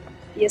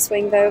be a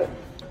swing vote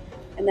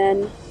and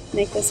then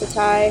make this a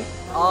tie.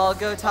 I'll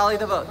go tally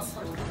the votes.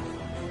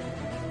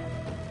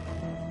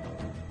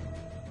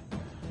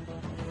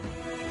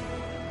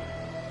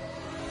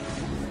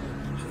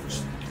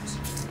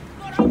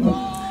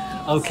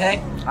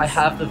 Okay, I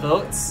have the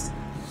votes.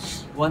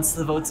 Once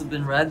the votes have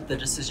been read, the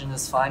decision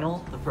is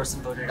final. The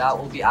person voted out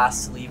will be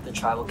asked to leave the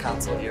tribal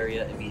council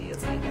area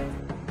immediately.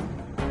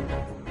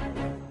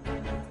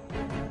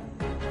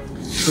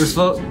 First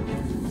vote,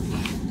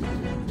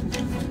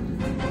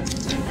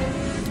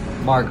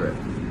 Margaret.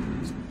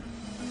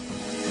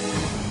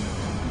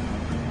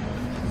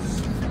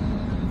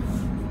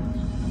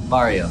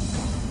 Mario.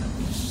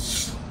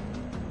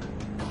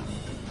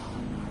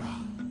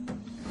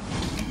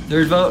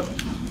 Third vote,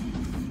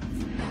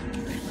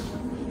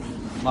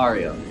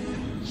 Mario.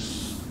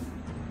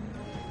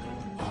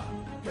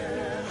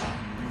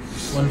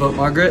 One vote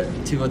Margaret,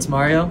 2 votes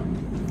Mario,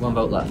 1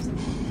 vote left.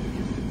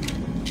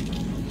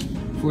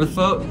 Fourth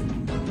vote,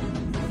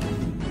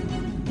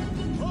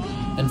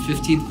 and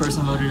 15th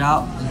person voted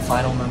out, and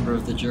final member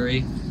of the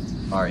jury,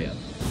 Mario.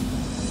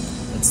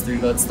 That's 3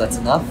 votes, that's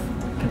enough.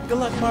 Good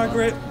luck,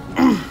 Margaret.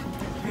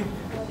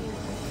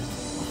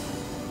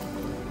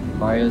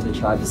 Mario, the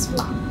tribe is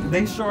split.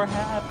 They sure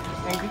have,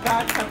 and you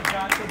guys have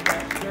got the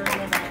best jury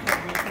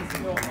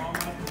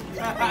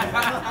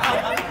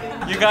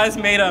You guys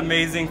made an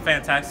amazing,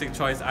 fantastic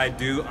choice. I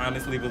do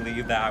honestly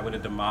believe that I would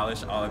have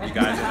demolished all of you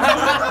guys.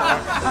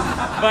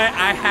 But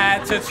I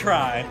had to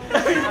try.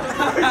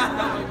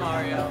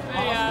 Mario.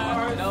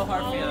 Yeah. No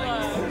hard feelings.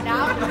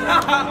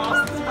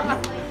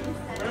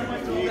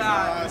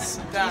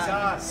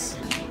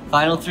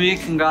 Final 3,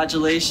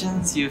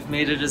 congratulations. You've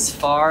made it as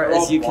far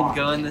as you can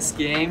go in this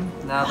game.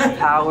 Now the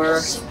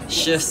power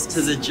shifts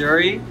to the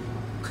jury,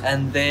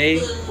 and they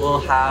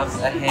will have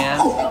a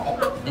hand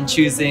in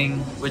choosing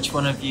which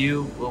one of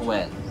you will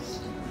win.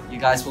 You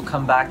guys will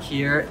come back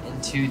here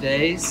in 2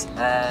 days,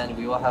 and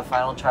we will have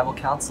final tribal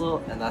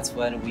council, and that's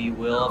when we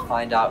will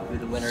find out who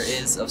the winner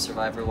is of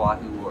Survivor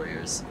Wahoo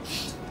Warriors.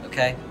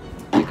 Okay?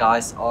 You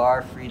guys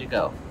are free to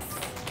go.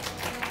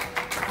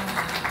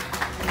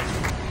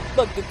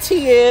 Look, the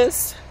tea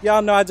is,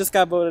 y'all know I just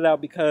got voted out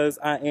because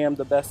I am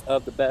the best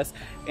of the best.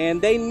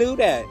 And they knew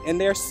that, and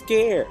they're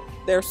scared.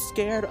 They're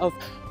scared of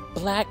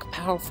black,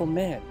 powerful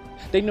men.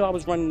 They knew I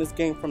was running this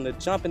game from the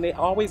jump, and they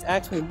always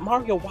ask me,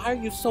 Mario, why are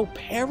you so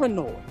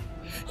paranoid?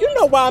 You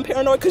know why I'm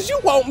paranoid, because you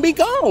won't be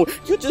gone.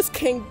 You just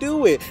can't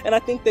do it. And I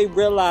think they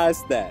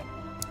realized that.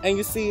 And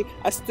you see,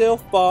 I still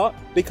fought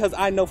because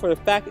I know for a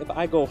fact if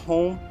I go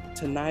home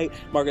tonight,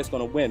 Margaret's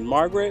gonna win.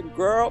 Margaret,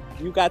 girl,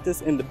 you got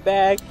this in the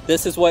bag.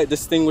 This is what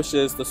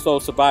distinguishes the sole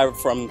survivor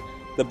from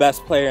the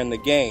best player in the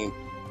game.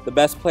 The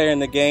best player in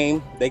the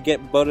game, they get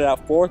voted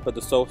out 4th, but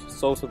the sole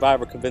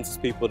survivor convinces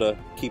people to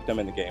keep them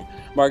in the game.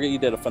 Margaret, you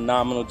did a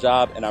phenomenal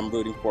job, and I'm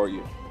rooting for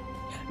you.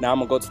 Now I'm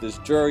gonna go to this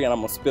jury, and I'm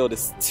gonna spill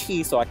this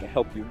tea so I can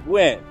help you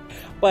win.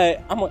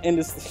 But I'm gonna end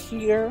this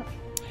here.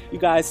 You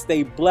guys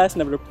stay blessed,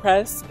 never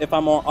depressed. If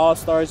I'm on All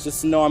Stars,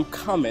 just know I'm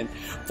coming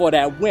for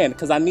that win,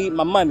 because I need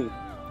my money.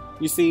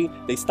 You see,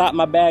 they stopped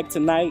my bag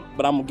tonight,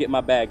 but I'm gonna get my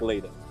bag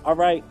later. All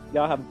right,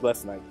 y'all have a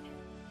blessed night.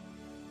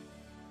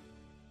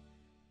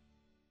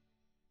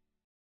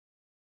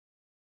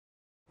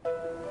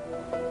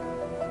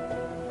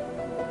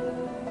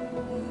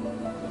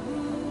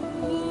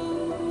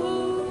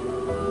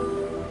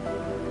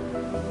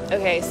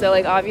 Okay, so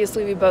like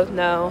obviously we both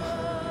know,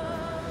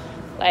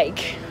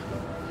 like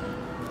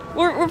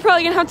we're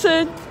probably gonna have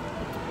to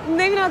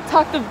maybe not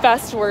talk the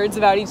best words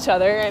about each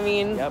other. I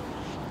mean, yep.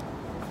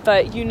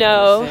 But you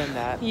know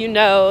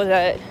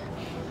that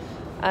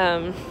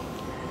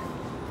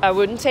I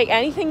wouldn't take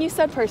anything you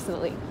said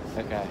personally.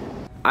 Okay.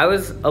 I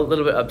was a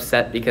little bit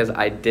upset because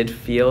I did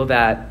feel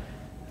that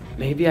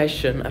maybe I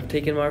shouldn't have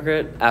taken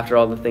Margaret after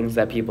all the things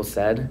that people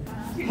said.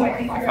 If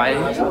I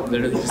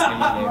literally just gave you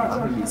a name, I'm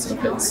gonna be so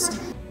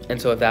pissed.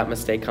 And so if that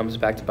mistake comes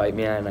back to bite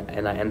me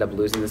and I end up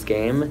losing this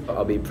game,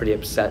 I'll be pretty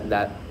upset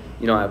that,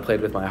 you know, I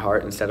played with my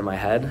heart instead of my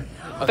head.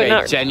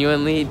 Okay,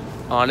 genuinely,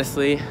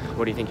 honestly,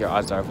 what do you think your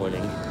odds are of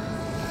winning?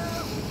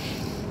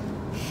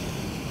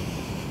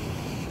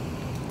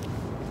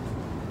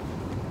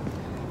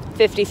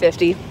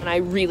 50-50, and I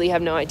really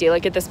have no idea.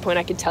 Like at this point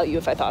I could tell you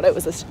if I thought it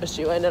was a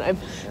shoo-in, and I'm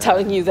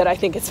telling you that I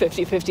think it's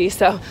 50-50,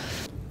 so.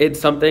 It's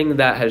something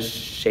that has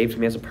shaped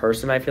me as a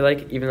person, I feel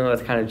like, even though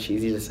that's kind of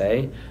cheesy to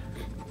say.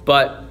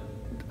 But,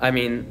 I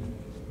mean,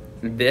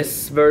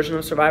 this version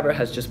of Survivor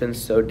has just been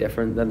so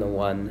different than the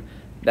one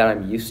that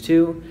I'm used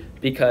to,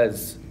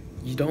 because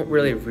you don't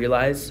really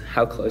realize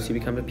how close you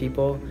become to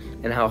people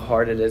and how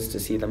hard it is to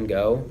see them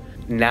go.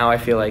 Now I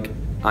feel like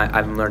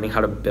I'm learning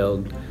how to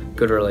build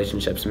good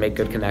relationships, make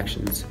good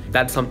connections.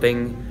 That's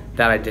something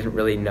that I didn't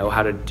really know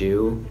how to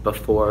do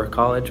before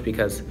college,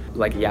 because,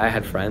 like, yeah, I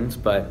had friends,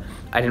 but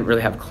I didn't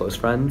really have close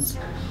friends.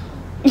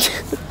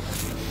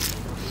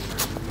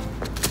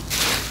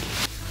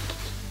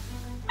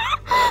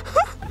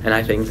 And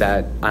I think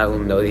that I will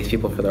know these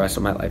people for the rest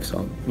of my life,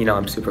 so, you know,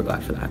 I'm super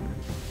glad for that.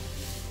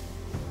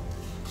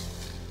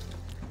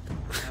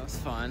 That was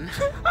fun.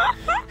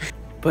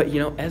 But, you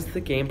know, as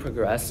the game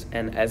progressed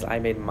and as I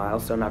made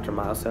milestone after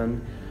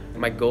milestone,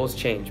 my goals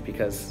changed,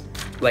 because,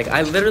 like,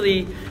 I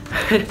literally,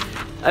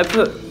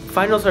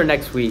 finals are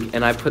next week,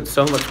 and I put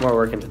so much more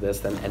work into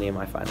this than any of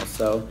my finals.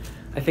 So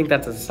I think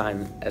that's a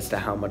sign as to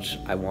how much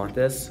I want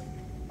this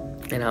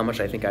and how much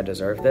I think I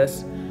deserve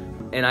this.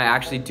 And I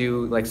actually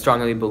do, like,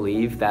 strongly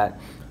believe that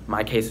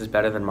my case is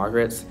better than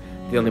Margaret's.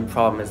 The only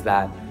problem is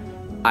that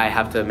I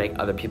have to make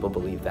other people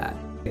believe that.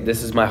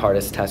 This is my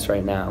hardest test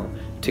right now,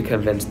 to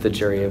convince the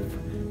jury of,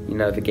 you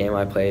know, the game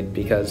I played,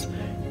 because,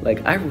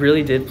 like, I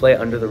really did play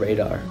under the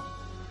radar.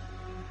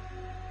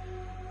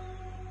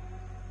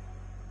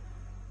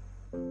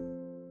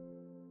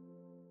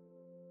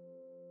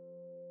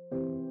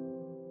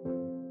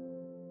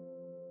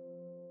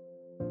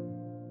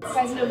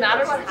 Guys, no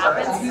matter what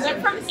happens, we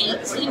went from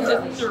 18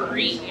 to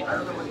 3.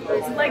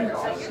 It's like,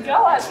 go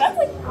up. That's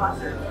like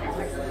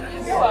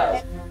awesome. Go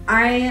up.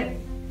 I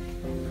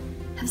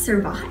have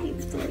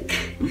survived. Like,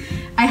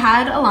 I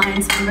had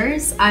alliance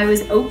members. I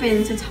was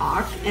open to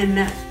talk, and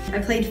I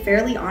played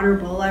fairly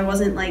honorable. I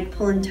wasn't like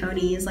pulling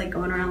Tonys, like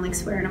going around like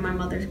swearing on my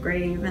mother's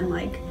grave, and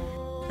like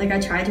I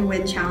tried to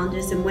win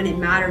challenges, and when it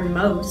mattered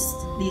most,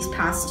 these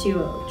past 2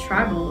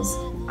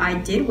 tribals, I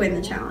did win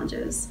the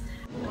challenges.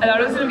 I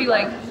thought it was gonna be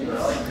like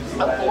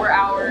a 4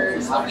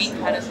 hours a week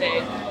kind of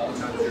thing.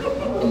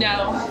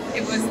 No,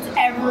 it was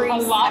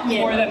a lot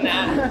more than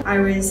that. I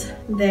was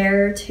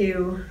there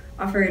to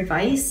offer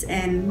advice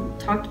and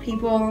talk to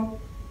people,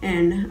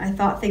 and I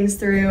thought things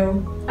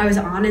through. I was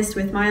honest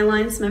with my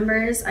alliance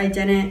members. I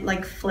didn't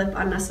like flip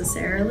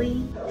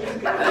unnecessarily. I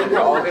think we're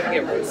all gonna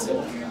get roasted.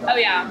 Oh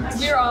yeah,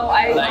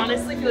 I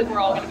honestly feel like we're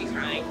all gonna be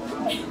crying.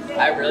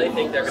 I really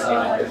think they're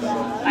gonna be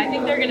hard. I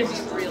think they're gonna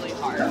be really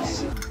hard.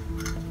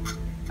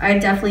 I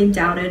definitely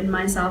doubted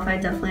myself. I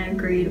definitely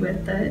agreed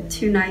with the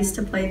too nice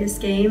to play this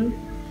game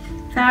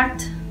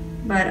fact.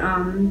 But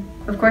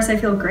of course I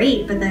feel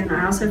great, but then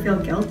I also feel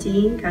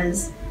guilty,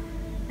 because,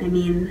 I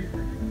mean,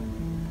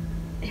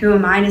 who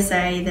am I to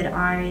say that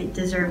I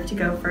deserve to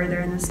go further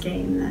in this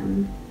game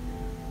than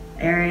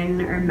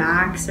Aaron or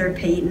Max or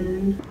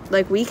Peyton?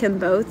 Like, we can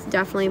both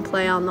definitely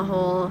play on the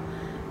whole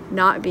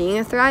not being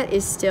a threat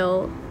is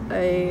still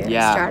a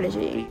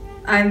strategy.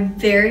 I'm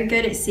very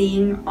good at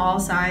seeing all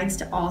sides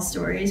to all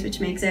stories,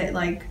 which makes it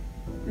like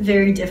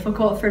very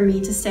difficult for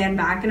me to stand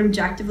back and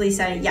objectively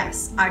say,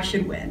 yes, I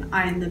should win,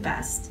 I am the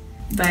best.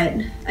 But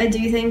I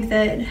do think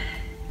that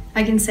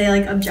I can say,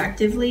 like,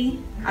 objectively,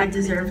 I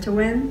deserve to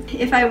win.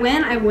 If I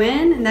win,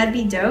 and that'd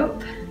be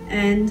dope.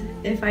 And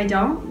if I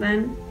don't,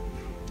 then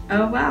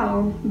oh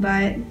well.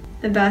 But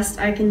the best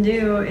I can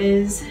do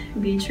is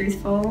be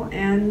truthful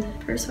and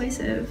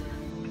persuasive.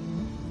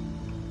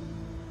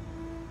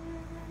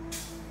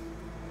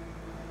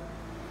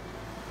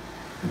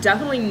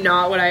 Definitely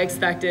not what I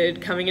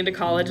expected coming into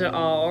college at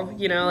all.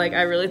 You know, like,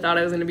 I really thought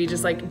I was gonna be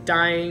just like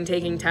dying,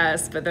 taking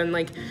tests, but then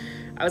like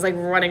I was like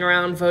running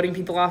around voting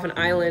people off an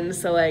island.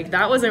 So like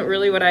that wasn't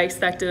really what I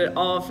expected at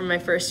all from my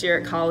first year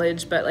at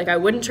college, but like I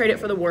wouldn't trade it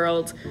for the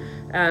world.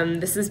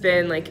 This has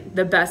been like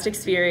the best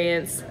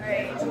experience. All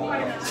right,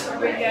 are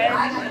we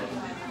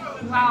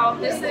good? Wow,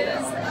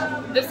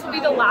 this will be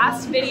the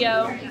last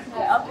video to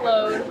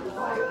upload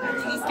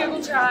to this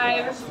Google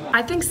Drive.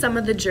 I think some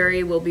of the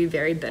jury will be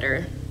very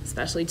bitter,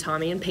 especially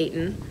Tommy and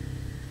Peyton.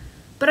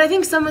 But I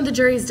think some of the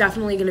jury is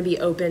definitely going to be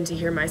open to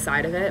hear my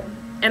side of it.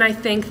 And I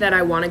think that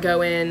I want to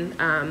go in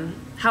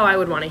how I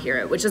would want to hear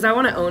it, which is I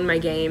want to own my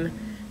game.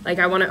 Like,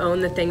 I want to own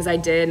the things I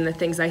did and the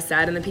things I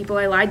said and the people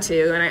I lied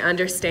to. And I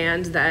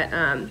understand that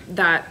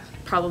that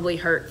probably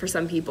hurt for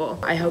some people.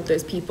 I hope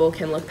those people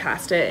can look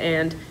past it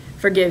and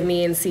forgive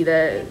me and see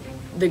the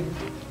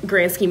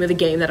grand scheme of the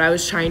game that I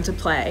was trying to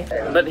play.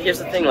 But here's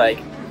the thing, like,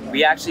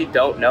 we actually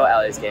don't know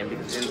Allie's game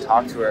because we didn't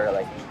talk to her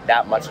like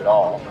that much at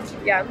all.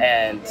 Yeah.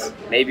 And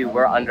maybe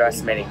we're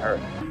underestimating her.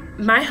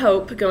 My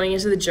hope going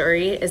into the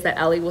jury is that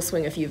Ellie will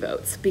swing a few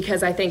votes,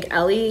 because I think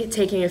Ellie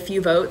taking a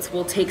few votes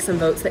will take some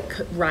votes that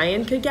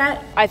Ryan could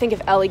get. I think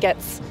if Ellie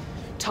gets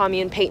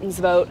Tommy and Peyton's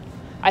vote,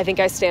 I think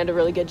I stand a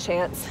really good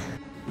chance.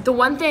 The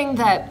one thing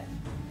that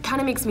kind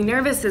of makes me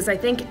nervous is I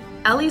think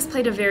Ellie's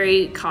played a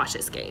very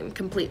cautious game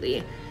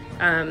completely.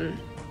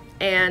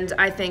 and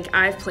I think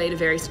I've played a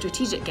very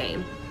strategic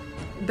game.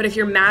 But if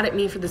you're mad at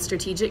me for the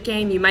strategic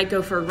game, you might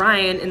go for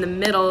Ryan in the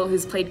middle,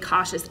 who's played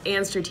cautious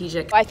and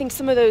strategic. I think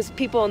some of those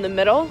people in the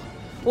middle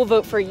will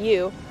vote for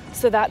you,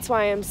 so that's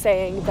why I'm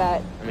saying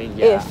that. I mean,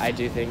 yeah, I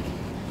do think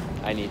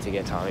I need to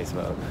get Tommy's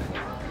vote.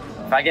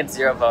 If I get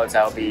 0 votes,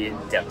 I'll be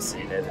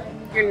devastated.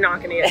 You're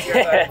not gonna get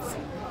 0 votes.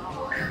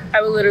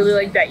 I will literally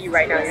like bet you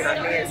right now you're not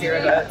gonna get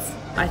 0 votes.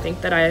 I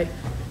think that I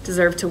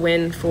deserve to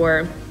win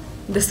for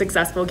the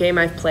successful game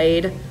I've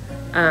played,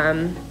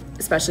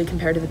 especially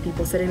compared to the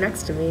people sitting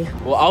next to me.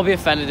 Well, I'll be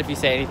offended if you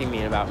say anything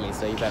mean about me,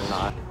 so you better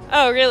not.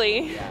 Oh,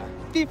 really? Yeah.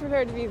 Be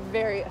prepared to be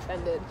very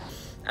offended.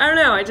 I don't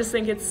know, I just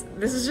think this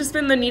has just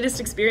been the neatest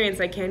experience.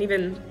 I can't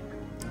even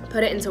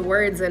put it into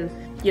words, and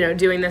you know,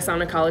 doing this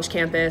on a college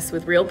campus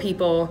with real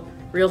people,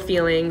 real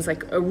feelings,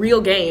 like a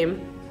real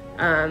game.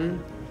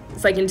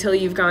 It's like until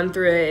you've gone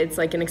through it, it's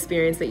like an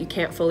experience that you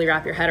can't fully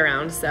wrap your head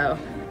around. So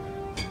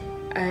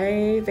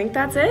I think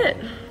that's it.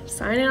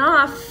 Signing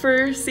off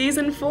for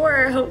season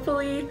 4.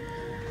 Hopefully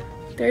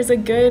there's a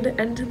good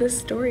end to this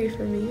story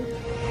for me.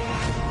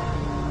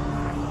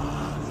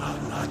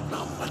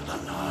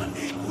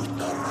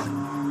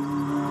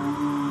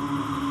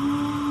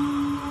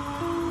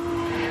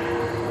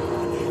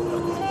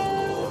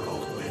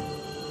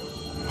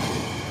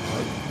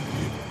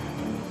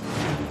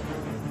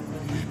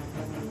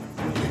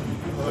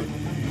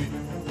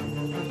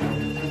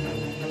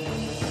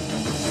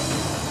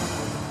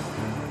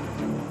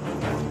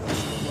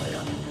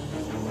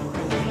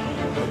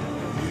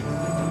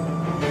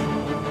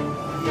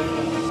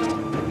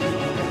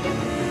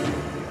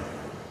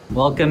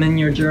 Welcome in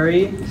your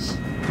jury,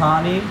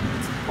 Connie,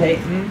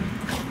 Peyton,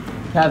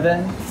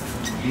 Kevin,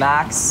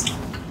 Max,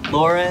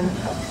 Lauren,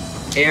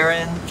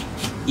 Aaron,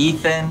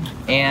 Ethan,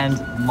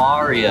 and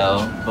Mario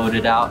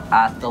voted out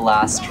at the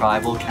last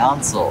tribal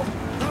council.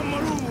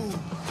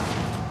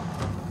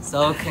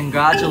 So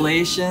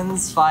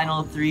congratulations,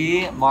 final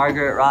 3,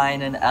 Margaret,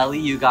 Ryan, and Ellie.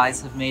 You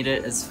guys have made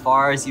it as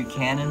far as you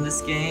can in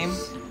this game.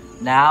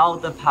 Now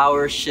the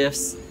power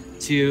shifts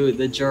to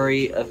the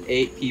jury of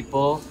 8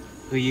 people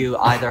who you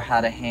either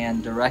had a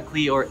hand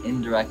directly or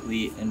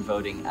indirectly in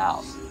voting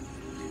out.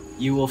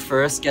 You will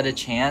first get a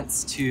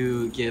chance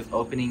to give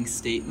opening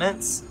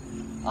statements,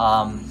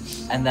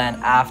 and then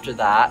after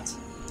that,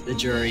 the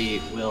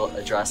jury will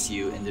address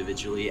you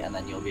individually, and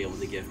then you'll be able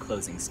to give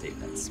closing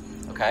statements,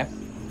 okay?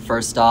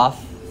 First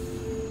off,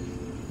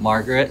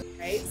 Margaret.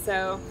 Right,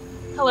 so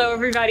hello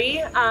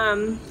everybody.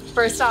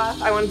 First off,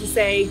 I wanted to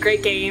say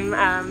great game.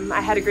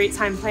 I had a great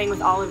time playing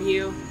with all of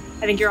you.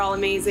 I think you're all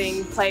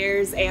amazing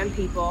players and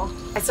people.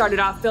 I started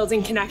off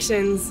building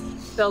connections,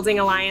 building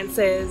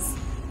alliances,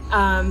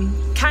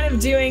 kind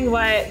of doing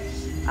what,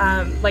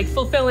 like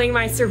fulfilling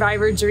my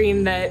Survivor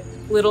dream that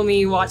little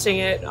me watching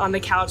it on the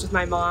couch with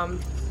my mom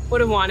would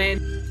have wanted.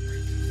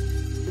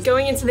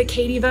 Going into the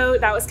Katie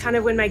vote, that was kind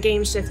of when my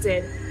game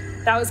shifted.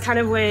 That was kind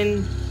of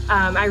when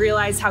I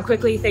realized how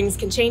quickly things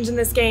can change in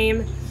this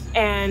game,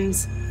 and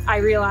I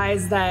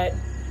realized that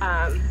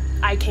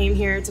I came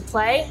here to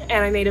play,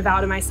 and I made a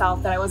vow to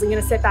myself that I wasn't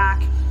gonna sit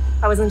back.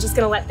 I wasn't just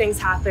gonna let things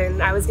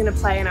happen. I was gonna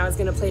play, and I was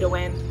gonna play to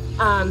win.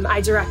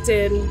 I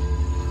directed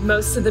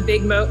most of the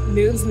big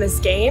moves in this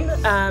game,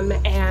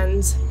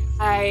 and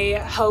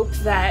I hope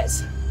that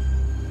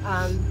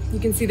you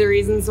can see the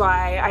reasons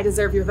why I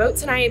deserve your vote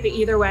tonight. But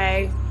either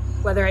way,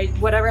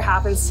 whatever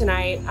happens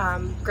tonight,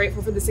 I'm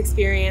grateful for this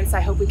experience.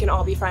 I hope we can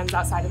all be friends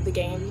outside of the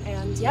game.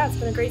 And yeah, it's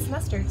been a great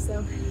semester,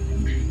 so.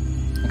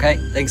 Okay,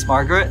 thanks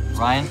Margaret.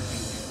 Ryan?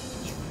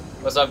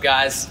 What's up,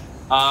 guys?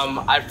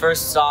 I'd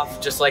first off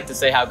just like to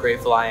say how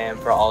grateful I am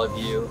for all of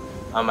you.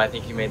 I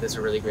think you made this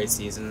a really great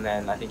season,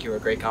 and I think you were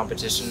a great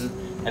competition,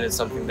 and it's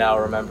something that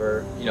I'll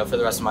remember, you know, for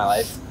the rest of my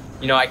life.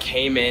 You know, I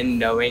came in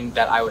knowing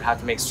that I would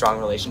have to make strong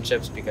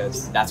relationships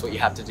because that's what you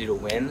have to do to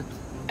win.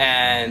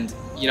 And,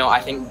 you know, I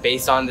think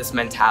based on this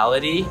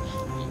mentality,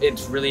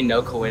 it's really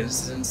no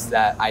coincidence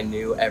that I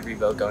knew every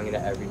vote going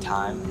into every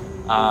time,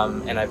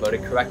 and I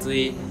voted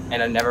correctly,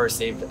 and I never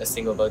received a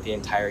single vote the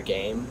entire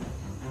game.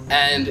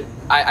 And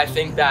I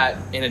think that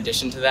in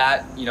addition to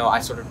that, you know,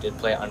 I sort of did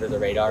play under the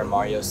radar.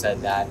 Mario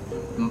said that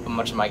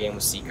much of my game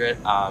was secret,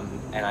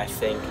 and I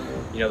think,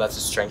 you know, that's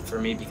a strength for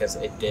me because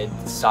it did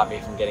stop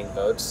me from getting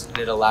votes.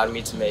 It allowed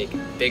me to make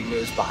big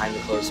moves behind the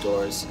closed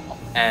doors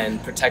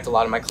and protect a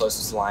lot of my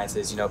closest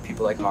alliances, you know,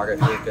 people like Margaret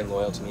who have been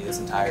loyal to me this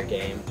entire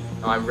game.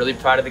 I'm really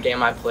proud of the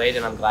game I played,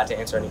 and I'm glad to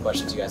answer any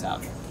questions you guys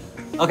have.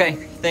 Okay,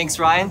 thanks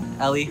Ryan.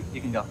 Ellie,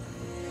 you can go.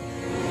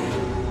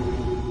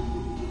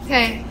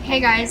 Okay, hey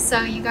guys,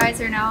 so you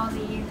guys are now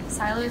the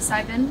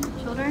psilocybin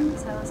children,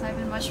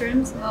 psilocybin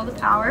mushrooms with all the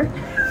power.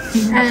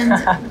 And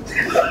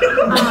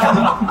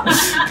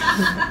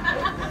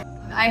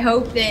I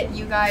hope that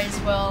you guys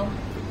will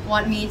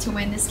want me to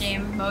win this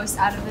game most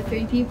out of the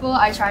 3 people.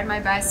 I tried my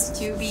best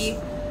to be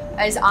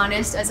as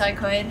honest as I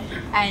could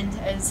and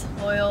as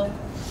loyal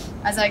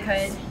as I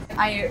could.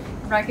 I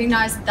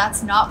recognize that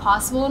that's not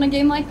possible in a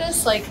game like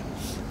this. Like,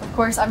 of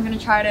course I'm gonna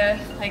try to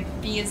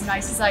be as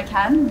nice as I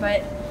can,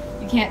 but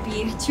you can't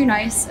be too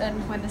nice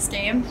and win this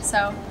game.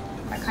 So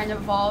I kind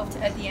of evolved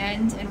at the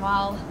end, and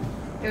while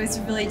it was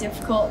really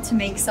difficult to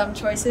make some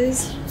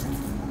choices,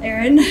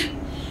 Aaron,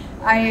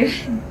 I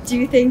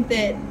do think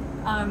that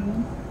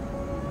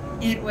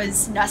it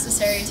was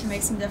necessary to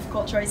make some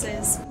difficult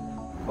choices.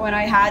 When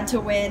I had to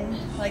win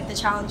like the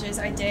challenges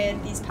I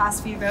did these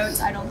past few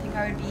votes, I don't think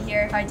I would be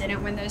here if I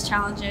didn't win those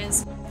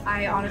challenges.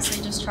 I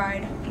honestly just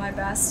tried my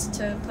best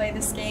to play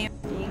this game,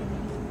 being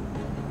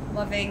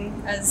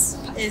loving as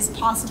is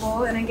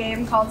possible in a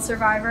game called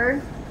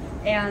Survivor,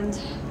 and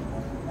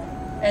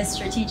as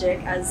strategic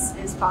as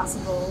is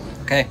possible.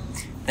 Okay,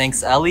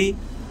 thanks, Ellie.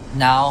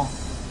 Now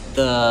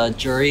the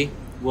jury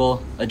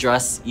will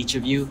address each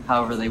of you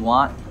however they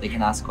want. They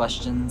can ask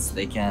questions,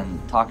 they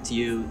can talk to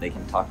you, they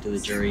can talk to the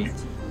jury.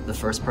 The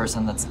first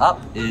person that's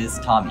up is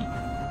Tommy.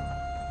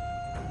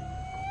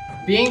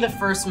 Being the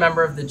first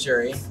member of the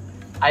jury,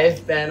 I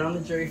have been on the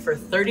jury for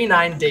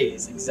 39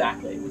 days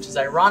exactly, which is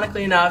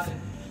ironically enough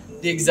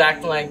the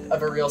exact length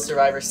of a real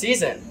Survivor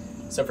season.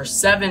 So for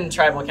 7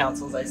 tribal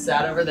councils, I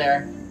sat over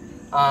there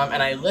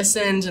and I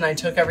listened and I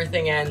took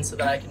everything in so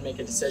that I could make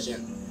a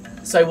decision.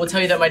 So I will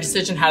tell you that my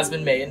decision has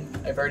been made.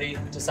 I've already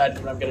decided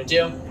what I'm gonna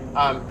do.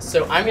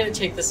 So I'm gonna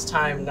take this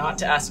time not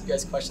to ask you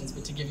guys questions,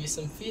 but to give you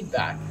some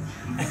feedback.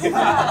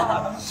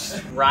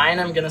 Ryan,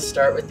 I'm gonna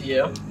start with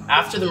you.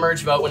 After the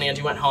merge vote, when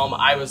Angie went home,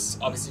 I was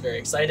obviously very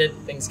excited.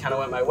 Things kind of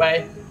went my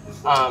way,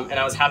 and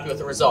I was happy with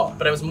the result.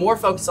 But I was more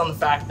focused on the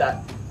fact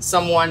that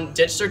someone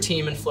ditched their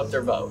team and flipped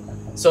their vote.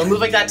 So a move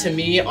like that to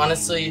me,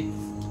 honestly,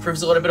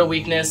 proves a little bit of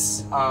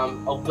weakness, a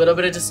little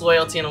bit of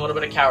disloyalty, and a little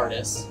bit of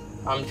cowardice.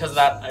 Because of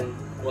that, I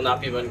will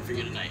not be voting for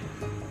you tonight.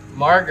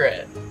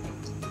 Margaret,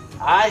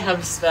 I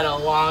have spent a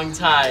long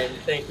time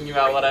thinking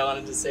about what I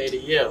wanted to say to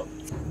you.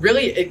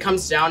 Really, it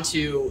comes down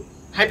to,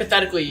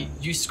 hypothetically,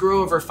 you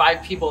screw over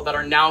 5 people that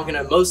are now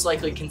gonna most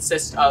likely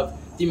consist of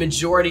the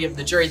majority of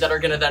the jury that are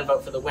gonna then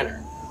vote for the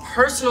winner.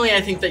 Personally, I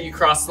think that you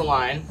crossed the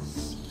line,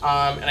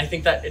 and I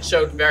think that it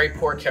showed very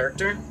poor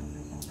character.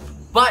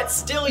 But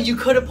still, you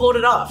could have pulled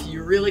it off.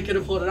 You really could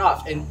have pulled it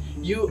off. And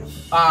you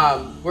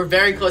were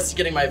very close to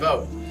getting my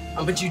vote.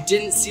 But you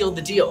didn't seal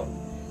the deal.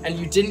 And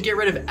you didn't get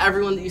rid of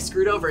everyone that you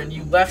screwed over, and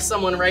you left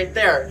someone right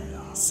there,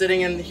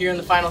 sitting here in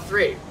the final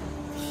 3.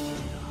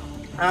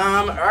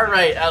 All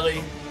right,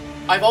 Ellie.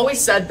 I've always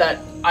said that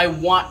I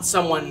want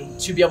someone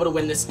to be able to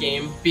win this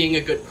game being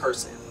a good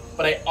person.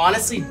 But I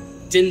honestly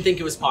didn't think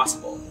it was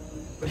possible.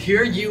 But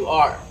here you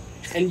are.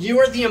 And you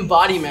are the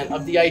embodiment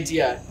of the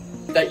idea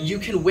that you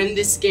can win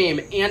this game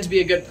and be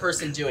a good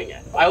person doing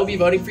it. I will be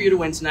voting for you to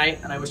win tonight,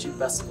 and I wish you the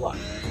best of luck.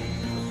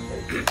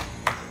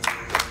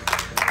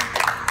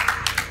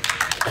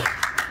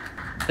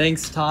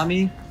 Thanks,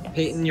 Tommy.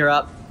 Peyton, you're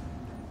up.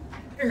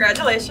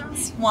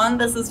 Congratulations. One,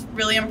 this is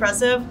really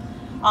impressive.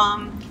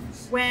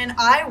 When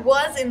I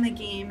was in the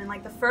game in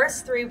like the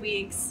first 3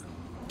 weeks,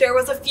 there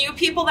was a few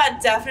people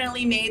that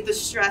definitely made the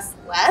stress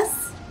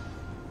less,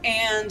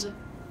 and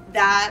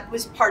that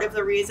was part of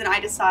the reason I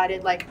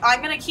decided like I'm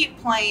gonna keep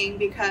playing,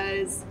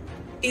 because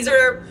these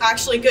are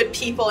actually good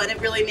people and it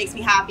really makes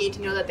me happy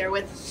to know that they're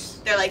like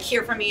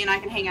here for me and I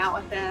can hang out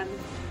with them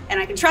and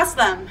I can trust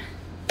them.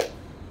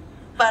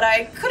 But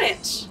I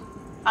couldn't.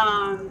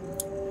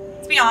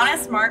 To be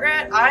honest,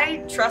 Margaret,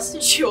 I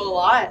trusted you a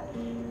lot,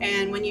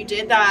 and when you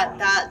did that,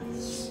 that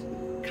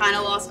kind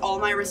of lost all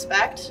my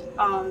respect.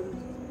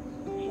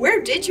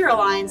 Where did your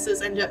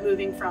alliances end up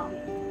moving from?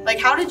 Like,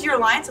 how did your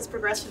alliances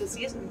progress through the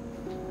season?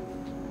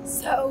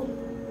 So,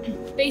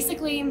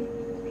 basically,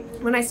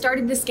 when I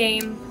started this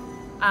game,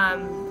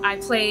 I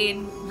played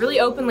really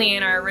openly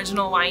in our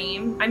original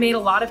YEM. I made a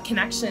lot of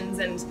connections,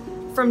 and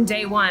from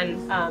day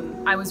one,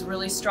 I was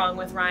really strong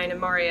with Ryan and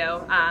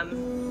Mario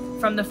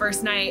from the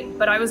first night,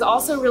 but I was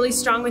also really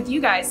strong with you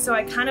guys, so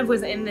I kind of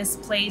was in this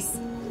place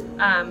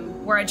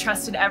where I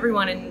trusted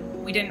everyone,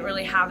 and we didn't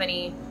really have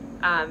any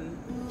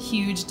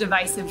huge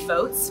divisive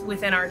votes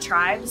within our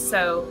tribe,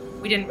 so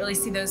we didn't really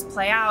see those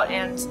play out.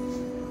 And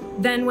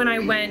then when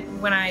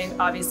I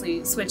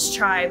obviously switched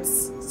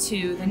tribes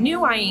to the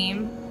new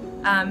YEM,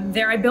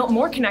 there I built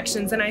more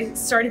connections and I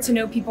started to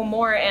know people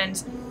more. And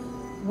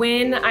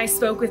when I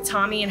spoke with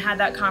Tommy and had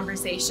that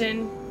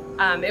conversation,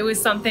 it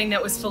was something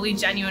that was fully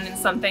genuine and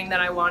something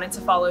that I wanted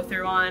to follow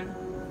through on.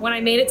 When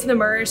I made it to the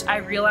merge, I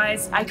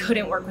realized I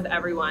couldn't work with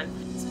everyone.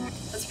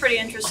 That's pretty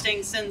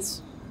interesting,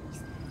 since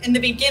in the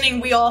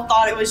beginning we all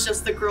thought it was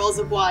just the girls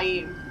of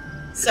YEM.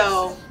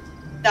 So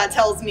that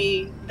tells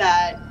me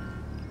that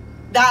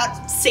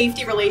that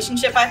safety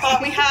relationship I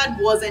thought we had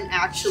wasn't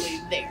actually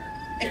there.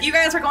 If you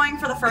guys are going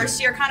for the first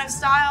year kind of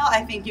style,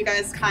 I think you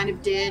guys kind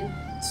of did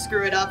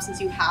screw it up since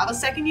you have a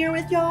second year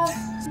with y'all.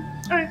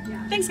 All right,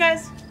 thanks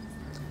guys.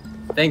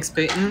 Thanks,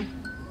 Peyton.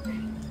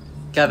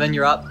 Kevin,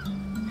 you're up.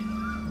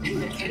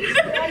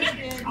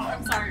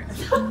 I'm sorry.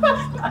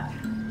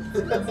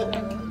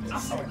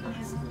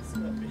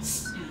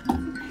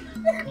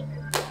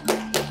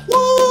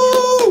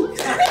 Woo!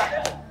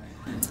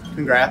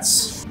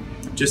 Congrats.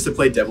 Just to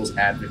play devil's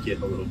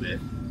advocate a little bit.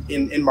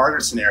 In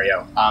Margaret's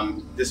scenario,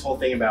 this whole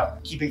thing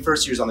about keeping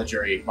first years on the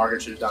jury,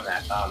 Margaret should have done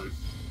that.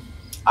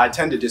 I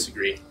tend to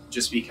disagree,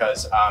 just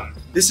because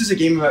this is a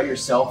game about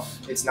yourself.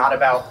 It's not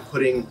about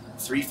putting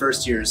 3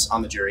 first years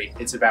on the jury.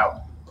 It's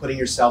about putting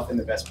yourself in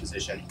the best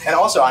position. And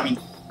also, I mean,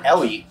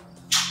 Ellie,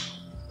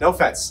 no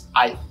offense,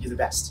 you're the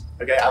best,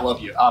 okay? I love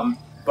you.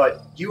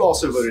 But you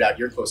also voted out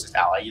your closest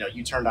ally. You know,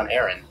 you turned on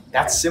Aaron.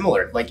 That's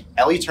similar. Like,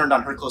 Ellie turned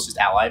on her closest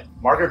ally.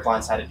 Margaret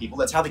blindsided people.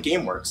 That's how the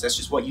game works. That's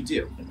just what you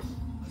do.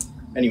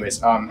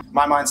 Anyways,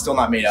 my mind's still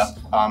not made up.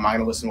 I'm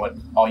gonna listen to what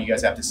all you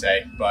guys have to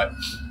say, but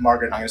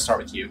Margaret, I'm gonna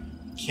start with you.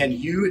 Can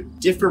you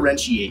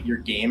differentiate your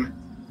game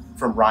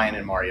from Ryan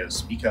and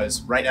Mario's?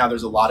 Because right now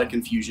there's a lot of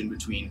confusion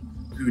between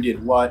who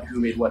did what, who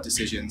made what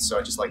decisions, so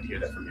I'd just like to hear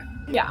that from you.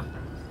 Yeah.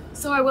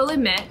 So I will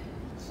admit,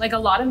 like, a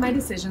lot of my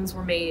decisions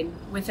were made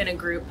within a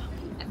group,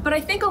 but I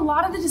think a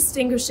lot of the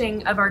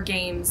distinguishing of our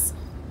games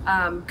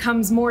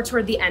comes more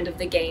toward the end of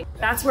the game.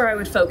 That's where I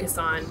would focus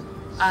on,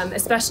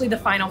 especially the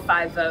final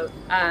 5 vote.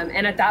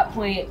 And at that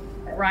point,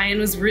 Ryan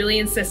was really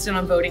insistent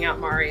on voting out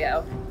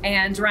Mario.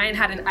 And Ryan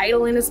had an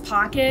idol in his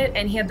pocket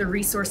and he had the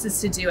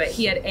resources to do it.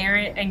 He had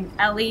Aaron and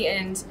Ellie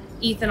and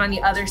Ethan on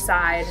the other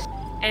side.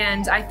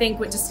 And I think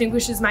what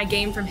distinguishes my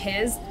game from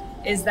his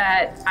is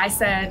that I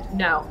said,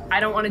 no, I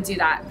don't want to do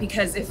that,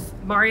 because if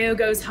Mario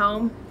goes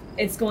home,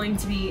 it's going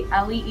to be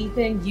Ellie,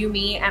 Ethan, you,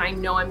 me, and I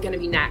know I'm going to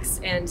be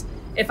next. And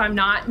if I'm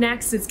not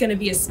next, it's going to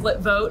be a split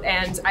vote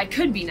and I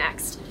could be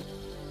next.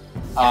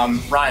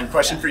 Ryan,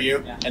 question for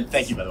you, and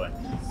thank you, by the way.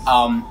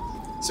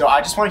 So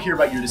I just want to hear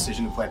about your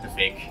decision to plant the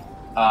fake.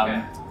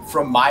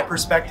 From my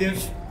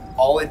perspective,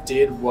 all it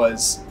did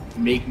was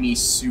make me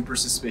super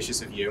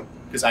suspicious of you,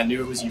 because I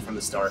knew it was you from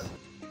the start.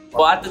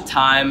 Well, at the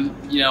time,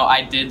 you know,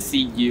 I did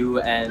see you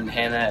and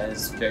Hannah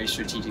as very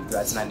strategic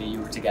threats, and I knew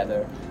you were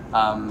together.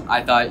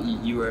 I thought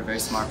you were a very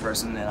smart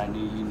person, and I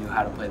knew you knew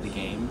how to play the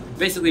game.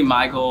 Basically,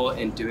 my goal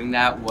in doing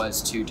that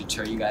was to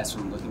deter you guys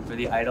from looking for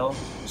the idol,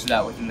 so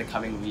that within the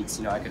coming weeks,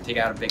 you know, I could take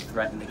out a big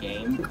threat in the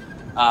game.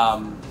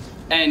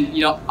 And,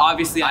 you know,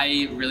 obviously,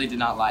 I really did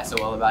not lie so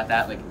well about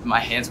that. Like, my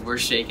hands were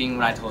shaking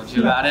when I told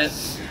you about it.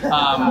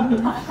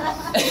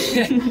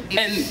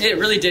 And it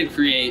really did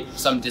create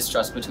some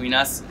distrust between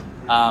us.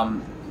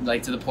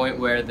 Like, to the point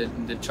where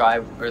the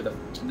tribe, or the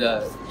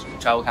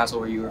tribal council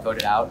where you were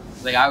voted out,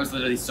 like, I was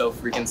literally so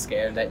freaking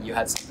scared that you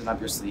had something up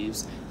your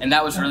sleeves. And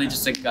that was really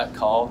just a gut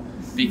call,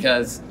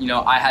 because, you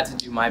know, I had to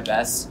do my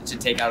best to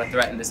take out a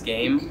threat in this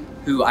game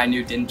who I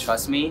knew didn't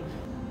trust me.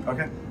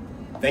 Okay,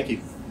 thank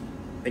you.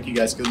 Thank you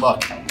guys, good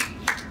luck.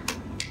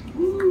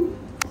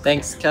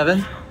 Thanks,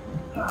 Kevin.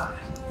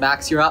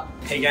 Max, you're up.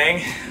 Hey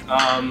gang,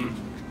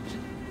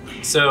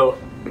 so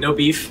no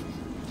beef,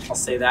 I'll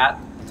say that.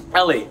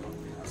 Ellie,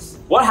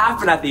 what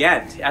happened at the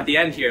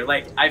end here?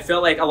 Like, I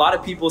feel like a lot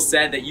of people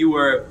said that you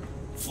were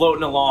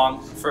floating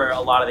along for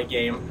a lot of the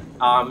game.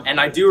 And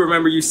I do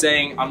remember you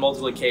saying on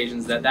multiple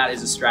occasions that that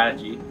is a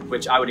strategy,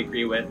 which I would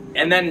agree with.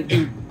 And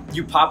then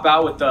you pop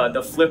out with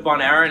the flip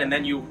on Aaron, and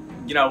then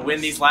you know,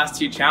 win these last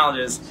 2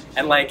 challenges.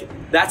 And like,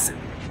 that's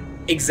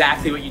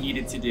exactly what you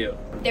needed to do.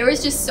 There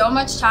was just so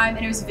much time,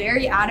 and it was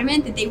very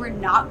adamant that they were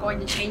not going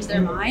to change their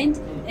mind.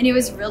 And it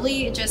was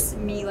really just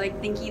me, like,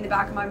 thinking in the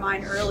back of my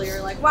mind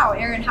earlier, like, wow,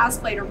 Aaron has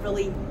played a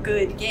really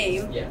good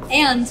game. Yeah.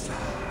 And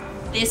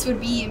this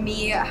would be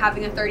me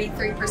having a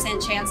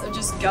 33% chance of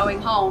just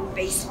going home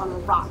based on a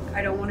rock.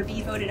 I don't want to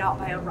be voted out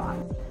by a rock.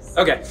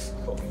 Okay,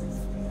 cool.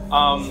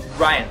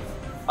 Ryan,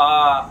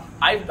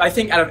 I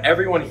think out of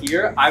everyone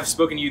here, I've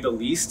spoken to you the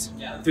least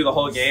through the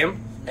whole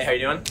game. Hey, how you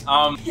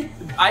doing?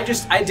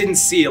 I didn't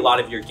see a lot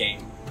of your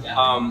game.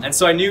 And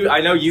so I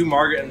know you,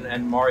 Margaret,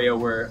 and Mario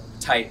were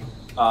tight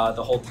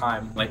the whole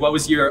time. Like, what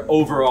was your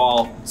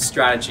overall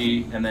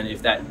strategy, and then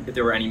if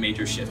there were any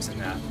major shifts in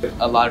that?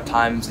 A lot of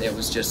times it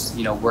was just,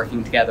 you know,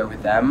 working together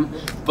with them,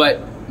 but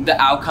the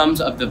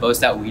outcomes of the votes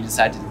that we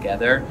decided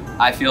together,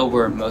 I feel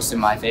were most in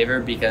my favor,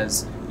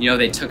 because, you know,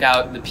 they took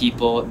out the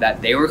people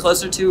that they were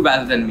closer to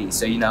rather than me.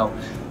 So, you know,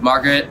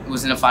 Margaret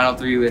was in a final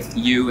 3 with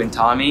you and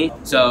Tommy.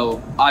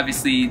 So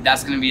obviously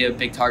that's gonna be a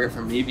big target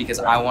for me, because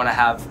I wanna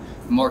have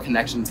more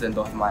connections than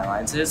both of my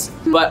alliances.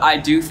 But I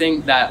do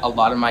think that a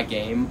lot of my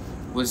game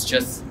was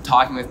just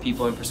talking with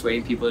people and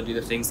persuading people to do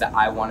the things that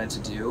I wanted to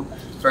do.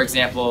 For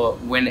example,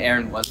 when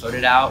Aaron was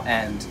voted out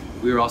and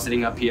we were all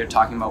sitting up here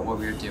talking about what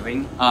we were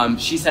doing,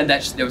 she said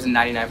that there was a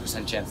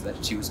 99% chance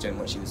that she was doing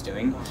what she was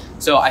doing.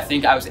 So I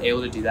think I was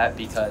able to do that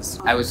because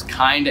I was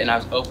kind and I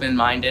was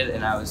open-minded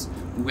and I was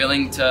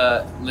willing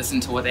to listen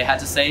to what they had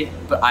to say,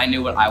 but I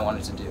knew what I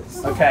wanted to do.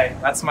 Okay,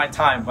 that's my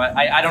time, but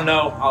I don't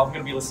know. I'm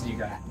gonna be listening to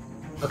you guys.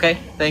 Okay,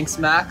 thanks,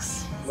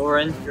 Max.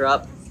 Lauren, you're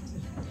up.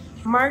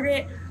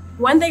 Margaret,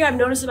 one thing I've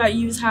noticed about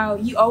you is how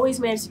you always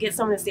manage to get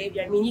someone to save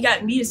you. I mean, you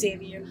got me to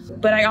save you,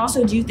 but I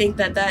also do think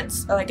that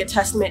that's like a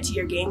testament to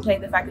your gameplay,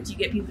 the fact that you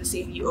get people to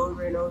save you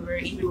over and over.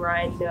 Even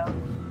Ryan, you know,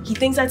 he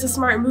thinks that's a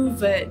smart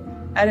move, but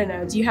I don't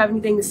know. Do you have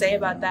anything to say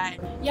about that?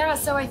 Yeah,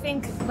 so I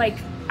think, like,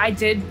 I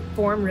did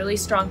form really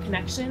strong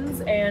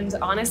connections, and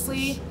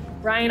honestly,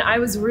 Ryan, I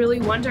was really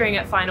wondering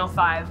at Final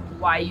 5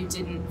 why you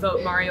didn't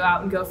vote Mario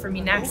out and go for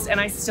me next, and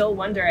I still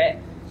wonder it.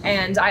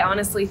 And I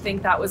honestly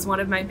think that was one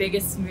of my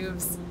biggest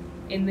moves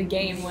in the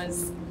game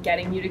was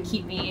getting you to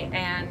keep me,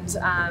 and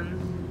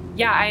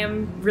yeah, I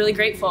am really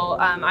grateful.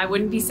 I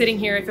wouldn't be sitting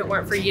here if it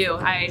weren't for you.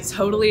 I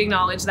totally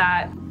acknowledge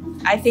that.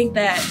 I think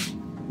that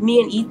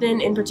me and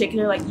Ethan in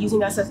particular, like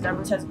using us as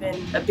numbers has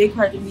been a big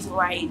part of the reason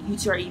why you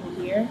two are even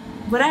here.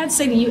 What I have to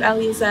say to you,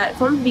 Ellie, is that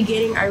from the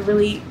beginning, I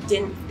really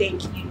didn't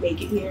think you'd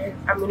make it here.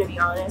 I'm gonna be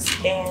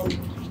honest. And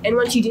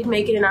once you did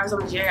make it and I was on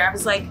the jury, I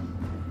was like,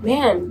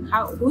 man,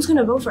 who's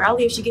gonna vote for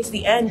Ellie if she gets to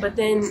the end? But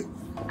then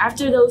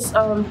after those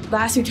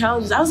last 2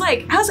 challenges, I was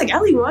like,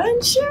 Ellie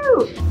won,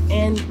 shoot!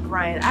 And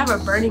Ryan, I have a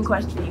burning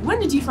question for you. When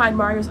did you find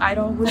Mario's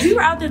idol? When you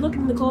were out there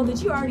looking in the cold,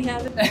 did you already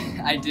have it?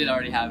 I did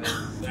already have it.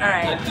 All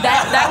right,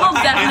 that will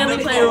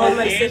definitely play a role in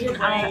my decision.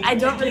 I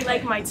don't really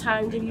like my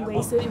time to be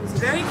wasted. It was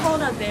very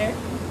cold out there.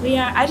 But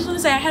yeah, I just want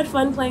to say I had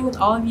fun playing with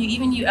all of you,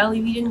 even you,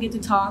 Ellie. We didn't get to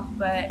talk,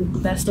 but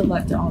best of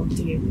luck to all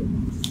 3 of you.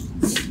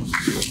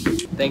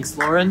 Thanks,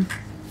 Lauren.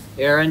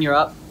 Aaron, you're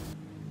up.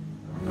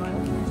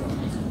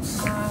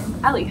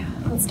 Ellie,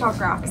 let's talk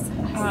rocks.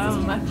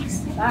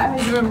 That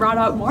has been brought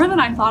up more than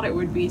I thought it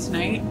would be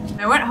tonight.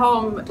 I went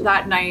home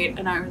that night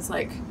and I was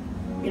like,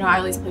 you know,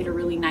 Ellie's played a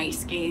really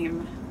nice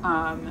game,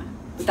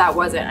 but that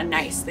wasn't a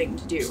nice thing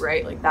to do,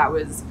 right? Like that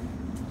was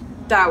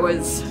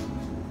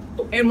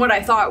in what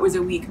I thought was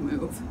a weak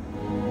move.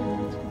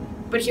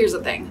 But here's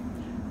the thing.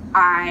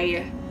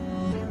 I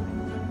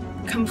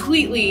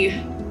completely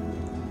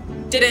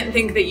didn't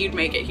think that you'd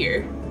make it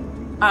here,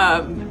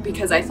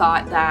 because I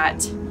thought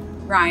that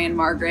Ryan,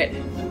 Margaret,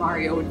 and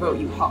Mario would vote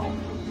you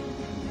home.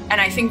 And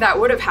I think that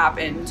would have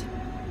happened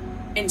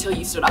until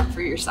you stood up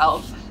for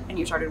yourself and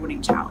you started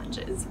winning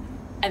challenges.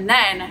 And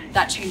then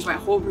that changed my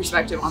whole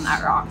perspective on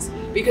that rocks,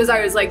 because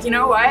I was like, you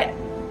know what?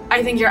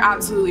 I think you're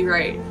absolutely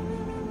right.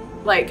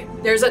 Like,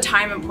 there's a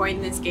time and point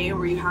in this game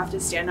where you have to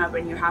stand up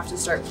and you have to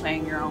start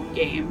playing your own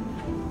game.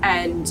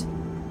 And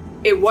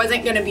it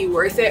wasn't gonna be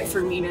worth it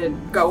for me to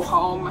go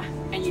home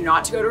and you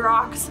not to go to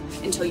rocks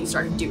until you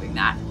started doing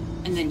that.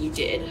 And then you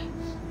did.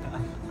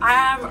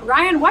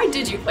 Ryan, why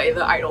did you play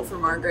the idol for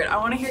Margaret? I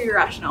want to hear your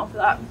rationale for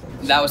that.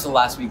 That was the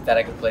last week that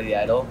I could play the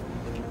idol.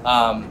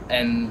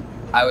 And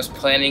I was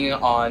planning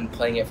on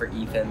playing it for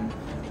Ethan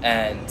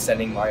and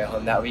sending Mario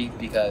home that week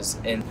because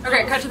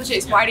Okay, cut to the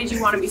chase. Why did you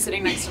want to be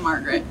sitting next to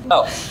Margaret?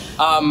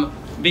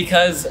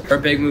 Because her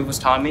big move was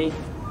Tommy,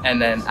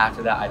 and then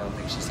after that I don't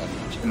think she's done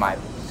much, in my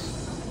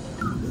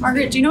opinion.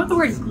 Margaret, do you know what the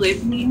word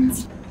glib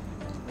means?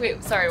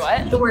 Wait, sorry,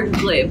 what? The word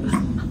glib.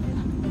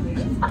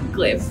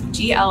 Glib.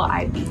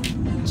 G-L-I-B.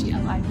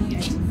 G-L-I-B.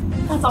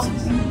 That's all.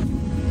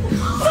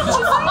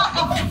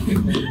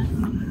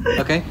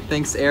 Okay,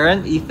 thanks,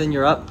 Aaron. Ethan,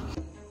 you're up.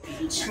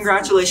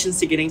 Congratulations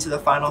to getting to the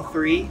final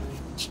 3.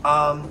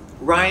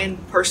 Ryan,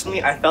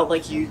 personally, I felt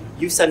like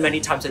you've said many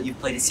times that you've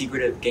played a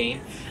secretive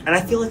game, and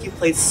I feel like you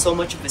played so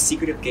much of a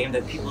secretive game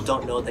that people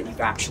don't know that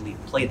you've actually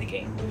played the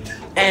game.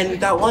 And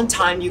that one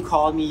time you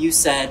called me, you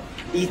said,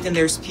 Ethan,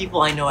 there's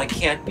people I know I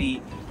can't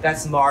beat.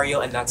 That's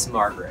Mario and that's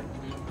Margaret.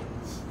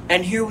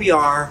 And here we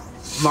are,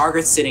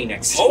 Margaret's sitting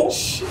next to you.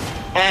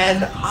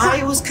 And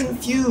I was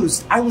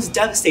confused. I was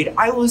devastated.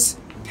 I was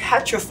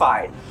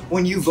petrified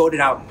when you voted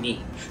out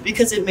me,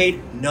 because it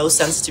made no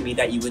sense to me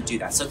that you would do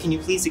that. So can you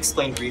please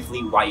explain briefly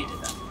why you did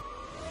that?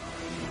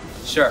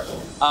 Sure.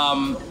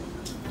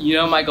 You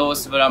know my goal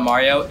was to vote out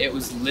Mario. It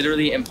was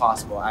literally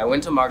impossible. I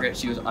went to Margaret,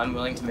 she was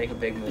unwilling to make a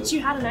big move. But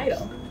you had an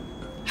idol.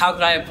 How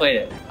could I have played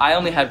it? I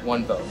only had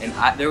 1 vote, and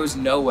there was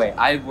no way.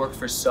 I had worked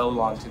for so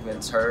long to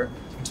convince her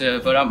to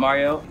vote out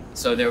Mario,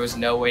 so there was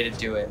no way to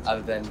do it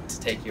other than to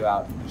take you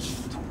out.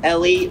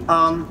 Ellie,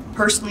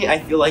 personally, I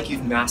feel like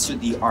you've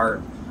mastered the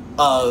art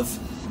of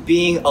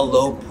being a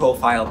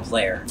low-profile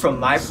player. From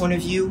my point of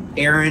view,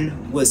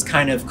 Aaron was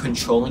kind of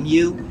controlling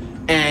you,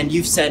 and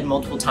you've said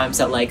multiple times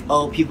that like,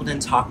 oh, people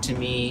didn't talk to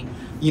me,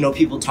 you know,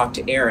 people talked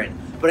to Aaron.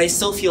 But I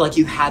still feel like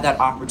you had that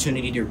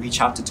opportunity to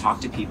reach out to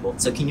talk to people.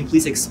 So can you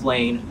please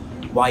explain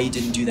why you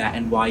didn't do that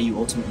and why you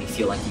ultimately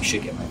feel like you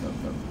should get my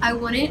vote? I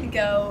wouldn't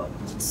go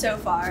so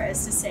far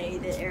as to say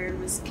that Aaron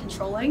was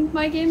controlling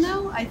my game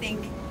though. I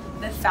think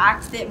the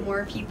fact that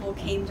more people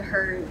came to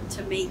her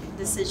to make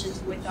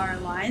decisions with our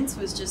alliance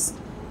was just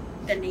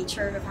the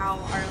nature of how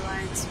our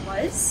alliance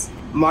was.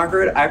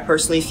 Margaret, I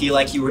personally feel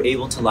like you were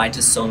able to lie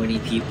to so many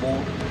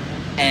people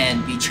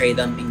and betray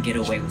them and get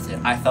away with it.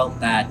 I felt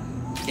that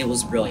it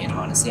was brilliant,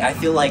 honestly. I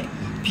feel like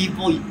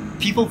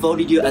people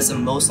voted you as the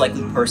most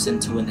likely person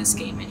to win this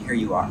game, and here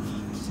you are.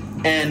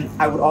 And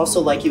I would also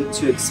like you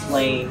to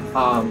explain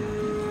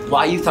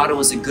why you thought it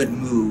was a good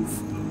move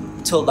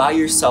to allow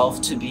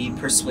yourself to be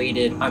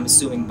persuaded, I'm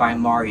assuming by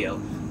Mario,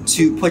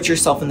 to put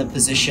yourself in the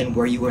position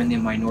where you were in the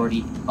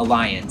minority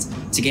alliance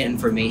to get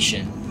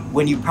information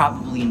when you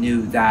probably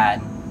knew that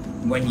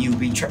when you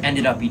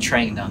ended up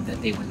betraying them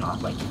that they would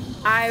not like you.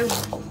 I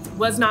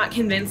was not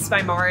convinced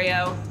by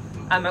Mario.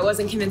 I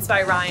wasn't convinced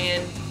by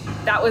Ryan.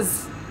 That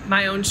was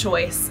my own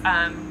choice.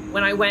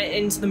 When I went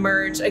into the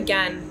merge,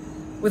 again,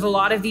 with a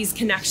lot of these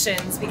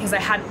connections, because I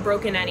hadn't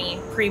broken any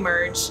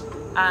pre-merge,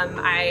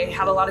 I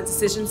had a lot of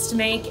decisions to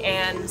make,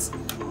 and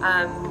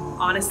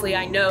honestly,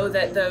 I know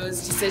that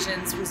those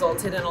decisions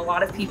resulted in a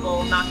lot of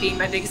people not being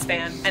my biggest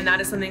fan, and that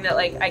is something that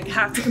like I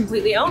have to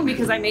completely own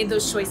because I made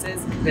those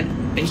choices. Good.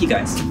 Thank you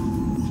guys.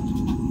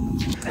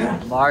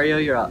 Mario,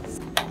 you're up.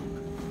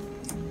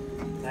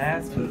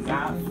 That's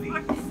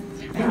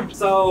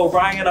so,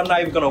 Ryan, I'm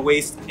not even gonna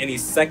waste any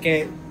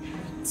second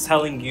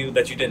telling you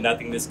that you did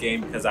nothing this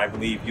game because I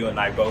believe you and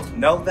I both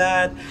know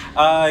that.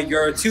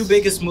 Your two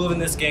biggest moves in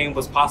this game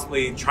was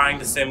possibly trying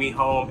to send me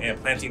home and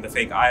planting the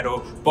fake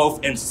idol,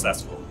 both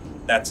unsuccessful.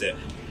 That's it.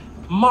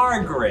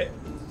 Margaret,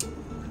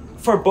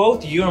 for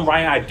both you and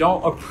Ryan, I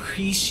don't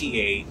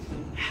appreciate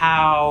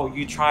how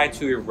you tried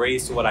to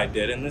erase what I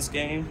did in this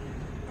game.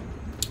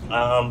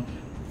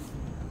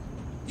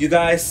 You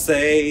guys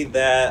say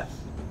that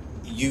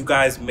you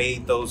guys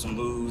made those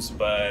moves,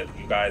 but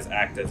you guys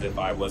act as if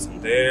I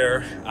wasn't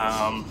there.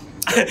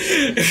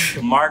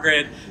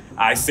 Margaret,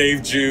 I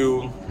saved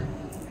you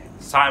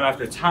time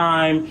after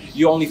time.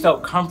 You only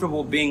felt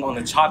comfortable being on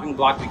the chopping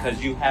block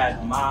because you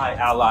had my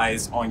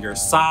allies on your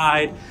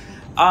side.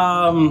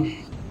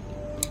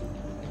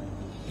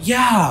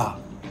 Yeah.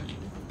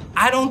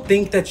 I don't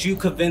think that you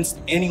convinced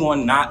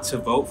anyone not to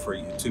vote for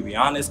you, to be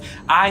honest.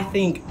 I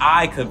think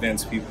I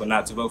convinced people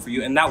not to vote for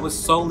you, and that was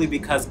solely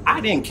because I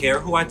didn't care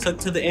who I took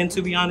to the end,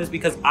 to be honest,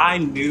 because I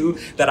knew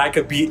that I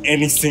could beat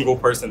any single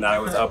person that I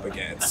was up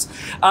against.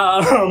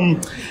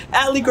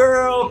 Allie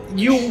girl,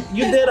 you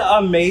did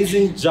an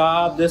amazing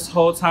job this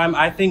whole time.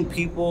 I think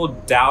people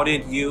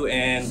doubted you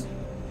and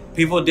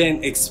people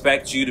didn't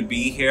expect you to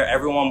be here.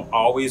 Everyone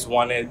always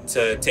wanted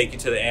to take you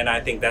to the end. I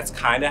think that's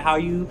kind of how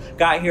you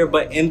got here.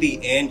 But in the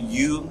end,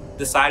 you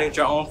decided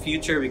your own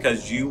future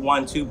because you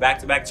won 2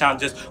 back-to-back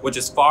challenges, which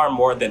is far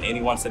more than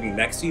anyone sitting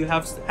next to you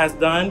has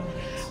done.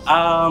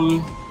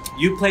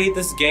 You played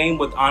this game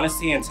with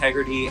honesty,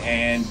 integrity,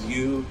 and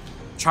you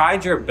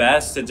tried your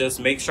best to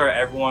just make sure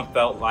everyone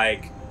felt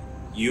like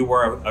you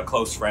were a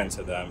close friend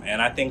to them.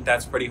 And I think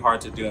that's pretty hard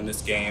to do in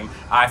this game.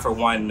 I, for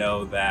one,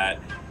 know that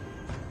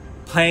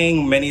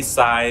playing many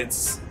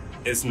sides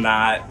is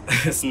not,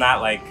 it's not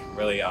like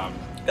really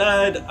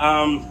good.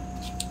 Now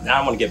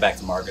I want to get back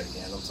to Margaret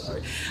again, I'm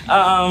sorry.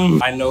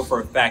 I know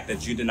for a fact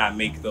that you did not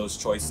make those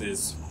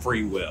choices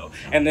free will.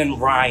 And then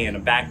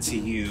Ryan, back to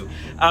you.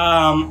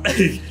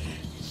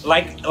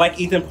 Like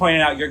Ethan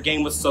pointed out, your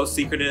game was so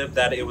secretive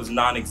that it was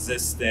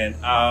non-existent.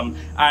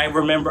 I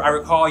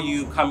recall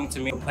you coming to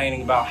me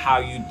complaining about how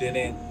you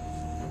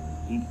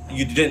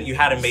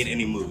hadn't made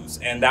any moves,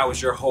 and that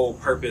was your whole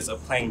purpose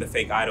of playing the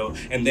fake idol.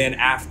 And then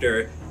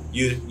after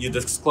you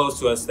disclosed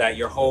to us that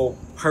your whole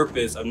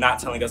purpose of not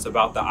telling us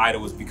about the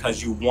idol was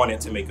because you wanted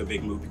to make a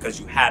big move because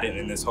you hadn't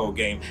in this whole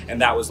game,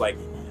 and that was like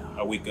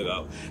a week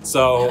ago.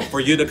 So for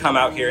you to come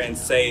out here and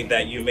say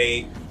that you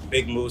made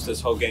big moves this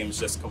whole game is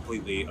just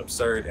completely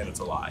absurd, and it's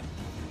a lie.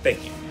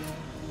 Thank you.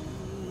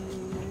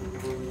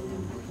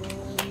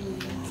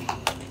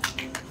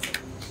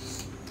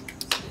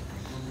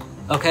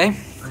 Okay,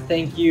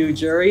 thank you,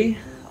 jury.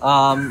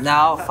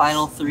 Now,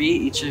 final 3,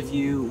 each of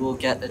you will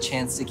get a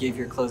chance to give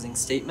your closing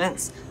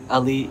statements.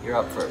 Ali, you're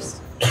up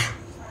first.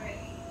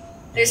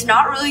 There's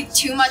not really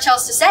too much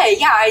else to say.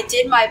 Yeah, I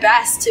did my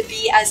best to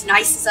be as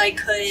nice as I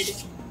could.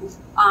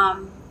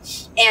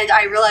 And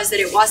I realized that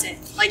it wasn't.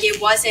 Like, it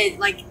wasn't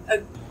like,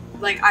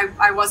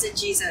 I wasn't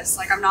Jesus.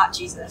 Like, I'm not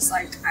Jesus.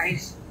 Like, I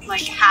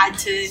had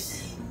to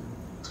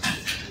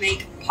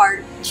make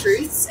hard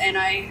truths, and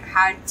I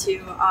had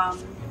to,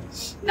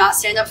 not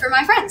stand up for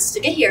my friends to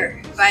get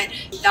here. But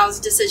that was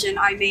a decision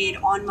I made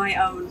on my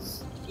own,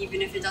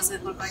 even if it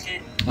doesn't look like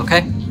it.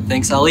 Okay,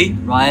 thanks, Ellie.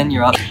 Ryan,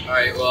 you're up. All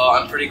right, well,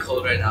 I'm pretty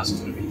cold right now, so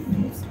it's gonna be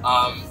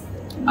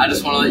I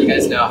just want to let you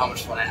guys know how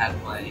much fun I had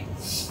playing.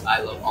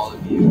 I love all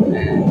of you,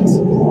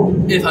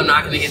 and if I'm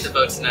not gonna get the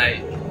vote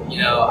tonight, you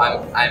know,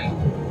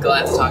 I'm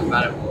glad to talk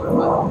about it more,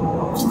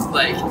 but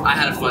like, I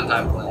had a fun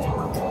time playing.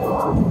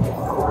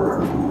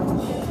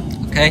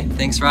 Okay,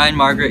 thanks, Ryan.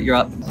 Margaret, you're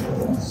up.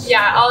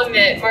 Yeah, I'll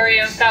admit,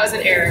 Mario, that was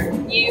an error.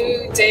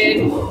 You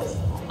did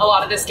a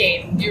lot of this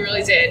game. You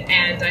really did.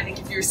 And I think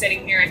if you were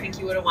sitting here, I think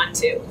you would have won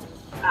too.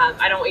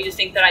 I don't want you to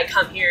think that I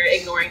come here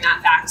ignoring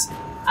that fact,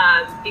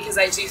 because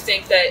I do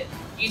think that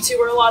you two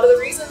were a lot of the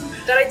reason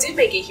that I did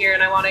make it here,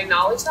 and I want to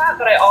acknowledge that,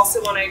 but I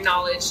also want to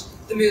acknowledge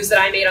the moves that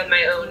I made on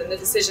my own and the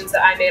decisions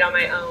that I made on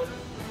my own.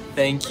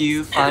 Thank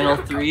you, final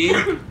 3.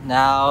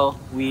 Now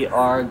we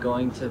are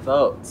going to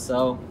vote.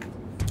 So,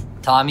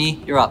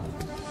 Tommy, you're up.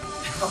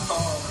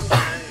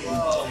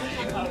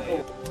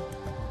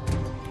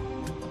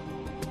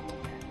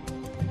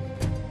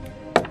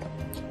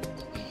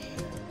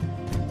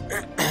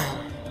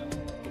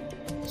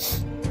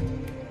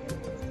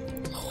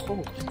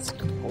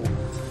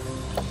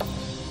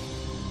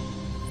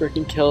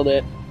 Freaking killed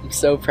it. I'm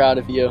so proud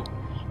of you.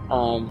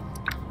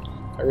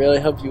 I really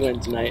hope you win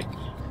tonight.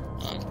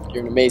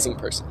 You're an amazing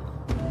person.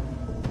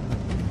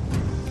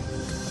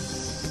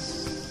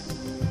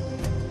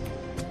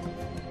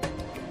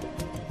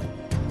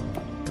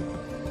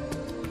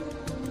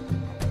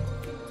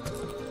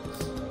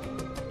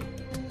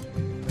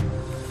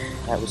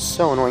 That was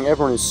so annoying.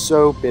 Everyone is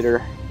so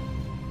bitter.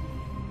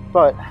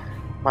 But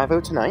my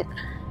vote tonight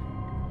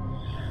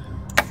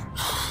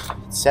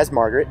says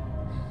Margaret.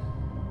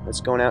 It's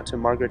going out to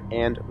Margaret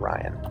and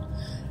Ryan,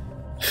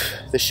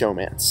 the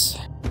showmans.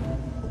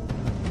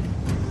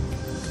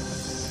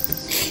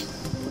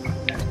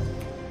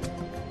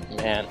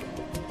 Man,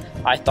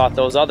 I thought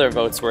those other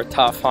votes were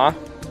tough, huh?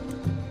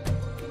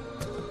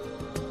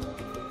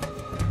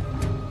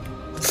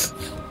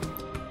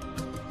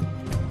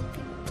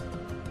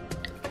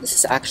 This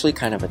is actually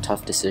kind of a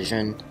tough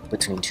decision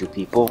between two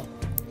people,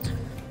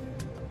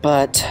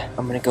 but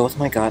I'm gonna go with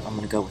my gut. I'm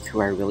gonna go with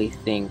who I really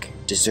think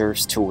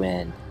deserves to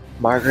win.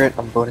 Margaret,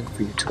 I'm voting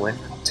for you to win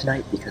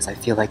tonight because I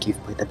feel like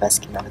you've played the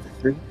best game out of the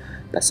three.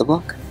 Best of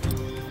luck.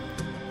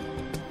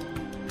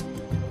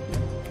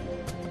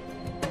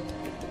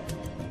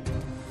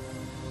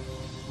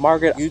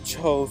 Margaret, you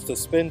chose to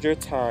spend your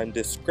time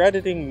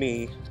discrediting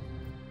me,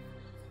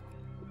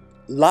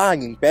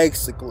 lying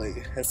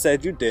basically, and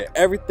said you did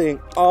everything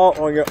all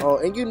on your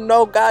own, and you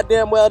know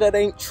goddamn well that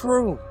ain't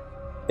true.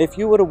 If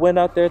you would have went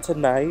out there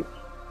tonight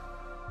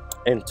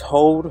and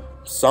told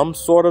some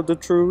sort of the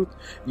truth,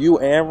 you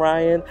and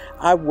Ryan,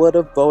 I would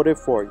have voted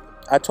for you.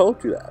 I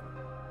told you that.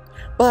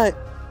 But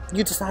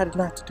you decided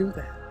not to do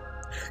that.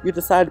 You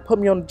decided to put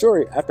me on the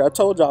jury after I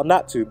told y'all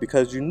not to,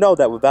 because you know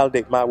that would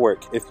validate my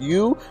work. If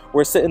you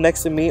were sitting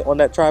next to me on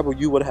that tribal,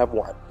 you would have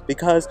won,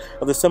 because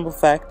of the simple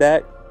fact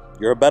that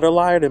you're a better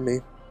liar than me.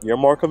 You're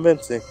more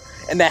convincing.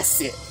 And that's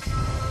it.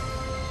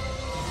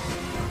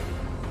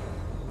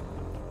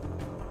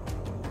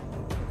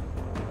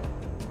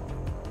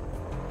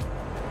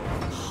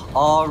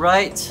 All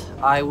right,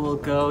 I will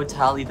go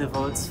tally the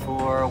votes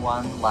for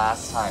one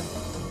last time.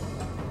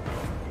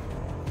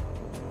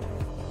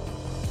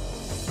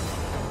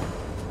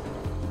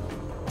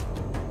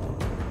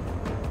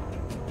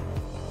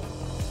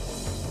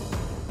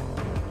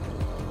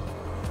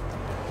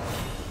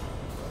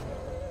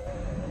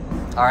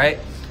 All right,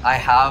 I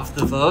have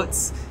the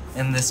votes.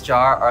 In this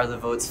jar are the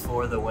votes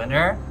for the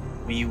winner.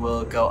 We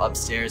will go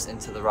upstairs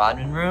into the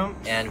Rodman room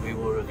and we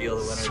will reveal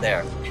the winner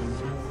there.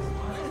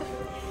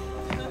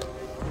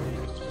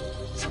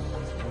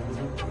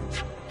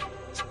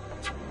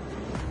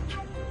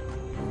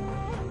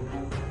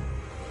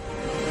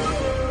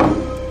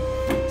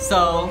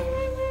 So,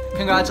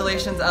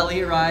 congratulations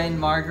Ellie, Ryan,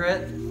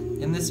 Margaret.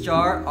 In this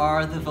jar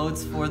are the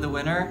votes for the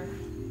winner.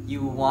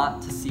 You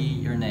want to see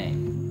your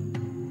name.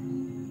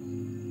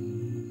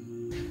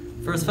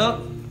 First vote,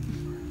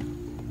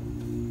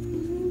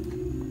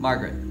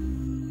 Margaret.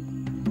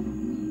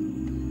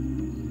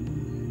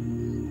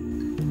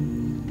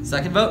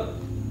 Second vote,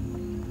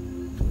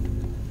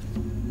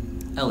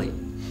 Ellie.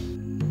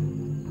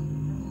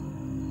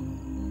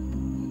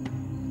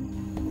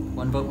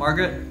 One vote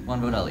Margaret,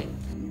 one vote Ellie.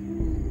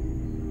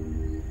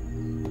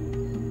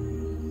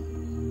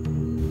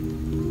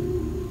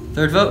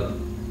 Third vote,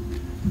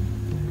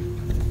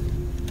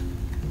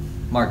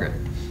 Margaret.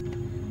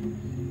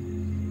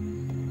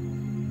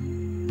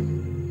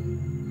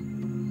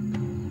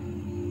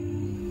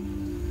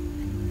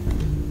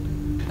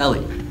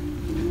 Ellie.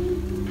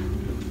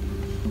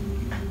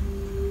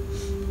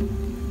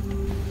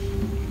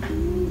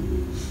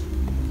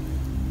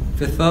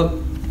 Fifth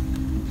vote,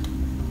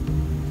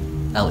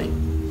 Ellie.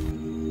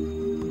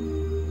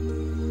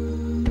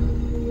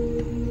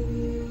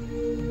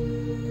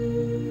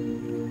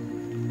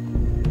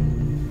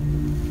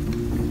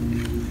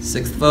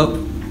 Sixth vote,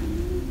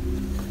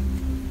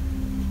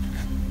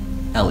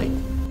 Ellie.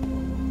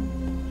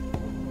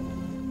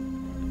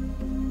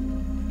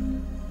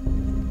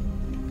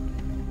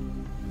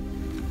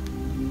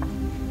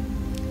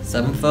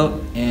 Seventh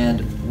vote,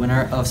 and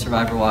winner of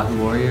Survivor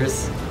Wahoo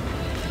Warriors,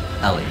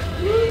 Ellie.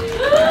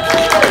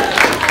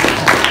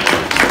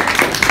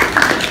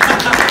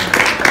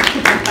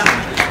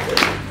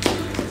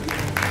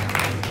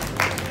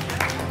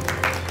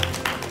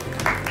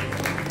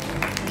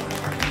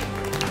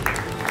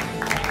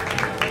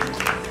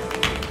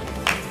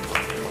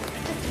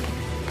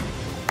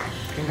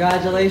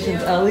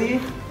 Congratulations,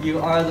 Ellie. You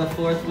are the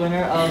fourth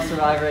winner of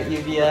Survivor at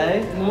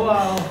UVA.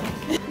 Wow.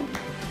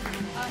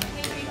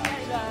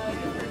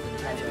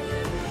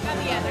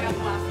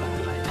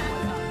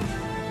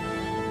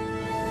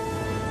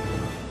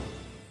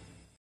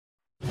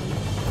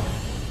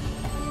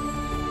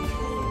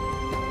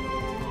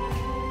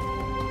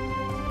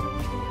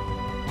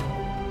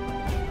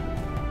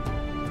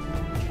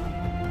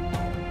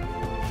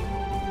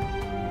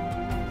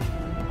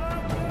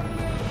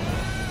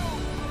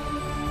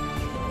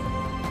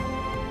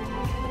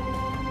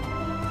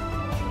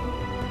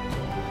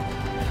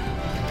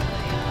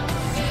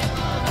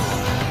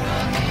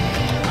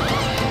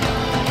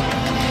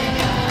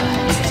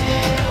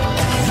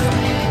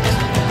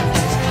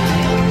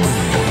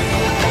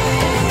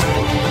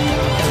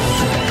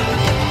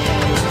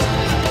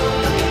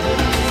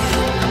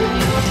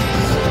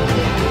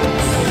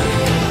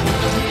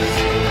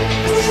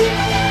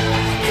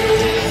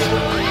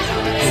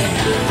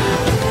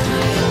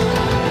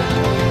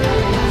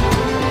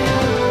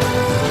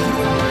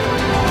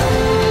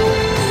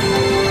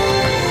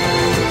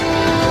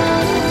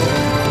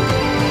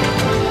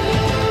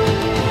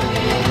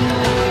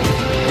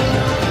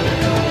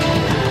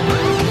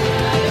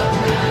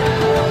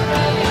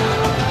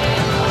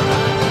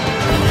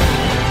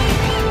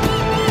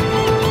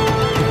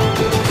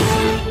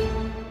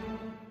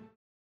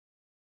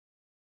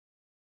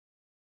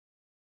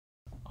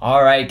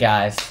 All right,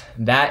 guys,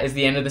 that is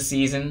the end of the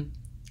season.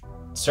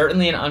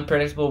 Certainly an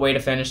unpredictable way to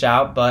finish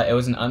out, but it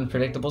was an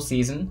unpredictable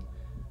season.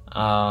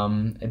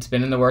 It's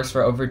been in the works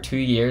for over 2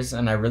 years,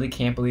 and I really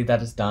can't believe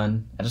that it's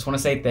done. I just want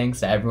to say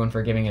thanks to everyone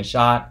for giving it a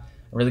shot. I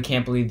really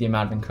can't believe the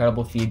amount of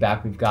incredible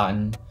feedback we've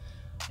gotten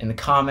in the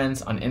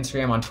comments, on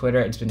Instagram, on Twitter.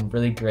 It's been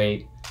really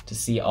great to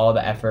see all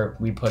the effort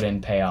we put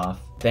in pay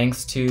off.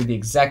 Thanks to the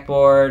exec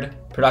board,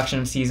 production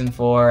of season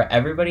 4,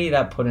 everybody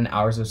that put in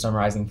hours of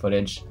summarizing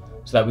footage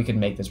so that we could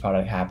make this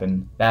product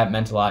happen. That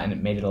meant a lot, and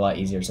it made it a lot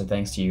easier, so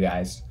thanks to you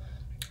guys.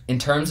 In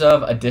terms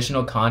of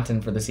additional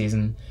content for the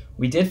season,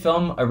 we did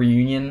film a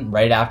reunion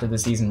right after the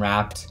season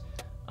wrapped.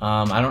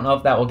 I don't know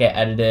if that will get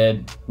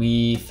edited.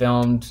 We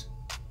filmed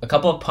a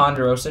couple of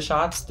Ponderosa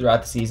shots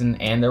throughout the season,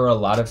 and there were a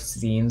lot of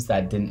scenes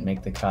that didn't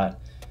make the cut.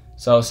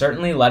 So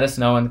certainly let us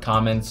know in the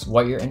comments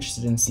what you're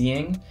interested in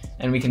seeing,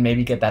 and we can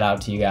maybe get that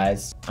out to you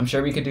guys. I'm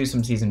sure we could do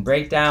some season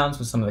breakdowns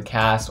with some of the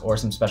cast or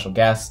some special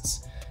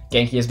guests.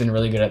 Genki has been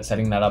really good at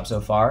setting that up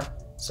so far,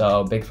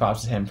 so big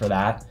props to him for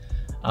that.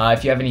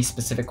 If you have any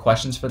specific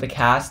questions for the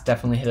cast,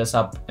 definitely hit us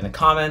up in the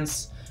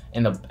comments,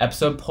 in the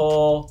episode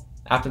poll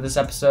after this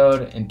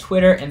episode, in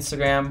Twitter,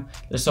 Instagram.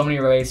 There's so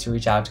many ways to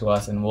reach out to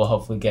us, and we'll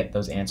hopefully get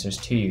those answers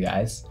to you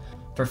guys.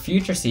 For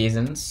future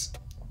seasons,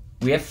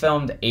 we have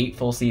filmed 8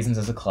 full seasons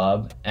as a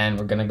club, and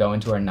we're gonna go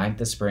into our 9th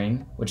this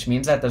spring, which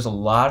means that there's a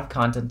lot of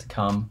content to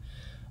come.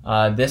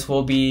 This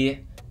will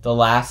be the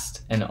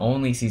last and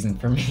only season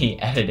for me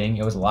editing.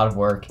 It was a lot of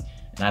work,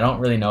 and I don't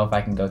really know if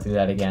I can go through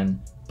that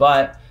again.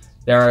 But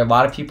there are a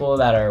lot of people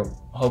that are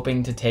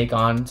hoping to take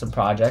on some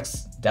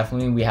projects.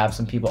 Definitely we have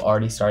some people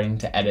already starting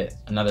to edit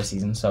another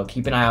season, so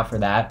keep an eye out for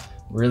that.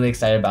 We're really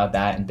excited about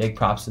that, and big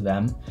props to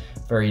them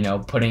for, you know,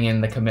 putting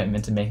in the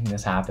commitment to making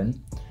this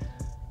happen.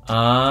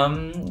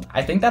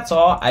 I think that's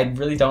all. I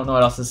really don't know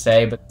what else to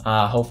say, but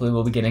hopefully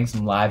we'll be getting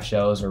some live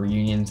shows or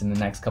reunions in the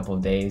next couple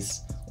of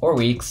days or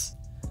weeks.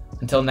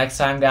 Until next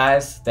time,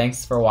 guys,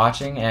 thanks for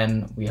watching,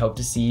 and we hope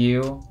to see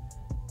you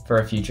for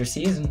a future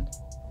season.